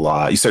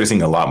lot. You started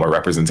seeing a lot more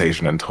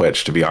representation on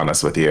Twitch, to be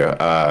honest with you,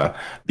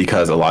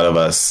 because a lot of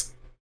us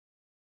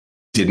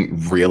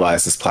didn't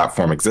realize this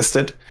platform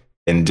existed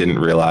and didn't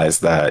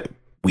realize that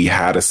we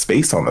had a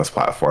space on this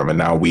platform, and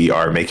now we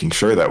are making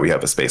sure that we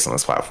have a space on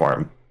this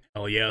platform.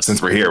 Oh yes.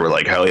 Since we're here, we're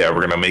like, hell yeah,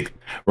 we're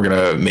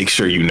gonna make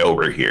sure you know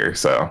we're here.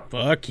 So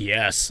fuck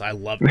yes, I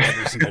love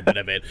every single bit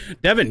of it.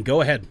 Devin,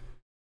 go ahead.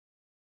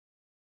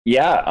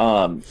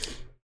 Yeah,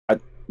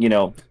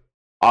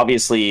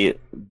 obviously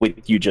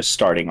with you just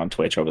starting on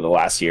Twitch over the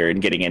last year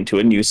and getting into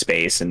a new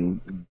space, and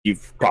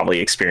you've probably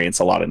experienced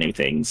a lot of new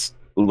things.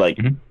 Like,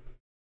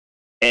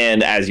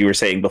 and as you were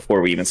saying before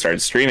we even started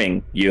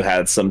streaming, you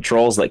had some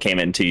trolls that came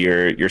into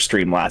your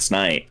stream last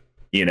night.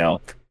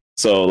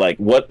 So like,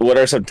 what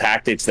are some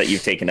tactics that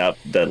you've taken up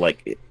that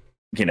like,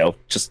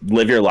 just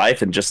live your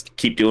life and just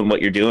keep doing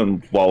what you're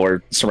doing while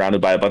we're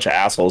surrounded by a bunch of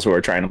assholes who are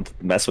trying to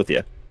mess with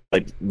you?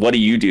 Like, what do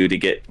you do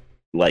to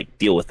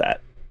deal with that?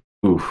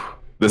 Oof.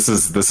 This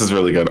is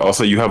really good.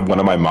 Also, you have one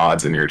of my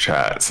mods in your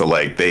chat, so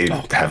like they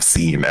have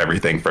seen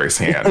everything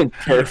firsthand.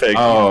 Perfect.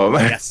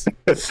 Yes.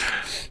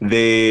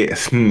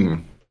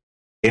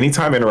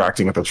 Anytime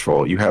interacting with a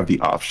troll, you have the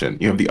option.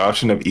 You have the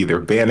option of either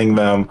banning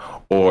them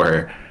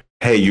or,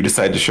 hey, you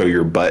decide to show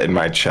your butt in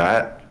my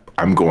chat,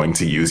 I'm going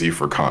to use you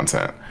for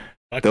content.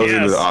 Those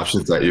are the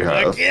options that you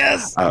have.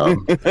 Yes.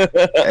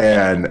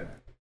 And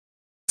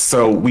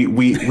so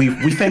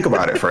we think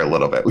about it for a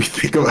little bit. We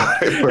think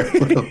about it for a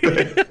little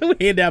bit.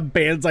 We hand out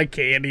bands like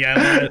candy.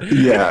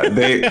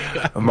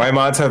 Yeah, my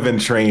mods have been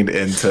trained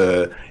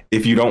into,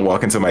 if you don't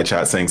walk into my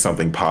chat saying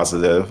something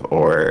positive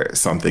or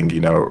something,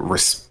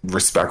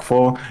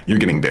 respectful, you're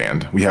getting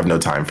banned. We have no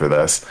time for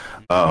this.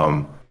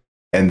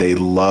 And they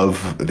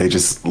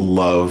just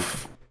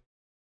love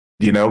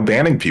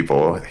banning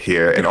people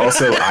here. And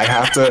also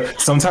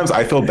sometimes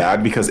I feel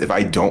bad because if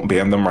I don't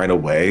ban them right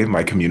away,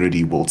 my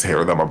community will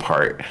tear them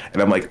apart.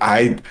 And I'm like,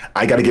 I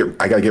gotta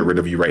get rid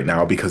of you right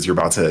now because you're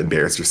about to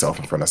embarrass yourself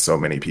in front of so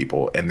many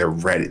people, and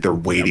they're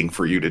waiting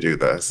for you to do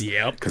this.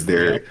 Yep. Because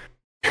they're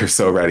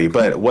so ready.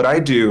 But what I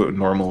do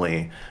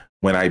normally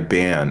when I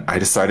ban, I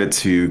decided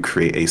to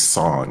create a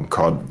song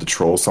called the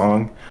Troll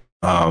Song,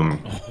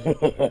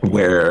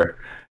 where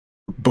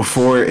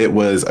before it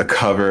was a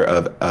cover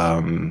of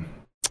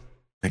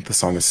I think the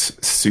song is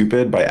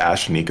Stupid by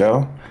Ash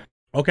Nico.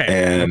 Okay.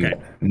 And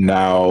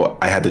now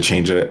I had to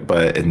change it,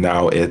 but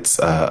now it's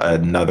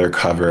another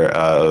cover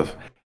of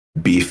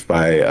Beef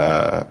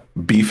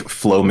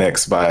Flow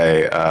Mix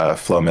by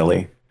Flo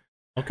Milli.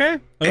 Okay.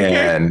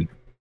 And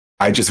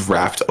I just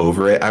rapped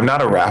over it. I'm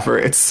not a rapper.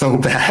 It's so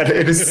bad.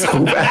 It is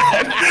so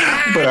bad.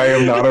 But I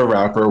am not a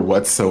rapper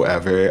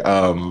whatsoever.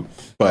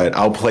 But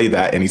I'll play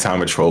that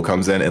anytime a troll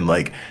comes in, and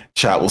like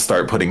chat will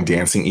start putting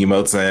dancing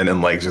emotes in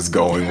and like just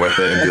going with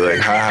it and be like,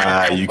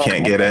 haha, you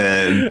can't get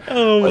in.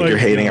 Like you're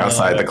hating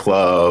outside the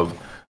club.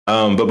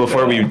 But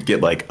before we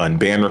get like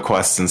unban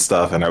requests and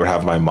stuff, and I would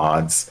have my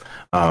mods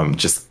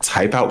just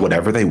type out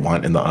whatever they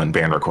want in the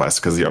unban request,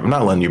 because I'm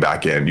not letting you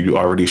back in. You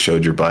already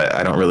showed your butt.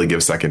 I don't really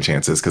give second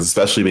chances, because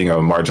especially being a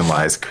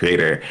marginalized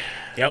creator,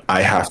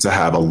 I have to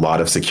have a lot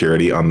of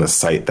security on the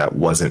site that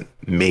wasn't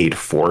made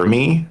for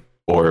me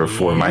or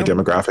for my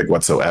demographic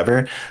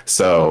whatsoever.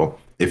 So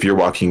if you're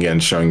walking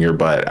in showing your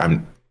butt,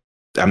 I'm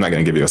not going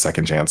to give you a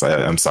second chance.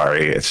 I'm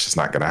sorry. It's just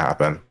not going to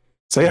happen.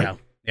 So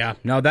yeah.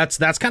 No, that's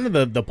kind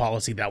of the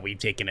policy that we've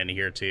taken in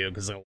here too,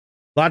 because a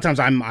lot of times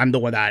I'm the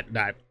one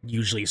that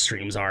usually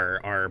streams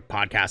our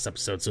podcast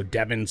episodes. So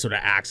Devin sort of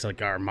acts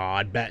like our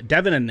mod.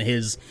 Devin and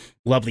his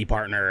lovely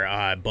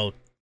partner both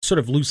sort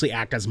of loosely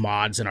act as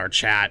mods in our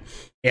chat,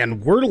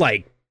 and we're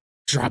like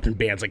dropping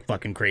bands like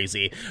fucking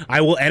crazy.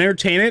 I will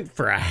entertain it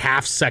for a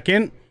half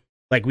second.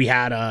 Like we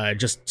had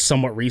just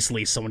somewhat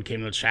recently, someone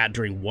came in the chat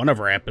during one of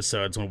our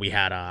episodes when we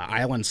had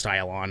Island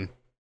Style on.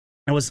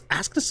 I was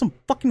asking some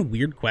fucking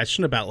weird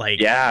question about like,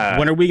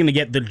 when are we going to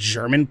get the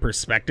German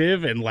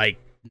perspective? And like,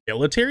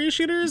 military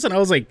shooters, and I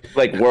was like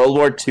World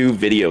War II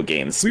video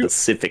games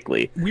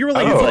specifically. we were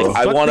like, He's like, "Oh,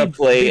 I fuck, want to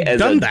play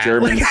as a that."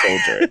 German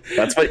soldier.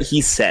 That's what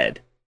he said.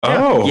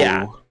 Oh,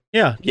 Yeah.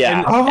 Yeah.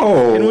 Yeah.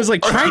 And it was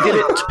like trying He did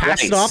to it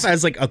pass it twice. off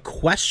as like a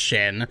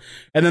question.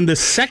 And then the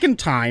second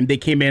time they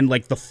came in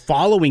like the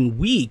following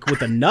week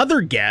with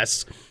another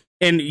guest.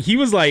 And he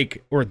was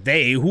like, or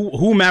they,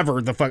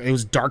 whomever the fuck, it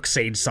was Dark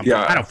Sage something.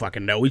 Yeah. I don't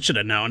fucking know. We should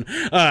have known.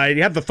 He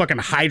had the fucking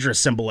Hydra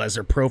symbol as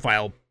their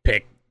profile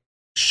pic.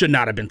 Should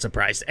not have been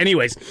surprised.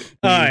 Anyways,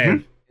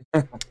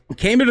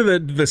 came into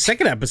the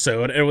second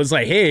episode and it was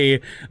like, hey,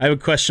 I have a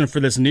question for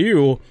this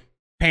new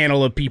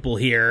panel of people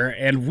here.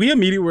 And we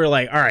immediately were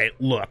like, all right,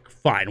 look,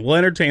 fine. We'll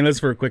entertain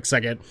this for a quick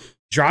second.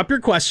 Drop your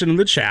question in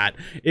the chat.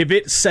 If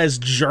it says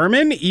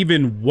German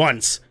even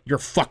once, you're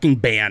fucking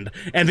banned.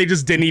 And they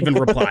just didn't even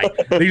reply.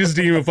 They just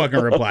didn't even fucking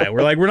reply.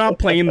 We're like, we're not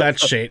playing that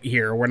shit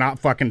here. We're not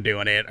fucking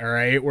doing it. All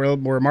right. We're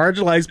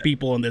marginalized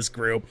people in this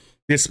group.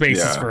 This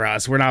space is for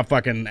us. We're not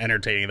fucking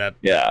entertaining that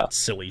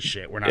silly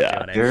shit. We're not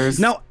doing it.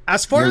 Now,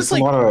 as far as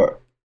like, go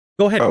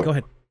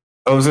ahead.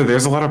 Oh, so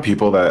there's a lot of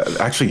people that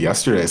actually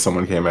yesterday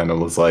someone came in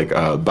and was like,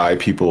 bi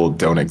people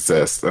don't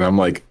exist. And I'm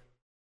like,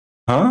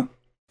 huh?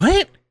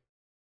 What?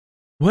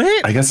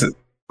 I guess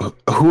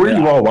who are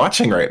you all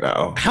watching right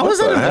now? How is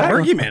that an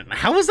argument?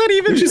 How is that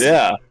even?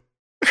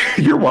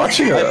 You're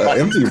watching an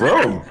empty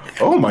room.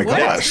 Oh my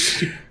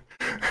gosh.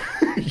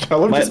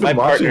 Y'all have just been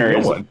watching no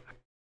one.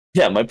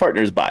 Yeah, my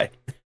partner's bi.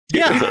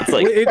 Yeah, it's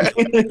like,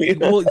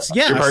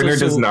 your partner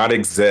does not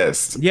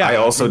exist. Yeah, I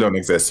also don't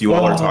exist. You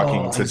all are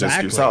talking to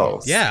just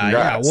yourselves.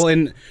 Yeah. Well,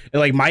 and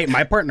like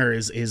my partner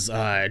is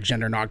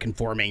gender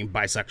non-conforming,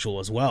 bisexual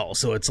as well.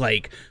 So it's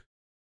like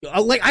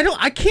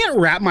I can't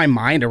wrap my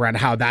mind around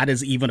how that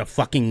is even a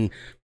fucking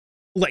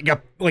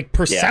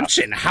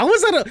perception. Yeah. How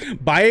is that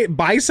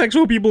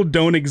bisexual people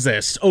don't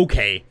exist?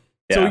 Okay.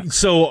 Yeah.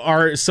 So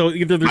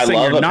either they're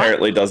saying love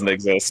apparently doesn't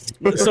exist.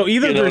 So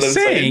either they're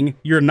saying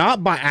you're not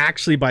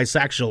actually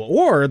bisexual,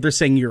 or they're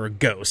saying you're a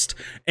ghost.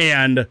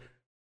 And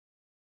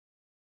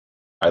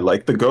I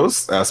like the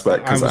ghost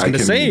aspect because I can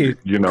say,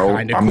 I'm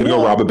gonna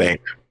go rob a bank.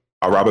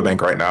 I'll rob a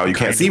bank right now. You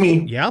can't see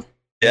me. Yep.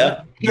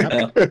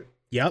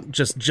 Yep,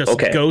 just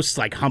ghosts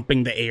like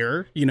humping the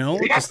air,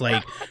 just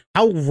like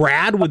how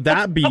rad would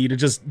that be to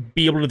just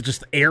be able to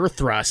just air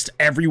thrust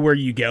everywhere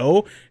you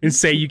go and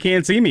say you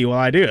can't see me while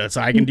I do it,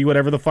 so I can do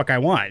whatever the fuck I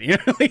want.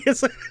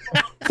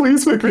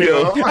 Please pick me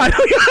up.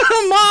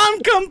 Mom,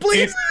 come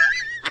please.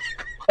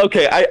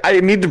 Okay,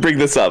 I need to bring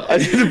this up.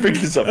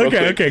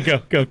 Okay,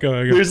 go.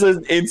 There's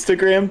an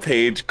Instagram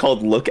page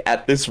called Look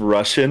at This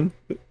Russian.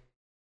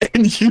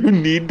 And you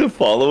need to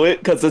follow it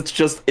because it's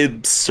just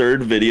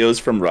absurd videos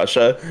from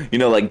Russia,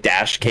 like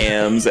dash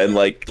cams and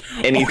like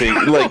anything.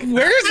 Like,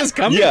 where is this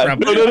coming from?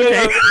 No.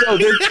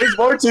 There's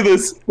more to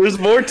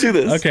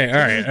this. Okay, all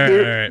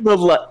right.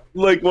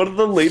 Like one of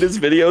the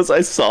latest videos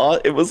I saw,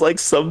 it was like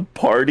some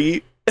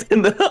party,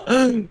 and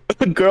a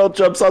girl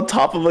jumps on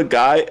top of a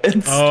guy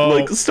and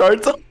like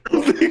starts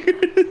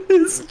humping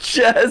his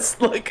chest,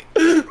 like.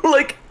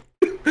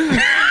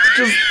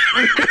 Just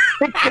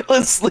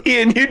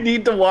ridiculously, and you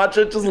need to watch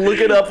it. Just look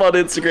it up on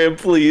Instagram,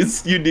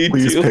 please.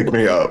 Please pick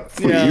me up,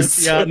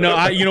 please. Yeah.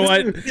 No, you know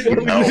what,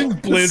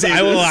 Blizz,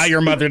 I will allow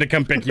your mother to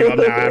come pick you up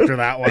now after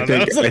that one.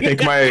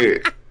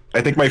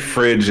 I think my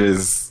fridge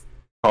is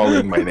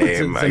calling my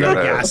name.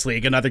 Another gas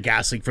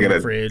leak from the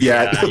fridge.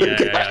 Yeah.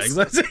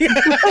 Exactly.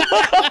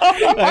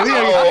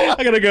 I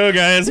gotta go,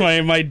 guys.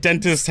 My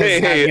dentist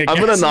has I'm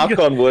gonna knock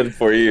on wood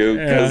for you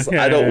because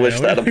I don't wish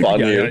that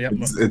upon you.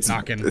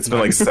 It's been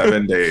like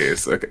 7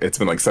 days. It's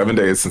been like 7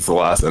 days since the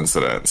last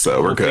incident,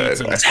 so we're good.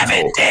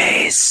 7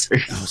 days.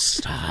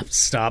 Oh,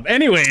 stop.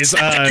 Anyways,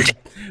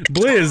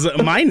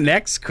 Blizz, my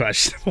next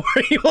question for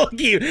you. We'll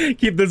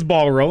keep this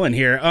ball rolling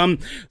here.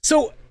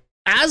 So,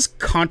 as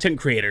content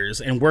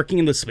creators and working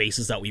in the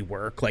spaces that we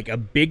work, like a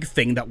big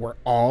thing that we're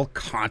all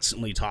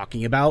constantly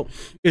talking about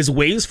is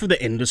ways for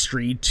the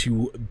industry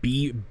to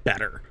be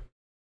better.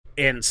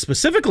 And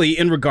specifically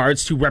in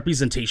regards to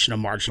representation of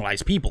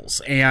marginalized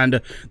peoples. And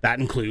that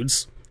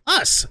includes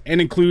us and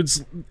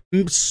includes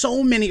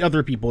so many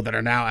other people that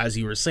are now, as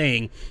you were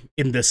saying,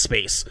 in this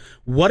space.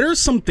 What are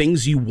some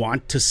things you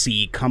want to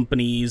see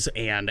companies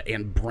and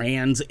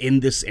brands in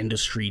this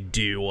industry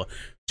do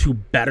to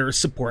better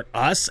support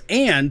us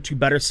and to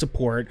better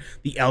support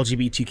the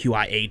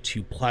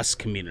LGBTQIA2 plus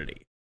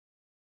community?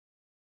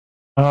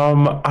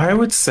 I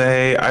would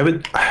say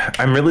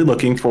I'm really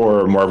looking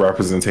for more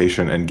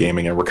representation in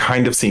gaming, and we're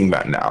kind of seeing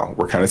that now.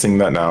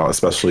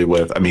 Especially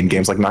with,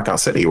 games like Knockout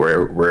City,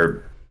 where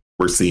we're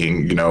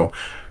seeing,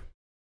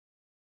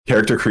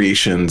 character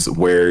creations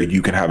where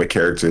you can have a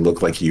character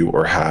look like you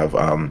or have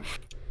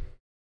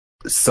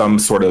some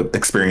sort of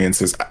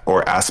experiences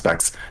or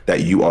aspects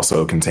that you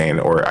also contain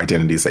or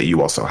identities that you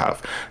also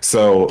have.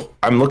 So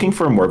I'm looking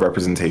for more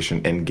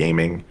representation in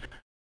gaming.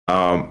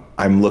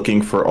 I'm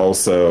looking for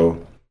also,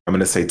 I'm going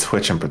to say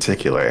Twitch in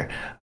particular.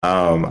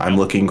 I'm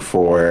looking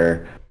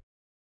for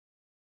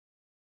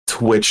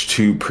Twitch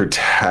to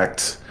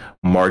protect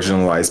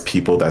marginalized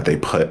people that they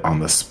put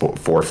on the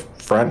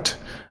forefront.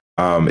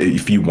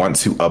 If you want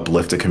to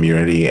uplift a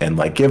community and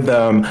like give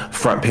them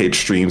front page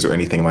streams or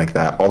anything like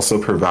that,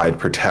 also provide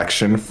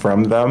protection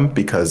from them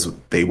because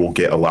they will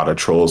get a lot of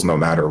trolls no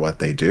matter what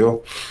they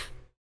do.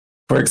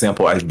 For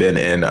example, I've been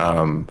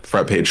in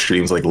front page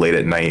streams like late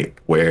at night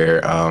where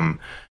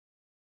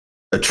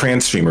a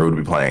trans streamer would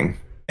be playing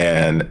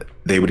and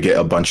they would get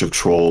a bunch of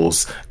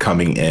trolls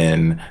coming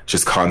in,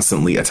 just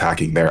constantly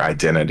attacking their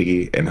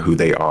identity and who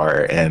they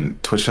are.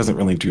 And Twitch doesn't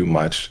really do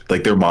much.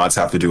 Like their mods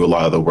have to do a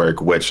lot of the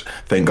work, which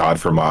thank God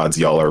for mods.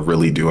 Y'all are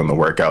really doing the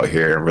work out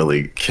here and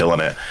really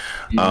killing it.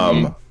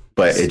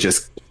 But it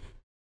just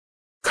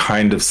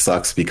kind of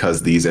sucks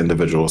because these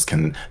individuals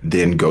can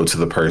then go to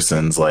the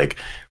person's like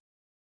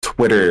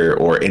Twitter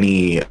or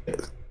any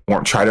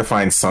or try to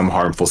find some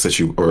harmful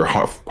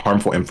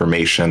harmful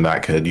information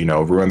that could, you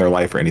know, ruin their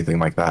life or anything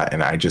like that.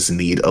 And I just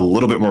need a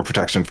little bit more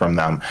protection from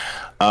them.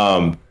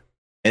 And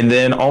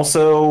then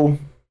also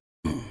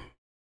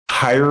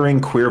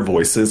hiring queer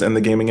voices in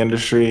the gaming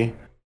industry,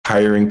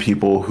 hiring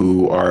people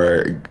who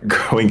are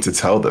going to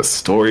tell the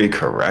story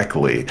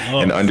correctly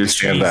and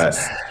understand Jesus.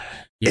 that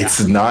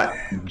it's not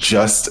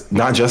just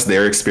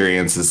their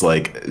experience is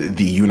like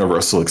the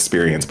universal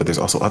experience, but there's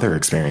also other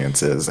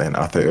experiences and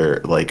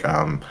other like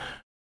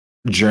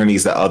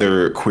journeys that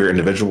other queer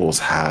individuals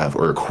have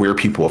or queer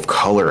people of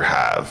color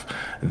have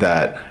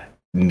that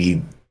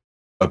need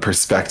a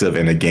perspective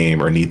in a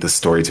game or need the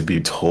story to be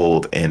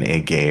told in a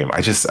game. I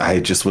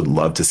just would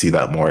love to see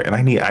that more. And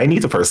I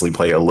need to personally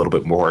play a little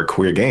bit more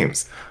queer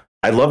games.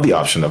 I love the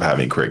option of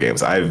having queer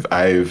games.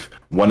 I've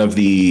one of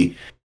the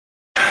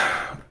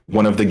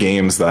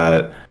games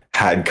that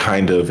had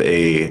kind of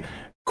a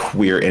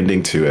queer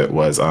ending to it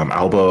was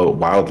Alba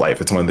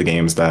Wildlife. It's one of the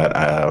games that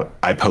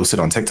I posted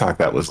on TikTok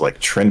that was like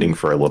trending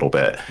for a little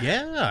bit.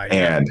 Yeah.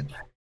 And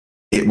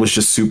it was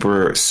just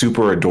super,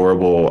 super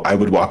adorable. I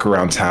would walk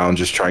around town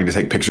just trying to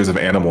take pictures of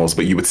animals,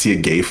 but you would see a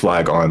gay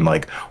flag on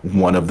like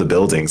one of the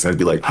buildings and I'd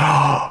be like,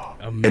 oh,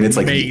 and it's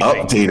like the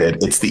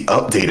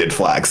updated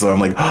flag. So I'm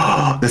like,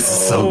 oh, this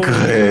is so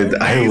good.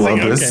 Amazing. I love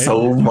this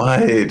so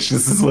much.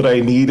 This is what I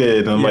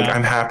needed. And I'm like,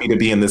 I'm happy to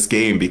be in this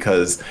game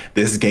because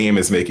this game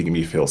is making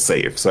me feel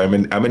safe. So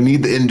I'm gonna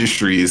need the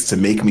industries to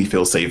make me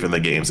feel safe in the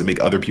games and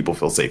make other people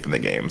feel safe in the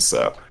games.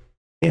 So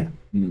yeah.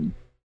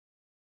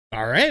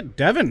 All right,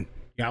 Devin,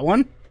 got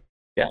one?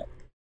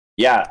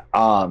 Yeah.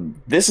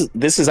 This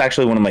is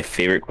actually one of my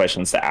favorite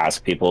questions to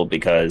ask people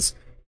because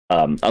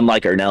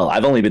unlike Ernell,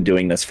 I've only been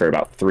doing this for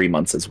about 3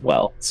 months as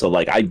well. So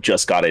like I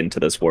just got into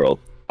this world.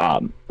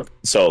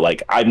 So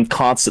like I'm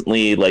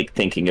constantly like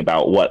thinking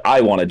about what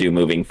I want to do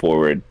moving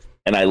forward.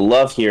 And I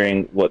love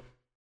hearing what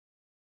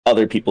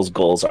other people's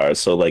goals are.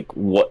 So like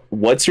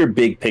what's your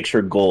big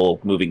picture goal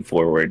moving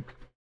forward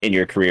in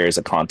your career as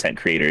a content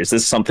creator? Is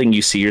this something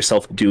you see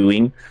yourself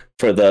doing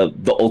for the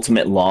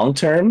ultimate long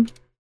term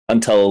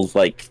until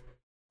like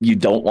you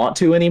don't want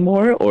to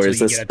anymore? Or is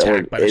this get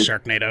attacked by the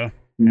Sharknado?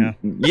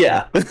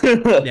 Yeah.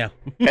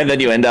 And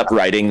then you end up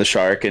riding the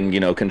shark and, you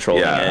know,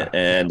 controlling it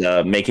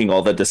and making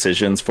all the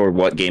decisions for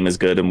what game is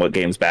good and what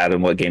game's bad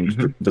and what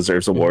game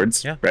deserves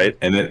awards. Right.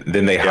 And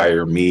then they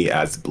hire me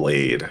as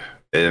Blade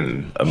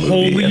in a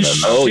movie. Holy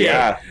shit. Oh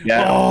yeah.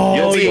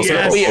 You'll be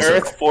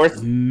Earth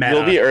 4th.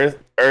 You'll be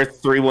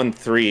Earth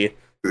 313.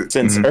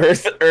 Since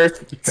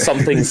Earth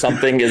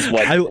something is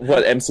what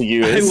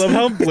MCU is. I love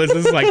how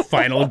Blizz's like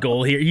final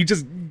goal here. He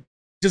just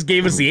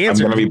gave us the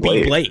answer. I'm gonna be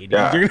Blade.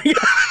 Yeah.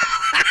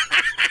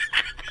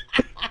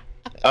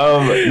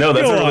 No,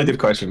 that's a really good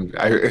question.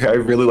 I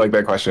really like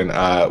that question.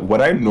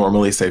 What I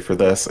normally say for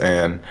this,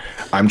 and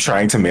I'm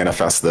trying to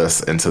manifest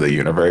this into the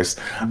universe,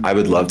 I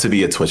would love to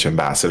be a Twitch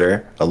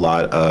ambassador. A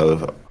lot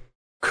of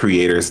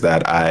creators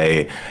that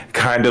I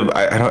don't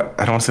want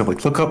to say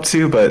like look up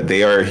to, but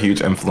they are a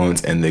huge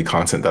influence in the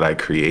content that I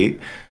create.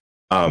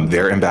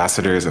 They're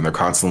ambassadors and they're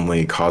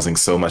constantly causing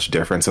so much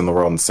difference in the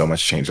world and so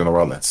much change in the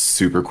world. That's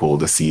super cool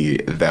to see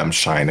them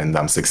shine and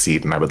them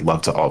succeed. And I would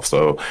love to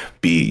also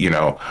be, you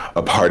know,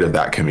 a part of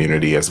that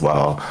community as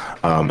well,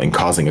 and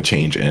causing a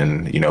change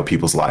in, you know,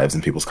 people's lives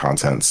and people's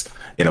contents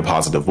in a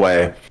positive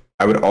way.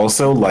 I would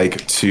also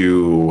like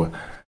to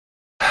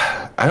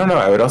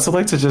I would also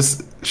like to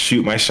just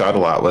shoot my shot a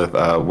lot with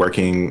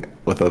working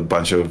with a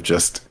bunch of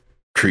just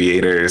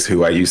creators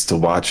who I used to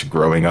watch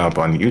growing up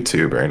on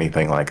YouTube or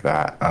anything like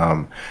that.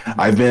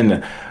 I've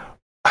been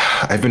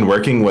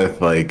working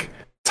with like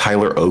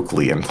Tyler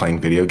Oakley and playing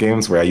video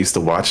games where I used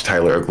to watch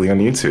Tyler Oakley on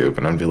YouTube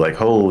and I'd be like,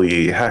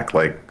 holy heck,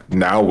 like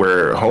now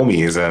we're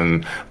homies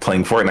and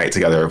playing Fortnite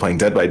together or playing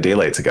Dead by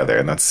Daylight together.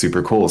 And that's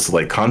super cool. So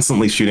like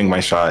constantly shooting my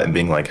shot and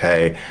being like,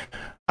 hey,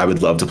 I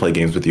would love to play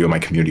games with you and my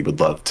community would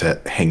love to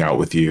hang out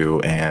with you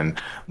and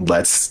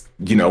let's,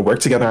 you know, work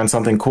together on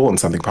something cool and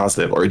something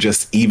positive, or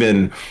just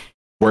even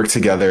work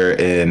together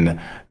in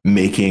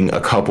making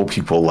a couple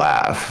people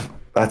laugh.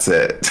 That's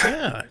it.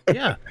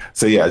 Yeah.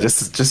 So yeah,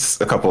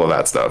 just a couple of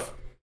that stuff.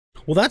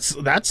 Well,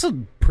 that's a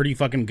pretty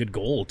fucking good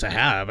goal to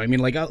have. I mean,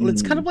 like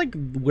it's kind of like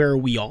where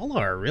we all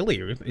are, really.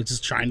 It's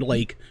just trying to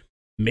like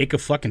make a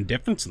fucking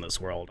difference in this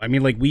world. I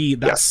mean, like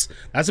that's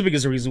the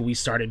biggest reason we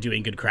started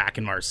doing Good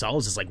Kraken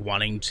ourselves, is like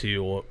wanting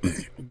to,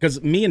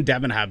 because me and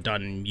Devin have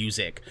done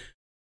music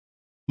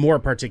more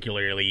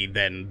particularly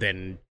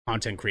than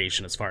content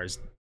creation as far as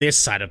this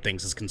side of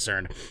things is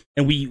concerned,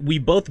 and we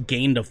both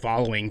gained a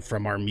following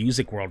from our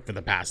music world for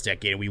the past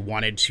decade. We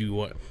wanted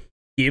to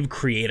give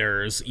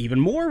creators even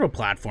more of a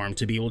platform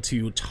to be able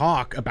to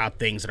talk about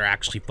things that are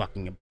actually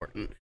fucking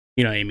important.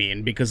 You know what I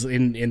mean? Because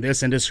in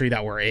this industry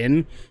that we're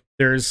in,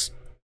 there's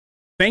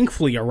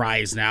thankfully a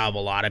rise now of a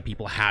lot of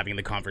people having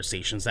the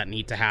conversations that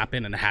need to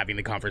happen and having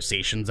the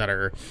conversations that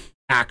are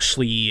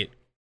actually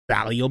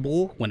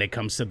valuable when it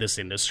comes to this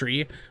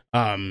industry.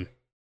 And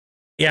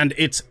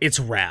it's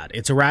rad.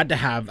 It's rad to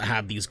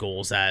have these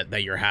goals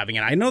that you're having.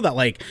 And I know that,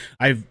 like,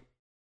 I've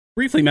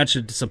briefly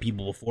mentioned to some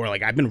people before,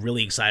 like, I've been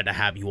really excited to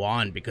have you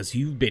on because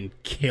you've been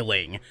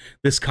killing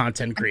this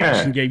content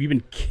creation game. You've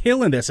been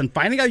killing this, and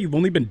finding out you've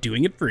only been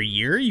doing it for a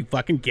year. Are you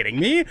fucking kidding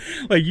me?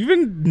 Like, you've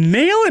been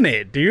nailing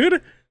it,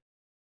 dude.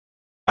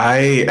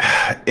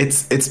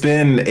 It's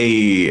been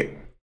a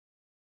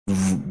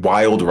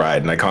wild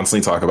ride, and I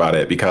constantly talk about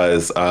it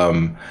because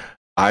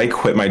I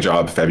quit my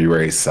job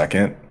February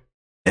 2nd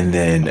and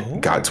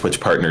then got Twitch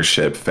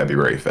partnership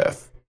February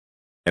 5th.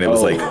 And it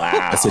was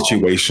a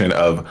situation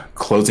of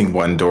closing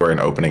one door and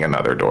opening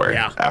another door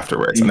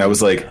afterwards. And I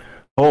was like,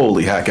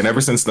 holy heck. And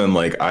ever since then,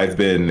 like, I've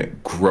been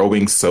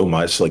growing so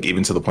much, like,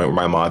 even to the point where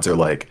my mods are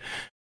like,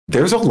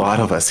 there's a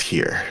lot of us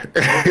here.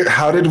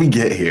 How did we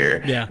get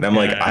here? Yeah. And I'm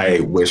like,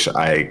 I wish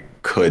I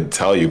could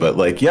tell you, but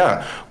like,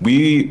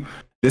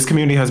 this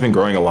community has been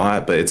growing a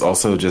lot, but it's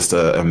also just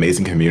an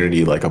amazing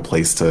community, like a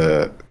place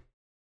to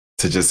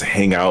just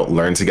hang out,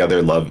 learn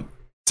together, love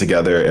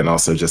together, and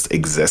also just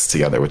exist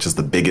together, which is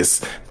the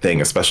biggest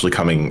thing, especially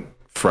coming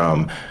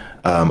from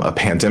a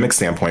pandemic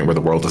standpoint where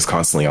the world is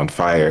constantly on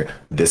fire.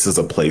 This is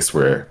a place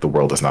where the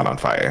world is not on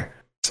fire.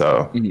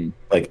 So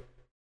like,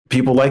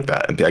 people like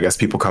that, and I guess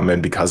people come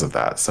in because of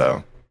that.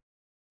 So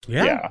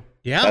yeah,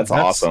 that's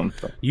awesome.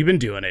 You've been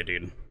doing it,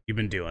 dude. You've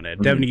been doing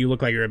it. Devin, you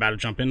look like you're about to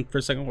jump in for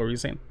a second. What were you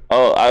saying?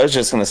 Oh, I was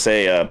just going to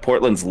say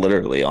Portland's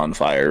literally on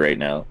fire right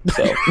now.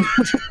 So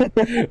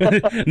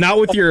not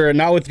with your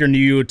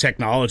new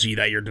technology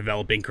that you're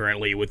developing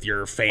currently with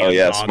your fan. Oh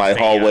yes, my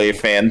hallway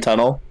fan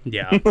tunnel.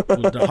 Yeah,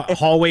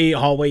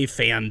 hallway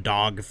fan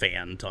dog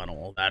fan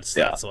tunnel. That's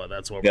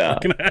what we're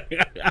looking at.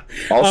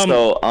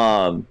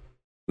 Also,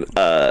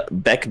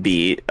 Beck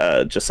B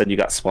just said you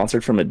got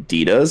sponsored from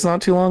Adidas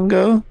not too long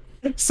ago.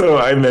 So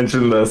I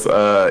mentioned this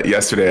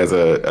yesterday as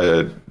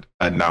a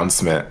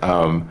announcement.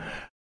 I'm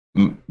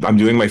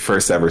doing my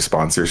first ever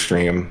sponsor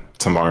stream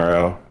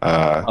tomorrow.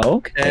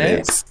 Okay. And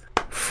it's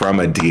from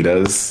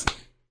Adidas.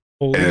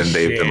 Holy and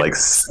they've been like,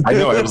 I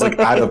know, I was like,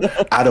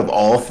 out of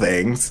all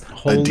things,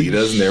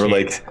 Adidas, and they were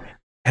like,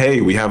 hey,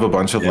 we have a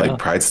bunch of like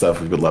Pride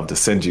stuff we would love to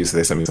send you. So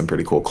they sent me some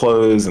pretty cool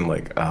clothes and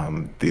like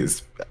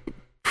these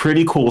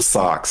pretty cool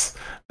socks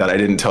that I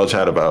didn't tell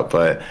Chad about,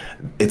 but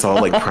it's all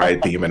like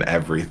Pride theme and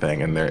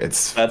everything, and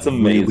that's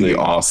amazing. Really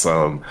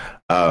awesome.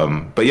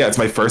 But yeah, it's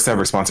my first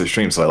ever sponsored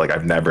stream, so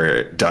I've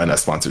never done a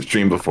sponsored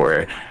stream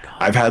before.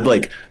 I've had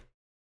like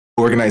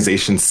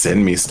organizations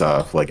send me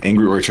stuff. Like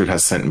Angry Orchard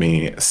has sent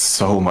me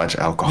so much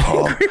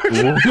alcohol. He's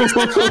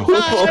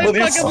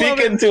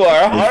speaking to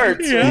our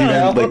hearts.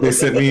 Yeah. Like they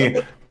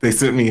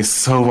sent me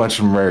so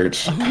much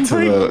merch to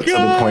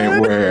the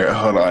point where,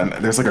 hold on,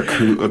 there's like a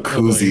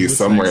koozie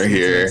somewhere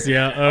here.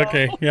 Yeah,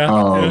 okay,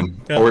 yeah.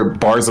 Or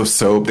bars of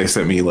soap. They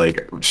sent me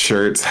like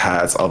shirts,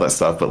 hats, all that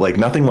stuff, but like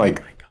nothing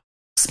like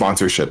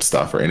sponsorship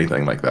stuff or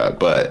anything like that.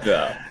 But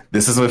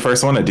this is my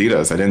first one,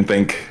 Adidas.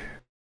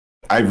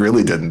 I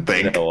really didn't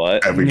think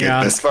I would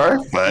get this far,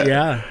 but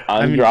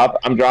I'm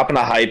dropping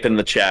a hype in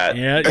the chat.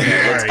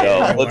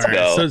 Let's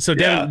go. So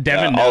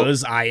Devin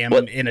knows I am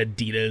an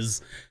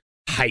Adidas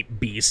hype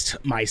beast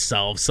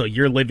myself, so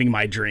you're living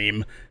my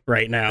dream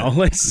right now.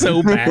 Like,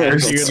 so bad. They're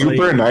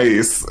super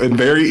nice and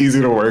very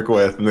easy to work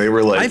with. And they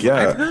were like,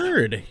 I've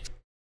heard.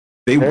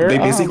 They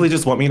basically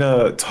just want me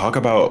to talk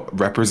about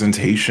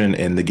representation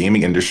in the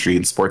gaming industry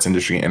and sports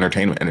industry and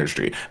entertainment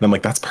industry. And I'm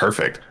like, that's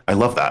perfect. I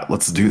love that.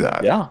 Let's do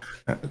that. Yeah.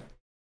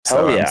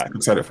 So I'm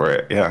excited for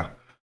it. Yeah.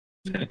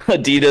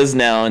 Adidas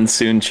now and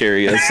soon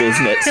Cheerios says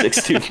net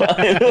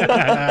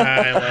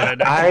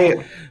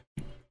 625.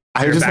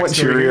 I just want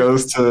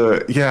Cheerios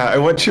I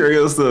want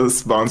Cheerios to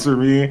sponsor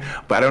me,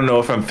 but I don't know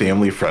if I'm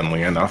family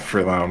friendly enough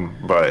for them.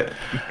 But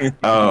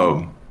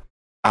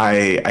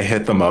I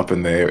hit them up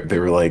and they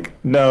were like,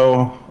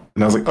 no.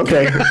 And I was like,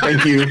 okay,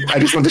 thank you. I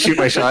just want to shoot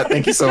my shot.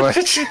 Thank you so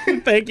much.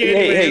 Thank you.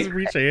 Hey,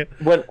 appreciate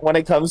it. When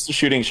it comes to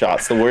shooting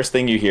shots, the worst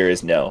thing you hear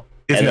is no.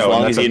 And as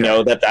long as you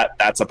know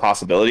that's a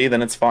possibility,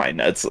 then it's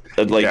fine. It's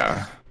like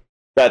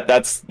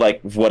that's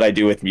like what I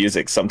do with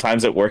music.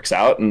 Sometimes it works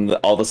out and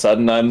all of a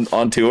sudden I'm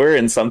on tour,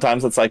 and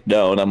sometimes it's like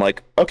no, and I'm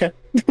like, okay.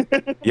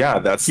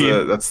 That's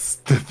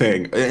the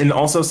thing. And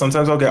also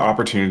sometimes I'll get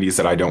opportunities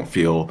that I don't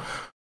feel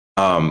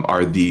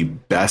are the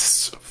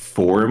best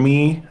for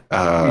me.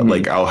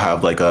 Like I'll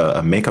have like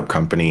a makeup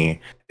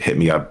company hit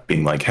me up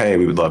being like, hey,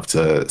 we would love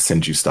to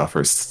send you stuff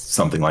or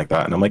something like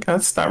that. And I'm like,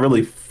 that's not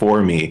really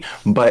for me.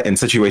 But in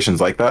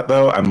situations like that,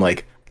 though, I'm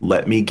like,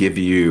 let me give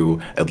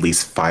you at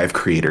least 5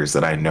 creators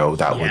that I know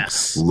that would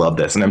love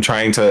this. And I'm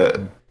trying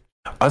to,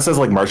 us as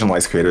like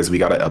marginalized creators, we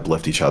got to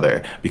uplift each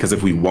other, because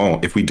if we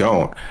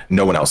don't,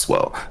 no one else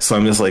will. So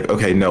I'm just like,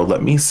 okay, no,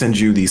 let me send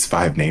you these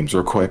 5 names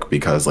real quick,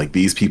 because like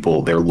these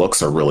people, their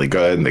looks are really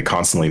good and they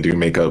constantly do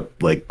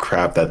makeup like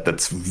crap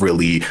that's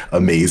really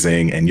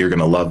amazing, and you're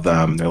gonna love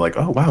them. They're like,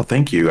 oh wow,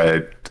 thank you.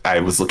 I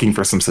was looking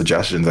for some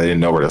suggestions. I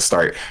didn't know where to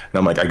start. And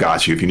I'm like, I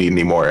got you. If you need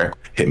any more,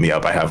 hit me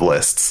up. I have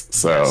lists.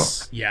 So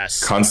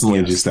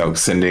constantly just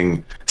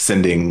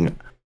sending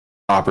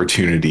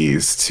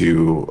opportunities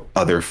to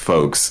other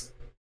folks.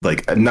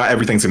 Like, not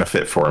everything's going to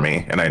fit for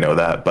me, and I know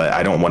that, but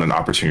I don't want an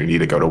opportunity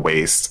to go to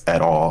waste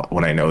at all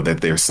when I know that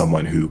there's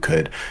someone who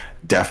could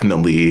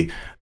definitely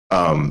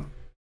do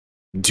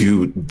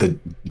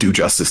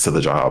justice to the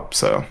job.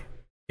 So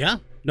yeah,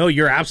 no,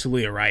 you're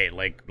absolutely right.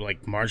 Like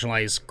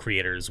marginalized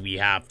creators, we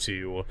have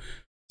to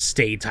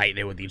stay tight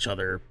knit with each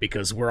other,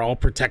 because we're all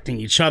protecting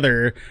each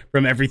other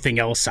from everything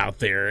else out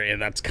there,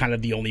 and that's kind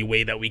of the only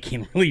way that we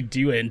can really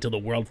do it until the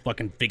world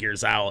fucking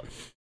figures out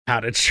how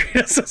to treat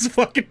us as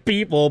fucking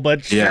people.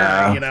 But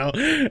sure, you know.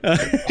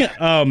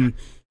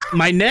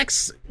 My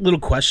next little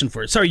question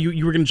for sorry,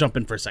 you were gonna jump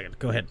in for a second.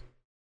 Go ahead.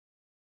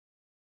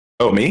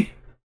 Oh, me?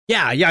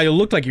 Yeah, it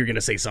looked like you were gonna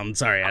say something.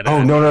 Sorry.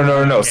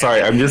 No.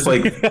 Sorry, I'm just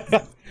like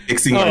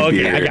fixing my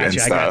beard. I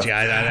got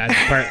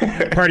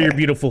you. Part of your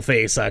beautiful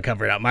face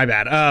covered up. My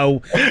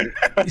bad.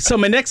 So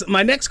my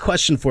next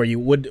question for you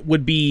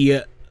would be,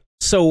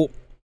 so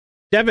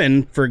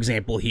Devin, for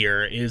example,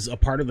 here is a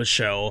part of the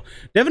show.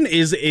 Devin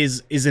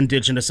is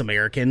Indigenous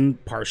American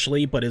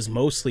partially, but is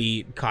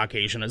mostly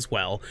Caucasian as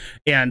well.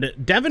 And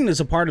Devin is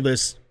a part of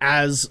this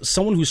as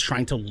someone who's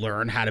trying to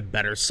learn how to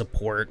better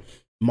support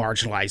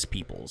marginalized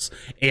peoples.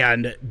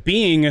 And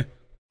being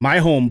my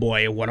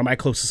homeboy, one of my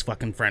closest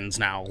fucking friends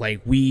now,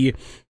 like we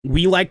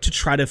like to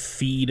try to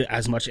feed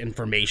as much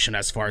information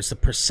as far as the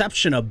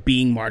perception of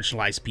being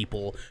marginalized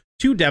people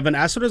to Devin,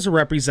 as sort of as a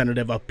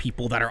representative of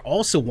people that are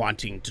also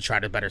wanting to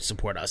try to better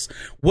support us.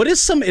 What is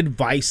some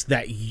advice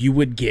that you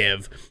would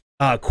give,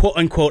 quote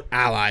unquote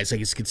allies, I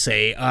guess you could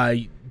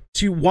say,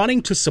 to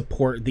wanting to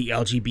support the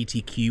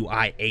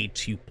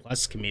LGBTQIA2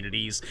 plus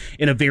communities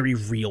in a very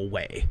real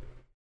way?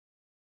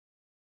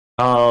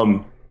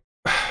 For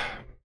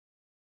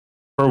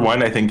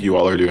one, I think you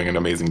all are doing an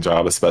amazing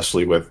job,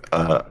 especially with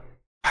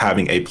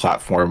having a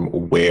platform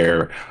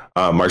where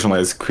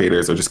marginalized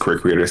creators or just queer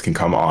creators can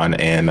come on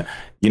and,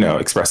 you know,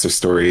 express their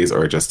stories,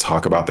 or just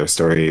talk about their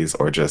stories,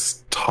 or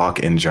just talk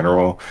in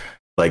general,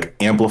 like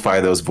amplify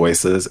those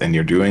voices. And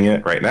you're doing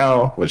it right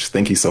now, which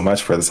thank you so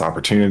much for this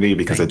opportunity,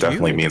 because it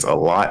definitely means a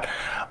lot.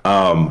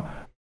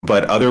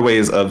 But other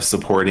ways of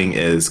supporting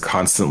is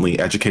constantly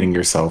educating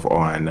yourself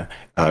on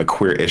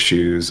queer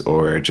issues,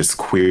 or just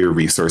queer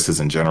resources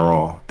in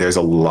general. There's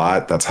a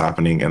lot that's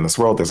happening in this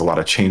world. There's a lot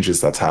of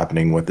changes that's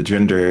happening with the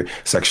gender,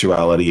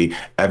 sexuality,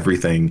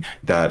 everything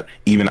that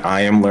even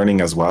I am learning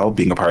as well.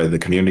 Being a part of the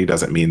community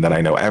doesn't mean that I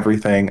know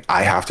everything.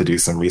 I have to do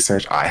some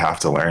research. I have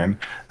to learn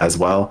as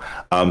well.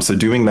 So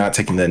doing that,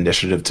 taking the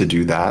initiative to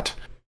do that,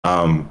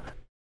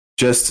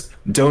 just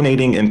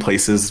donating in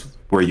places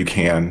where you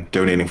can,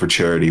 donating for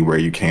charity where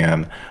you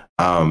can,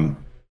 and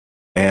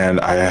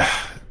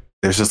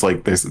there's just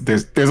like there's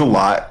a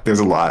lot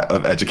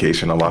of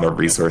education, a lot of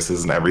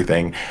resources and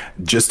everything.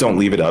 Just don't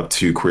leave it up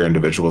to queer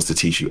individuals to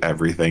teach you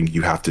everything.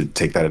 You have to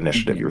take that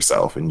initiative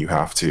yourself, and you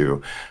have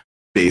to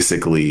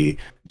basically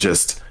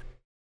just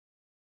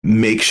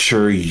make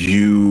sure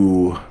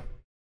you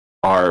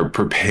are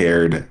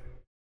prepared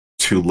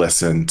to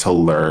listen, to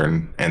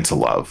learn, and to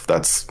love.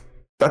 That's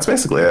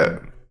basically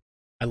it.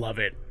 I love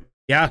it.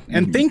 Yeah,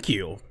 and thank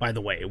you, by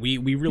the way. We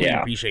really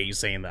appreciate you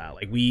saying that.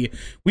 Like, we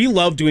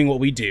love doing what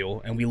we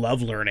do, and we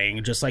love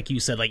learning. Just like you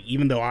said, like,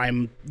 even though I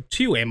am a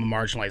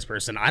marginalized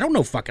person, I don't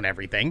know fucking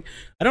everything.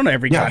 I don't know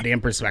every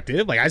goddamn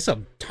perspective. Like, I still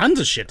have tons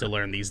of shit to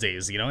learn these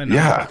days, you know, and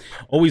I'm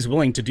always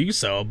willing to do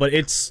so. But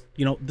it's,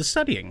 you know, the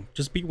studying.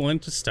 Just be willing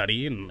to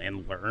study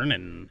and learn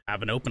and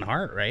have an open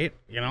heart, right?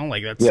 You know,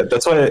 like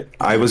that's why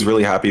I was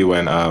really happy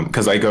when,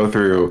 because I go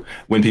through,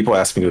 when people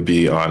ask me to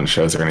be on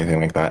shows or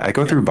anything like that, I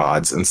go through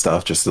VODs and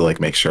stuff just to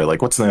like make sure,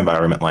 like, what's the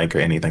environment like or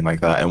anything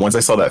like that. And once I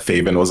saw that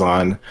Faven was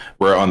on,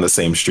 we're on the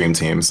same stream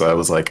team, so I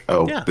was like,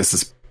 this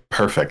is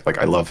perfect. Like,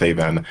 I love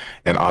Faven,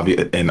 and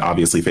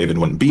obviously Faven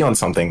wouldn't be on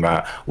something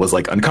that was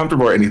like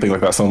uncomfortable or anything like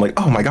that. So I'm like,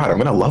 oh my god, I'm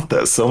gonna love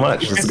this so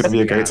much. This is gonna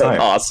be a great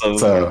time. Awesome.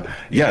 So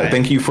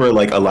thank you for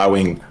like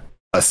allowing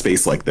a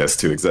space like this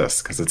to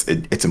exist, because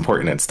it's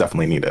important. It's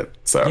definitely needed.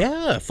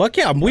 So fuck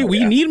yeah,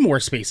 we need more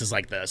spaces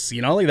like this,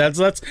 you know. Like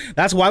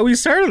that's why we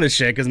started this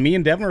shit, because me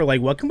and Devin were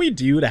like, what can we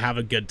do to have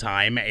a good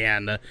time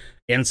and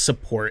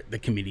support the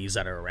communities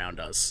that are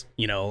around us,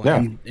 you know.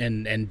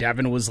 And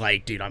Devin was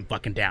like, dude, I'm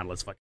fucking down,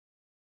 let's fucking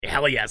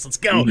Hell yes, let's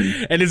go.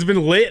 And it's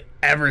been lit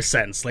ever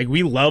since. Like,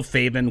 we love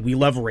Faven, we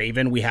love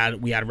Raven. We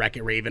had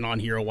Wreck-It Raven on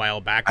here a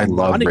while back. I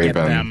love want to Raven.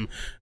 get them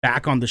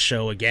back on the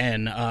show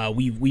again.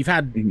 We've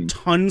had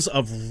tons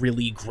of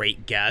really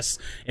great guests,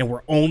 and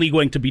we're only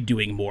going to be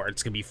doing more.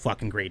 It's gonna be a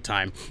fucking great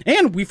time.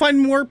 And we find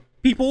more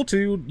people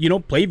to, you know,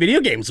 play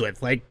video games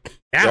with. Like,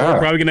 we're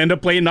probably gonna end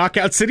up playing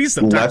Knockout City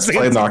sometime. Let's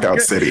play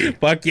Knockout City.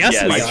 Fuck yes,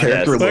 Yes, we My are.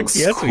 character Fuck looks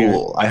yes, we are.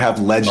 cool. I have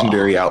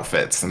legendary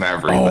outfits and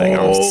everything.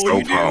 I'm so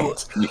you do?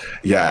 pumped.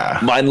 Yeah.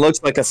 Mine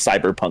looks like a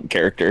cyberpunk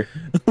character.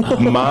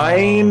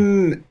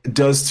 Mine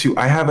does too.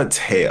 I have a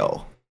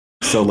tail.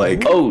 So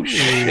like, Oh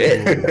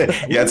shit!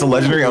 yeah, it's a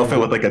legendary outfit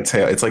with like a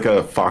tail. It's like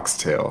a fox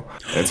tail.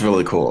 It's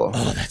really cool.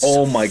 Oh, that's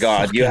Oh so my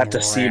god! You have to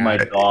fucking see my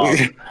rad. dog.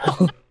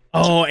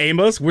 Oh,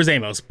 Amos, where's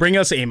Amos? Bring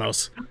us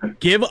Amos.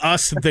 Give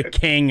us the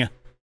king.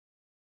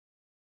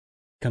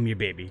 Come here,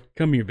 baby.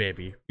 Come here,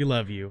 baby. We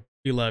love you.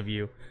 We love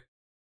you.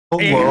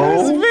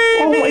 Amos, Hello. baby!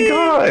 Oh my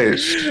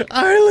gosh.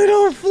 Our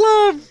little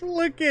fluff.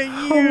 Look at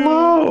you.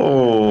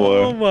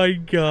 Oh Hello. my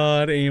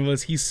god,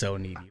 Amos. He's so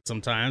needy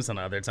sometimes, and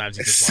other times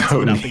he just wants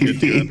So nothing to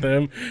do needy. with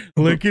him.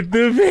 Look at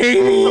the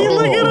baby.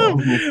 Look at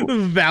him. The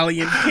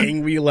valiant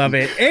king. We love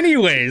it.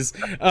 Anyways,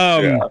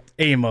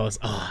 Amos.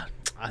 Oh,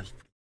 I love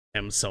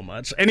him so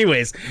much.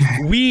 Anyways,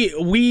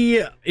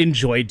 we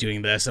enjoy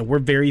doing this, and we're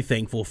very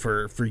thankful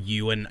for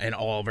you and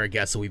all of our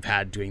guests that we've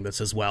had doing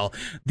this as well.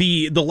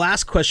 The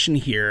last question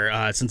here,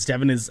 since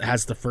Devin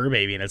has the fur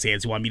baby in his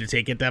hands, you want me to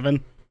take it,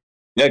 Devin?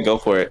 Yeah, go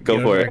for it. Go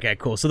for it. Okay,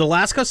 cool. So the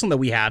last question that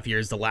we have here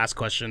is the last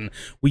question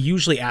we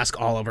usually ask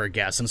all of our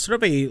guests, and sort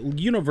of a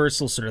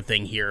universal sort of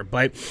thing here.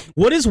 But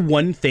what is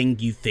one thing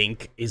you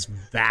think is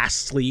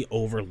vastly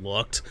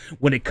overlooked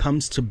when it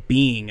comes to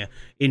being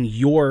in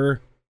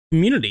your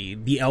community,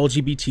 the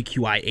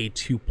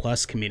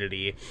LGBTQIA2+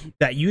 community,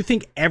 that you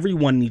think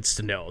everyone needs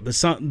to know?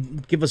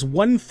 Give us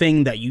one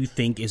thing that you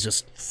think is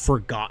just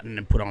forgotten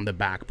and put on the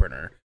back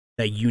burner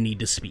that you need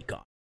to speak on.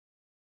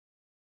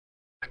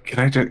 Can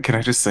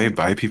I just say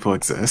bi people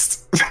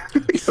exist?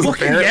 Because Well,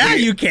 yeah,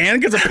 you can,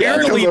 because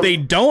apparently because they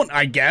don't,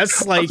 I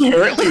guess. Like,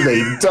 apparently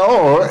they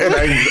don't, and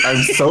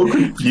I'm so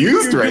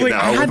confused right like,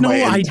 now. I had with no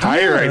my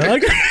entire idea.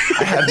 idea.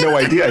 I had no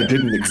idea I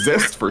didn't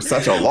exist for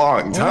such a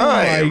long Oh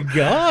time. my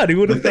god, who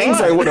would The have things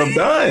thought? I would have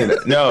done.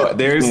 No,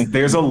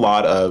 there's a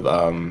lot of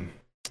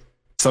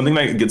something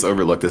that gets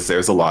overlooked is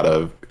there's a lot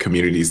of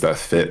communities that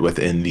fit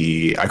within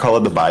the, I call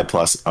it the bi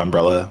plus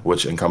umbrella,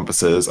 which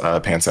encompasses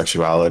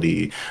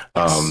pansexuality,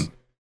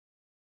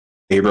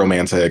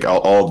 aromantic,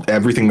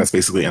 everything that's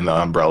basically in the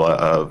umbrella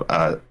of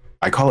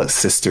I call it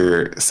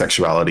sister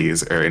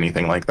sexualities or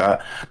anything like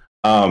that.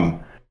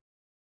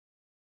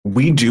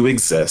 We do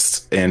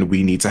exist, and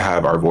we need to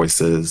have our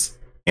voices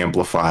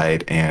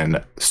amplified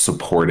and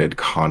supported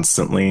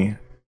constantly.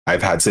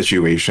 I've had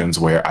situations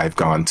where I've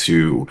gone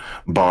to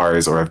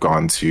bars or I've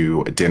gone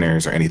to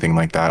dinners or anything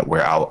like that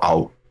where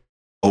I'll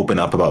open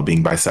up about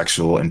being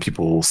bisexual, and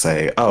people will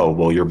say, "Oh,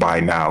 well, you're bi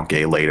now,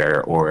 gay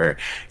later," or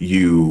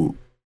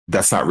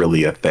that's not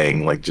really a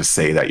thing. Like, just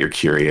say that you're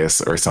curious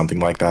or something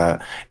like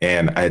that.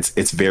 And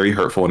it's very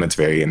hurtful and it's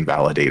very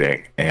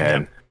invalidating.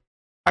 And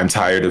I'm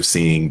tired of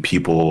seeing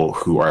people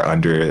who are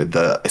under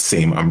the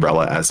same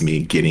umbrella as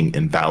me getting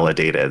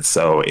invalidated.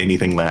 So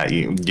anything that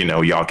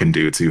y'all can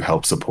do to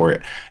help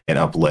support and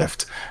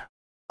uplift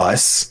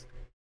us,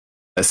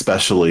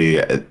 especially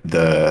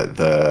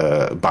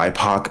the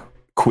BIPOC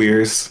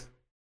queers,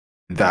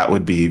 that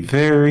would be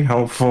very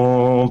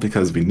helpful,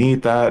 because we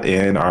need that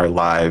in our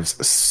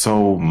lives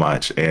so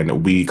much,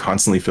 and we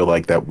constantly feel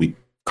like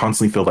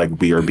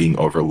we are being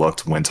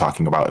overlooked when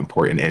talking about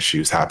important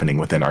issues happening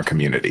within our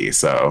community.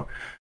 So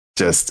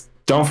just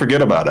don't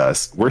forget about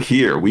us. We're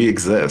here. We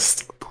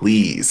exist.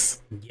 Please.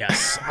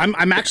 Yes,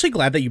 I'm actually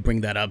glad that you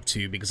bring that up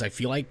too, because I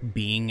feel like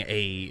being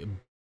a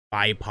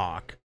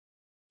BIPOC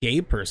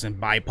gay person,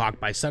 BIPOC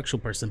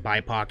bisexual person,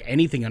 BIPOC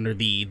anything under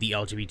the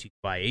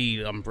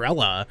LGBTQIA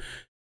umbrella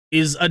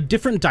is a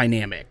different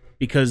dynamic,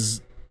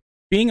 because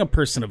being a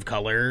person of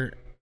color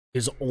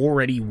is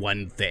already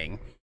one thing,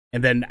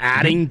 and then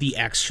adding the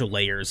extra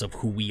layers of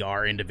who we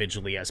are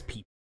individually as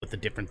people, with the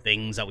different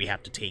things that we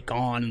have to take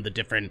on and the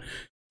different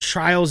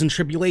trials and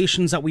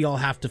tribulations that we all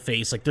have to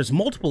face. Like, there's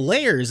multiple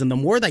layers, and the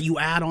more that you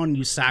add on,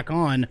 you stack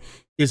on,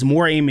 is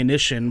more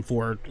ammunition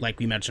for, like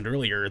we mentioned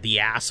earlier, the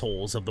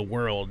assholes of the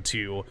world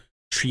to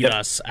treat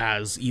us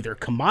as either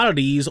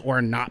commodities or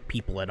not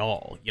people at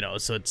all,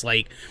 so it's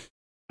like,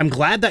 I'm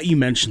glad that you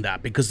mentioned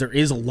that, because there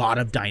is a lot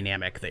of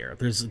dynamic there.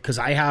 Because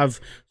I have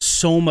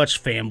so much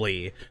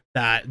family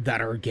that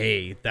are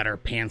gay, that are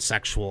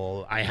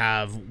pansexual. I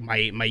have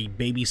my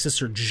baby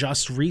sister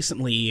just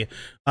recently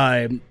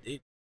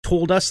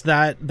told us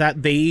that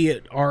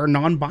they are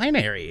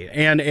non-binary,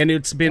 and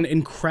it's been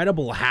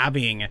incredible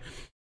having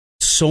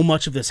so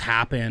much of this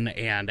happen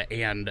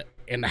and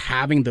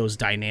having those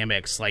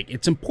dynamics. Like,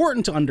 it's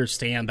important to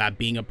understand that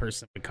being a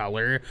person of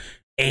color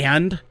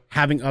and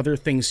having other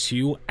things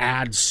too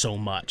adds so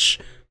much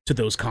to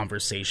those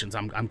conversations.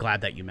 I'm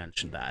glad that you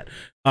mentioned that.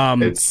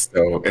 It's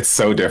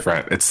so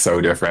different. It's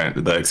so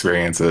different, the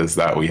experiences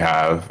that we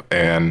have,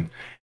 and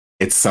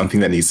it's something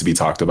that needs to be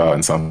talked about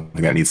and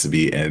something that needs to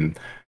be in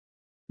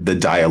the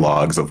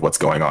dialogues of what's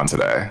going on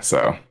today.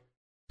 So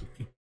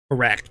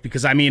correct,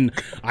 because I mean,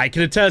 I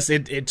can attest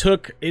it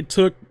took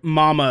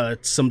Mama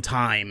some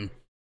time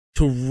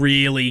to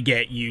really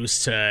get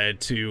used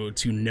to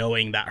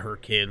knowing that her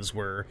kids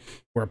were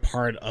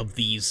part of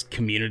these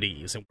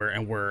communities,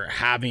 and we're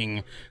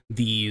having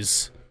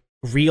these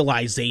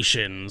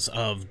realizations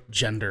of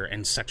gender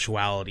and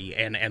sexuality,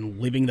 and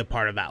living the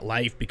part of that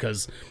life,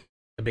 because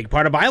a big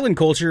part of island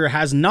culture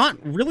has not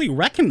really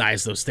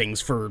recognized those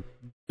things for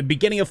the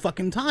beginning of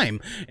fucking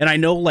time. And I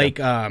know, like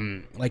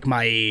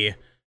my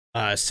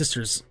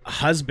sister's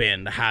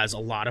husband has a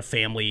lot of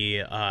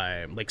family,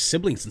 like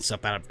siblings and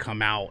stuff that have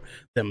come out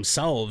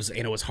themselves, and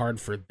it was hard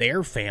for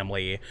their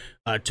family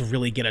to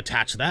really get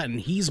attached to that.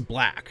 And he's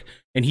black,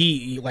 and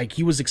he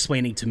was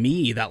explaining to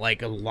me that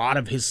like a lot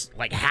of his,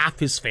 like half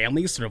his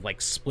family sort of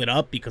like split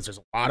up because there's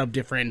a lot of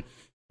different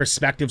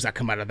perspectives that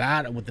come out of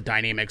that, with the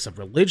dynamics of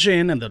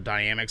religion and the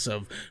dynamics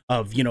of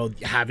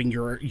having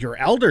your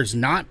elders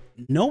not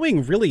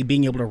knowing, really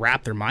being able to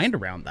wrap their mind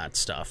around that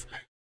stuff.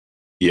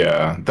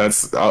 yeah,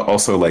 that's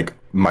also like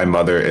my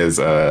mother is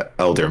a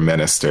elder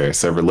minister,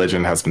 so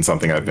religion has been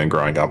something I've been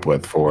growing up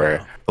with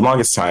for the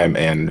longest time,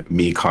 and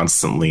me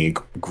constantly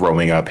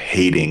growing up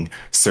hating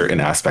certain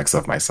aspects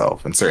of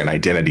myself and certain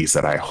identities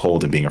that I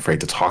hold, and being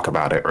afraid to talk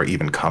about it or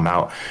even come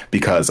out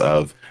because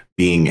of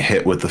being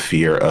hit with the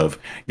fear of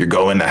you're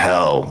going to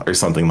hell or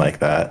something like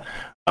that.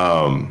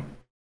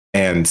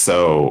 And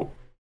so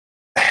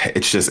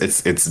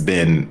it's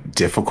been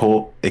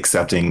difficult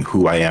accepting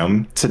who I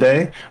am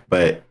today,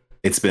 but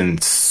it's been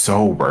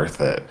so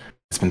worth it.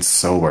 It's been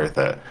so worth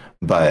it.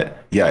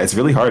 But yeah, it's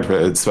really hard,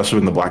 especially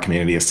when the Black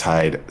community is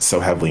tied so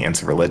heavily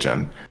into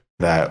religion,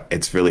 that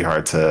it's really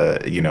hard to,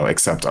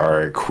 accept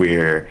our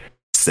queer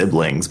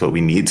siblings. But we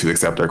need to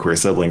accept our queer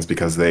siblings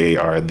because they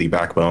are the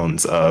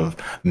backbones of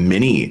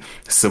many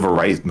civil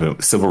rights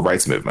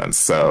movements.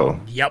 So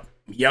Yep.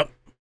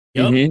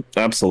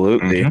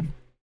 Absolutely.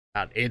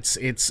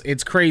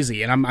 It's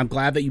crazy, and I'm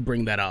glad that you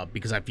bring that up,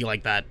 because I feel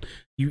like that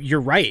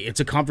you're right. It's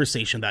a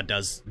conversation that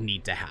does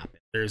need to happen.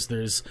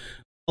 There's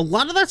a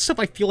lot of that stuff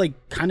I feel like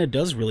kind of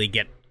does really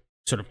get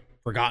sort of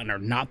forgotten or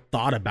not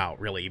thought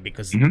about, really,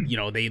 because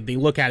they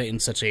look at it in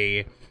such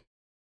a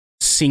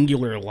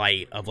singular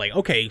light of like,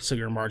 okay, so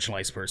you're a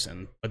marginalized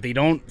person, but they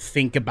don't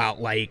think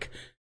about like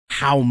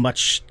how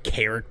much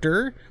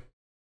character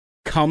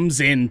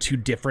comes into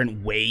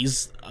different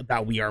ways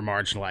that we are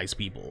marginalized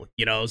people,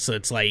 so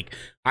it's like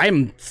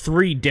I'm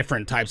 3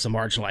 different types of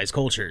marginalized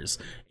cultures,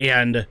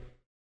 and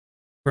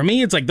for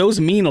me it's like those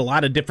mean a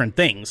lot of different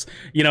things,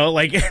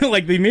 like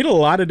like they mean a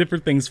lot of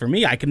different things for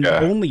me. I can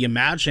only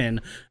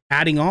imagine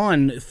adding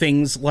on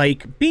things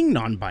like being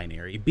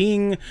non-binary,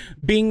 being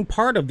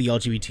part of the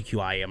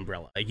LGBTQI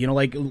umbrella,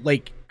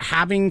 like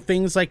having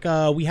things like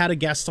we had a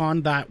guest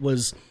on that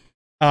was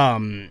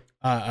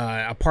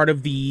a part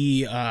of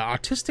the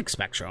autistic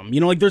spectrum.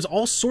 Like there's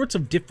all sorts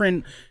of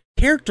different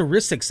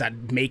characteristics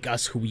that make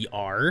us who we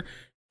are.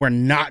 We're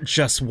not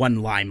just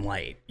one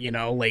limelight,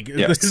 like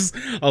there's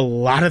a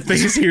lot of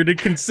things here to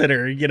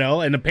consider,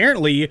 and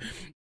apparently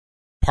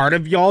part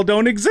of y'all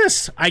don't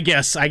exist. I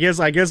guess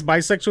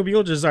bisexual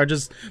people are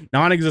just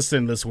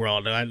non-existent in this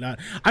world.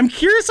 I'm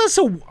curious as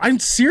to, I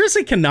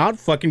seriously cannot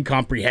fucking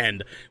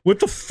comprehend what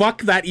the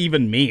fuck that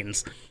even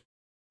means.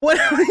 What?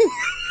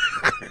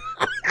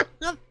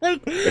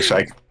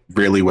 I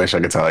really wish I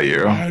could tell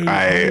you.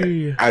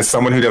 I as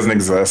someone who doesn't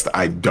exist,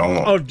 I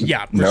don't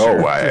know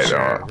why I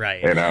don't.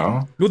 Right.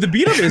 Well, the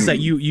beat of it is that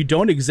you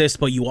don't exist,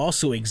 but you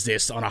also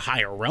exist on a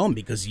higher realm,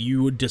 because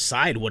you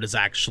decide what is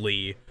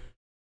actually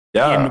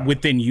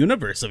within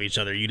universe of each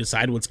other. You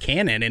decide what's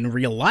canon in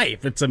real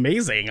life. It's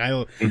amazing. I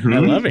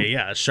love it.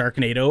 Yeah.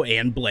 Sharknado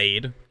and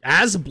Blade.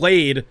 As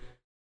Blade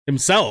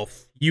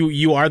himself,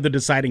 you are the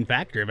deciding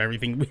factor of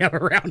everything we have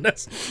around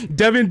us.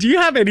 Devin, do you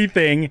have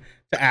anything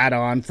to add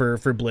on for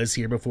Blizz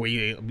here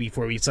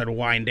before we sort of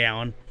wind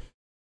down?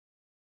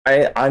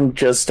 I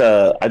just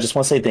want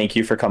to say thank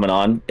you for coming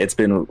on. It's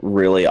been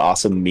really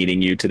awesome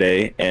meeting you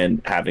today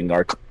and having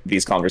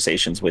these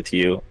conversations with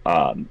you.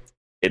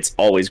 It's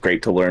always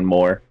great to learn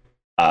more.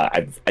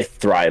 I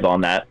thrive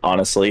on that,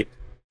 honestly.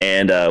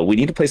 And we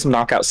need to play some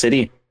Knockout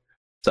City.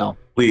 So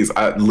please,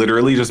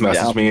 literally just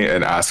message me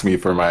and ask me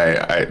for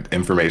my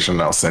information,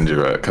 and I'll send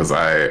you it, because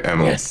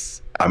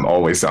I'm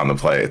always down to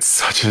play. It's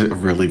such a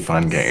really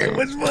fun game. So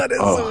much fun. It's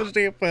so much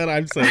damn fun.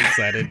 I'm so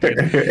excited, dude.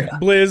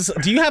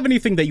 Blizz, do you have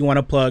anything that you want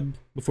to plug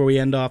before we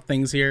end off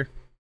things here?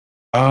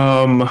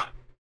 Something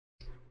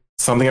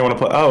I want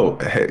to play. Oh,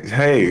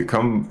 hey,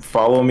 come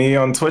follow me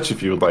on Twitch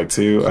if you would like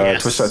to.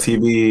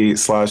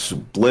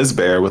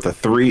 Twitch.tv/BlizzBear with a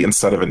 3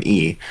 instead of an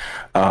E.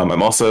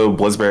 I'm also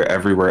BlizzBear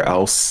everywhere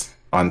else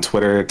on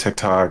Twitter,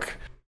 TikTok,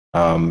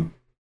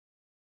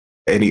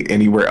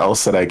 anywhere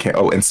else that I can.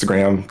 Oh,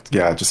 Instagram.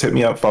 Yeah, just hit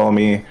me up, follow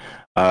me.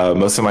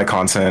 Most of my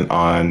content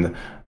on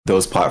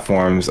those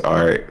platforms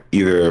are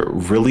either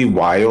really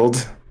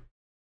wild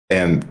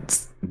and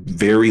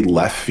very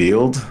left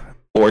field,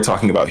 or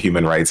talking about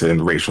human rights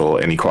and racial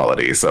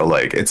inequality. So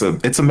like it's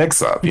a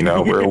mix up, you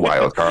know. We're a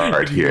wild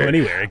card It can here. go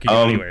anywhere. It can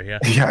go anywhere. Yeah.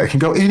 Yeah, it can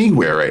go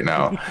anywhere right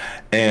now.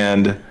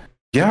 And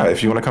yeah,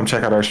 if you want to come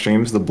check out our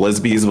streams, the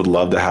Blizzbees would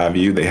love to have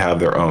you. They have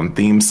their own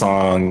theme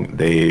song.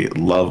 They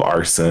love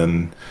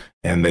arson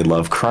and they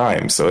love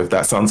crime. So if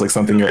that sounds like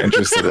something you're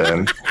interested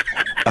in,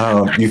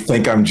 you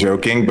think I'm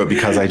joking, but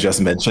because I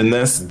just mentioned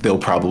this, they'll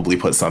probably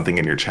put something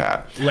in your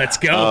chat. Let's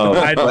go.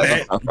 I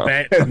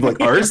bet. Like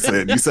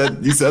arson. You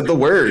said the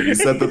word. You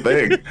said the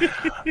thing.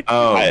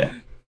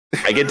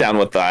 I get down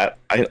with that.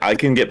 I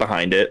can get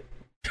behind it.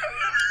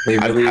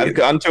 Really, I've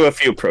gone to a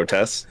few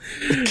protests.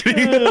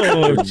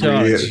 Oh,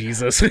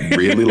 Jesus!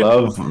 Really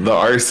love the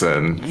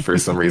arson for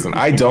some reason.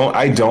 I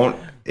don't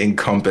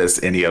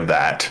encompass any of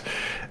that.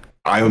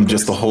 I'm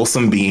just a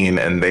wholesome being,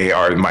 and they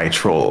are my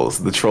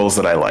trolls, the trolls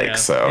that I like.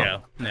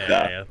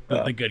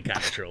 The good kind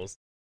of trolls.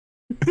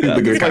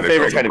 The good It's my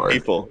favorite trolls, kind of course.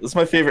 people. It's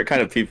my favorite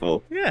kind of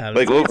people. Yeah,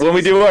 Like when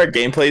we do our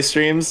gameplay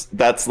streams,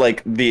 that's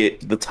like the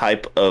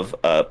type of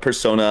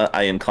persona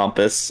I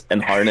encompass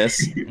and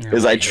harness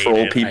is I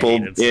troll people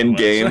in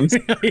games.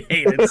 I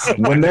hate it so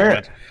When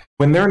much.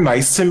 they're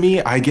nice to me,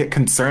 I get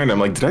concerned. I'm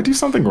like, did I do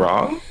something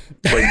wrong?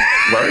 Like,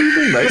 why are you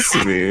being nice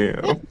to me?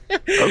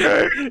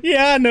 Okay.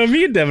 Yeah, no,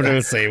 me and Devin are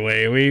the same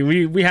way.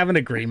 We have an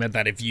agreement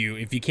that if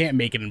you can't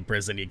make it in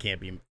prison, you can't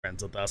be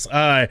friends with us.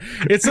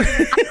 It's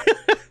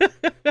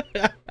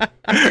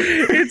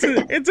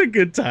it's a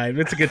good time.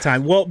 It's a good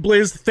time. Well,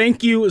 Blizz,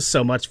 thank you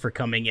so much for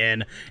coming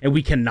in, and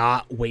we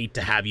cannot wait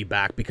to have you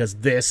back because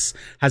this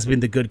has been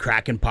the Good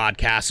Kraken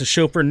Podcast, a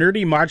show for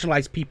nerdy,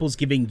 marginalized peoples,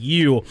 giving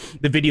you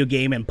the video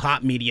game and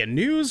pop media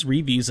news,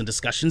 reviews, and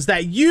discussions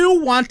that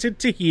you wanted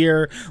to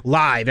hear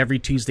live every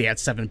Tuesday at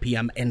 7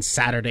 p.m. and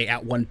Saturday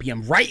at 1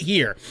 p.m. right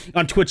here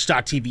on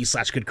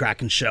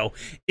twitch.tv/GoodKrakenShow.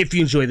 If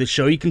you enjoy the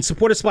show, you can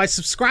support us by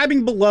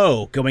subscribing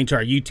below, going to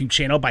our YouTube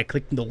channel by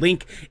clicking the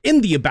link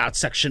in the About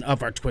section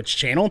of our Twitch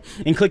channel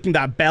and clicking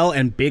that bell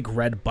and big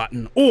red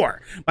button,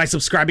 or by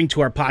subscribing to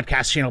our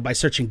podcast channel by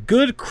searching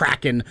Good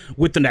Kraken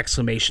with an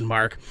exclamation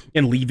mark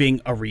and leaving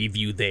a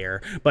review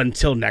there. But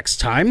until next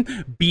time,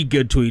 be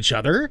good to each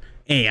other.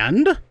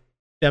 And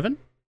Devin,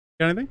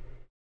 got anything?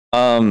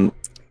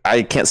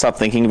 I can't stop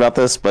thinking about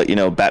this, but you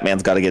know,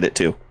 Batman's got to get it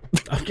too.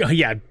 Oh,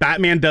 yeah,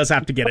 Batman does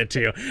have to get it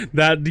too.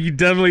 That you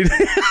definitely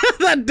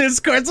that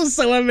discourse was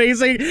so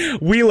amazing.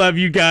 We love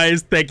you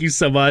guys. Thank you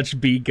so much.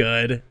 Be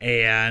good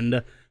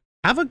and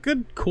have a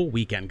good, cool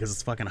weekend because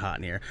it's fucking hot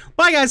in here.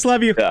 Bye, guys.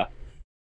 Love you. Yeah.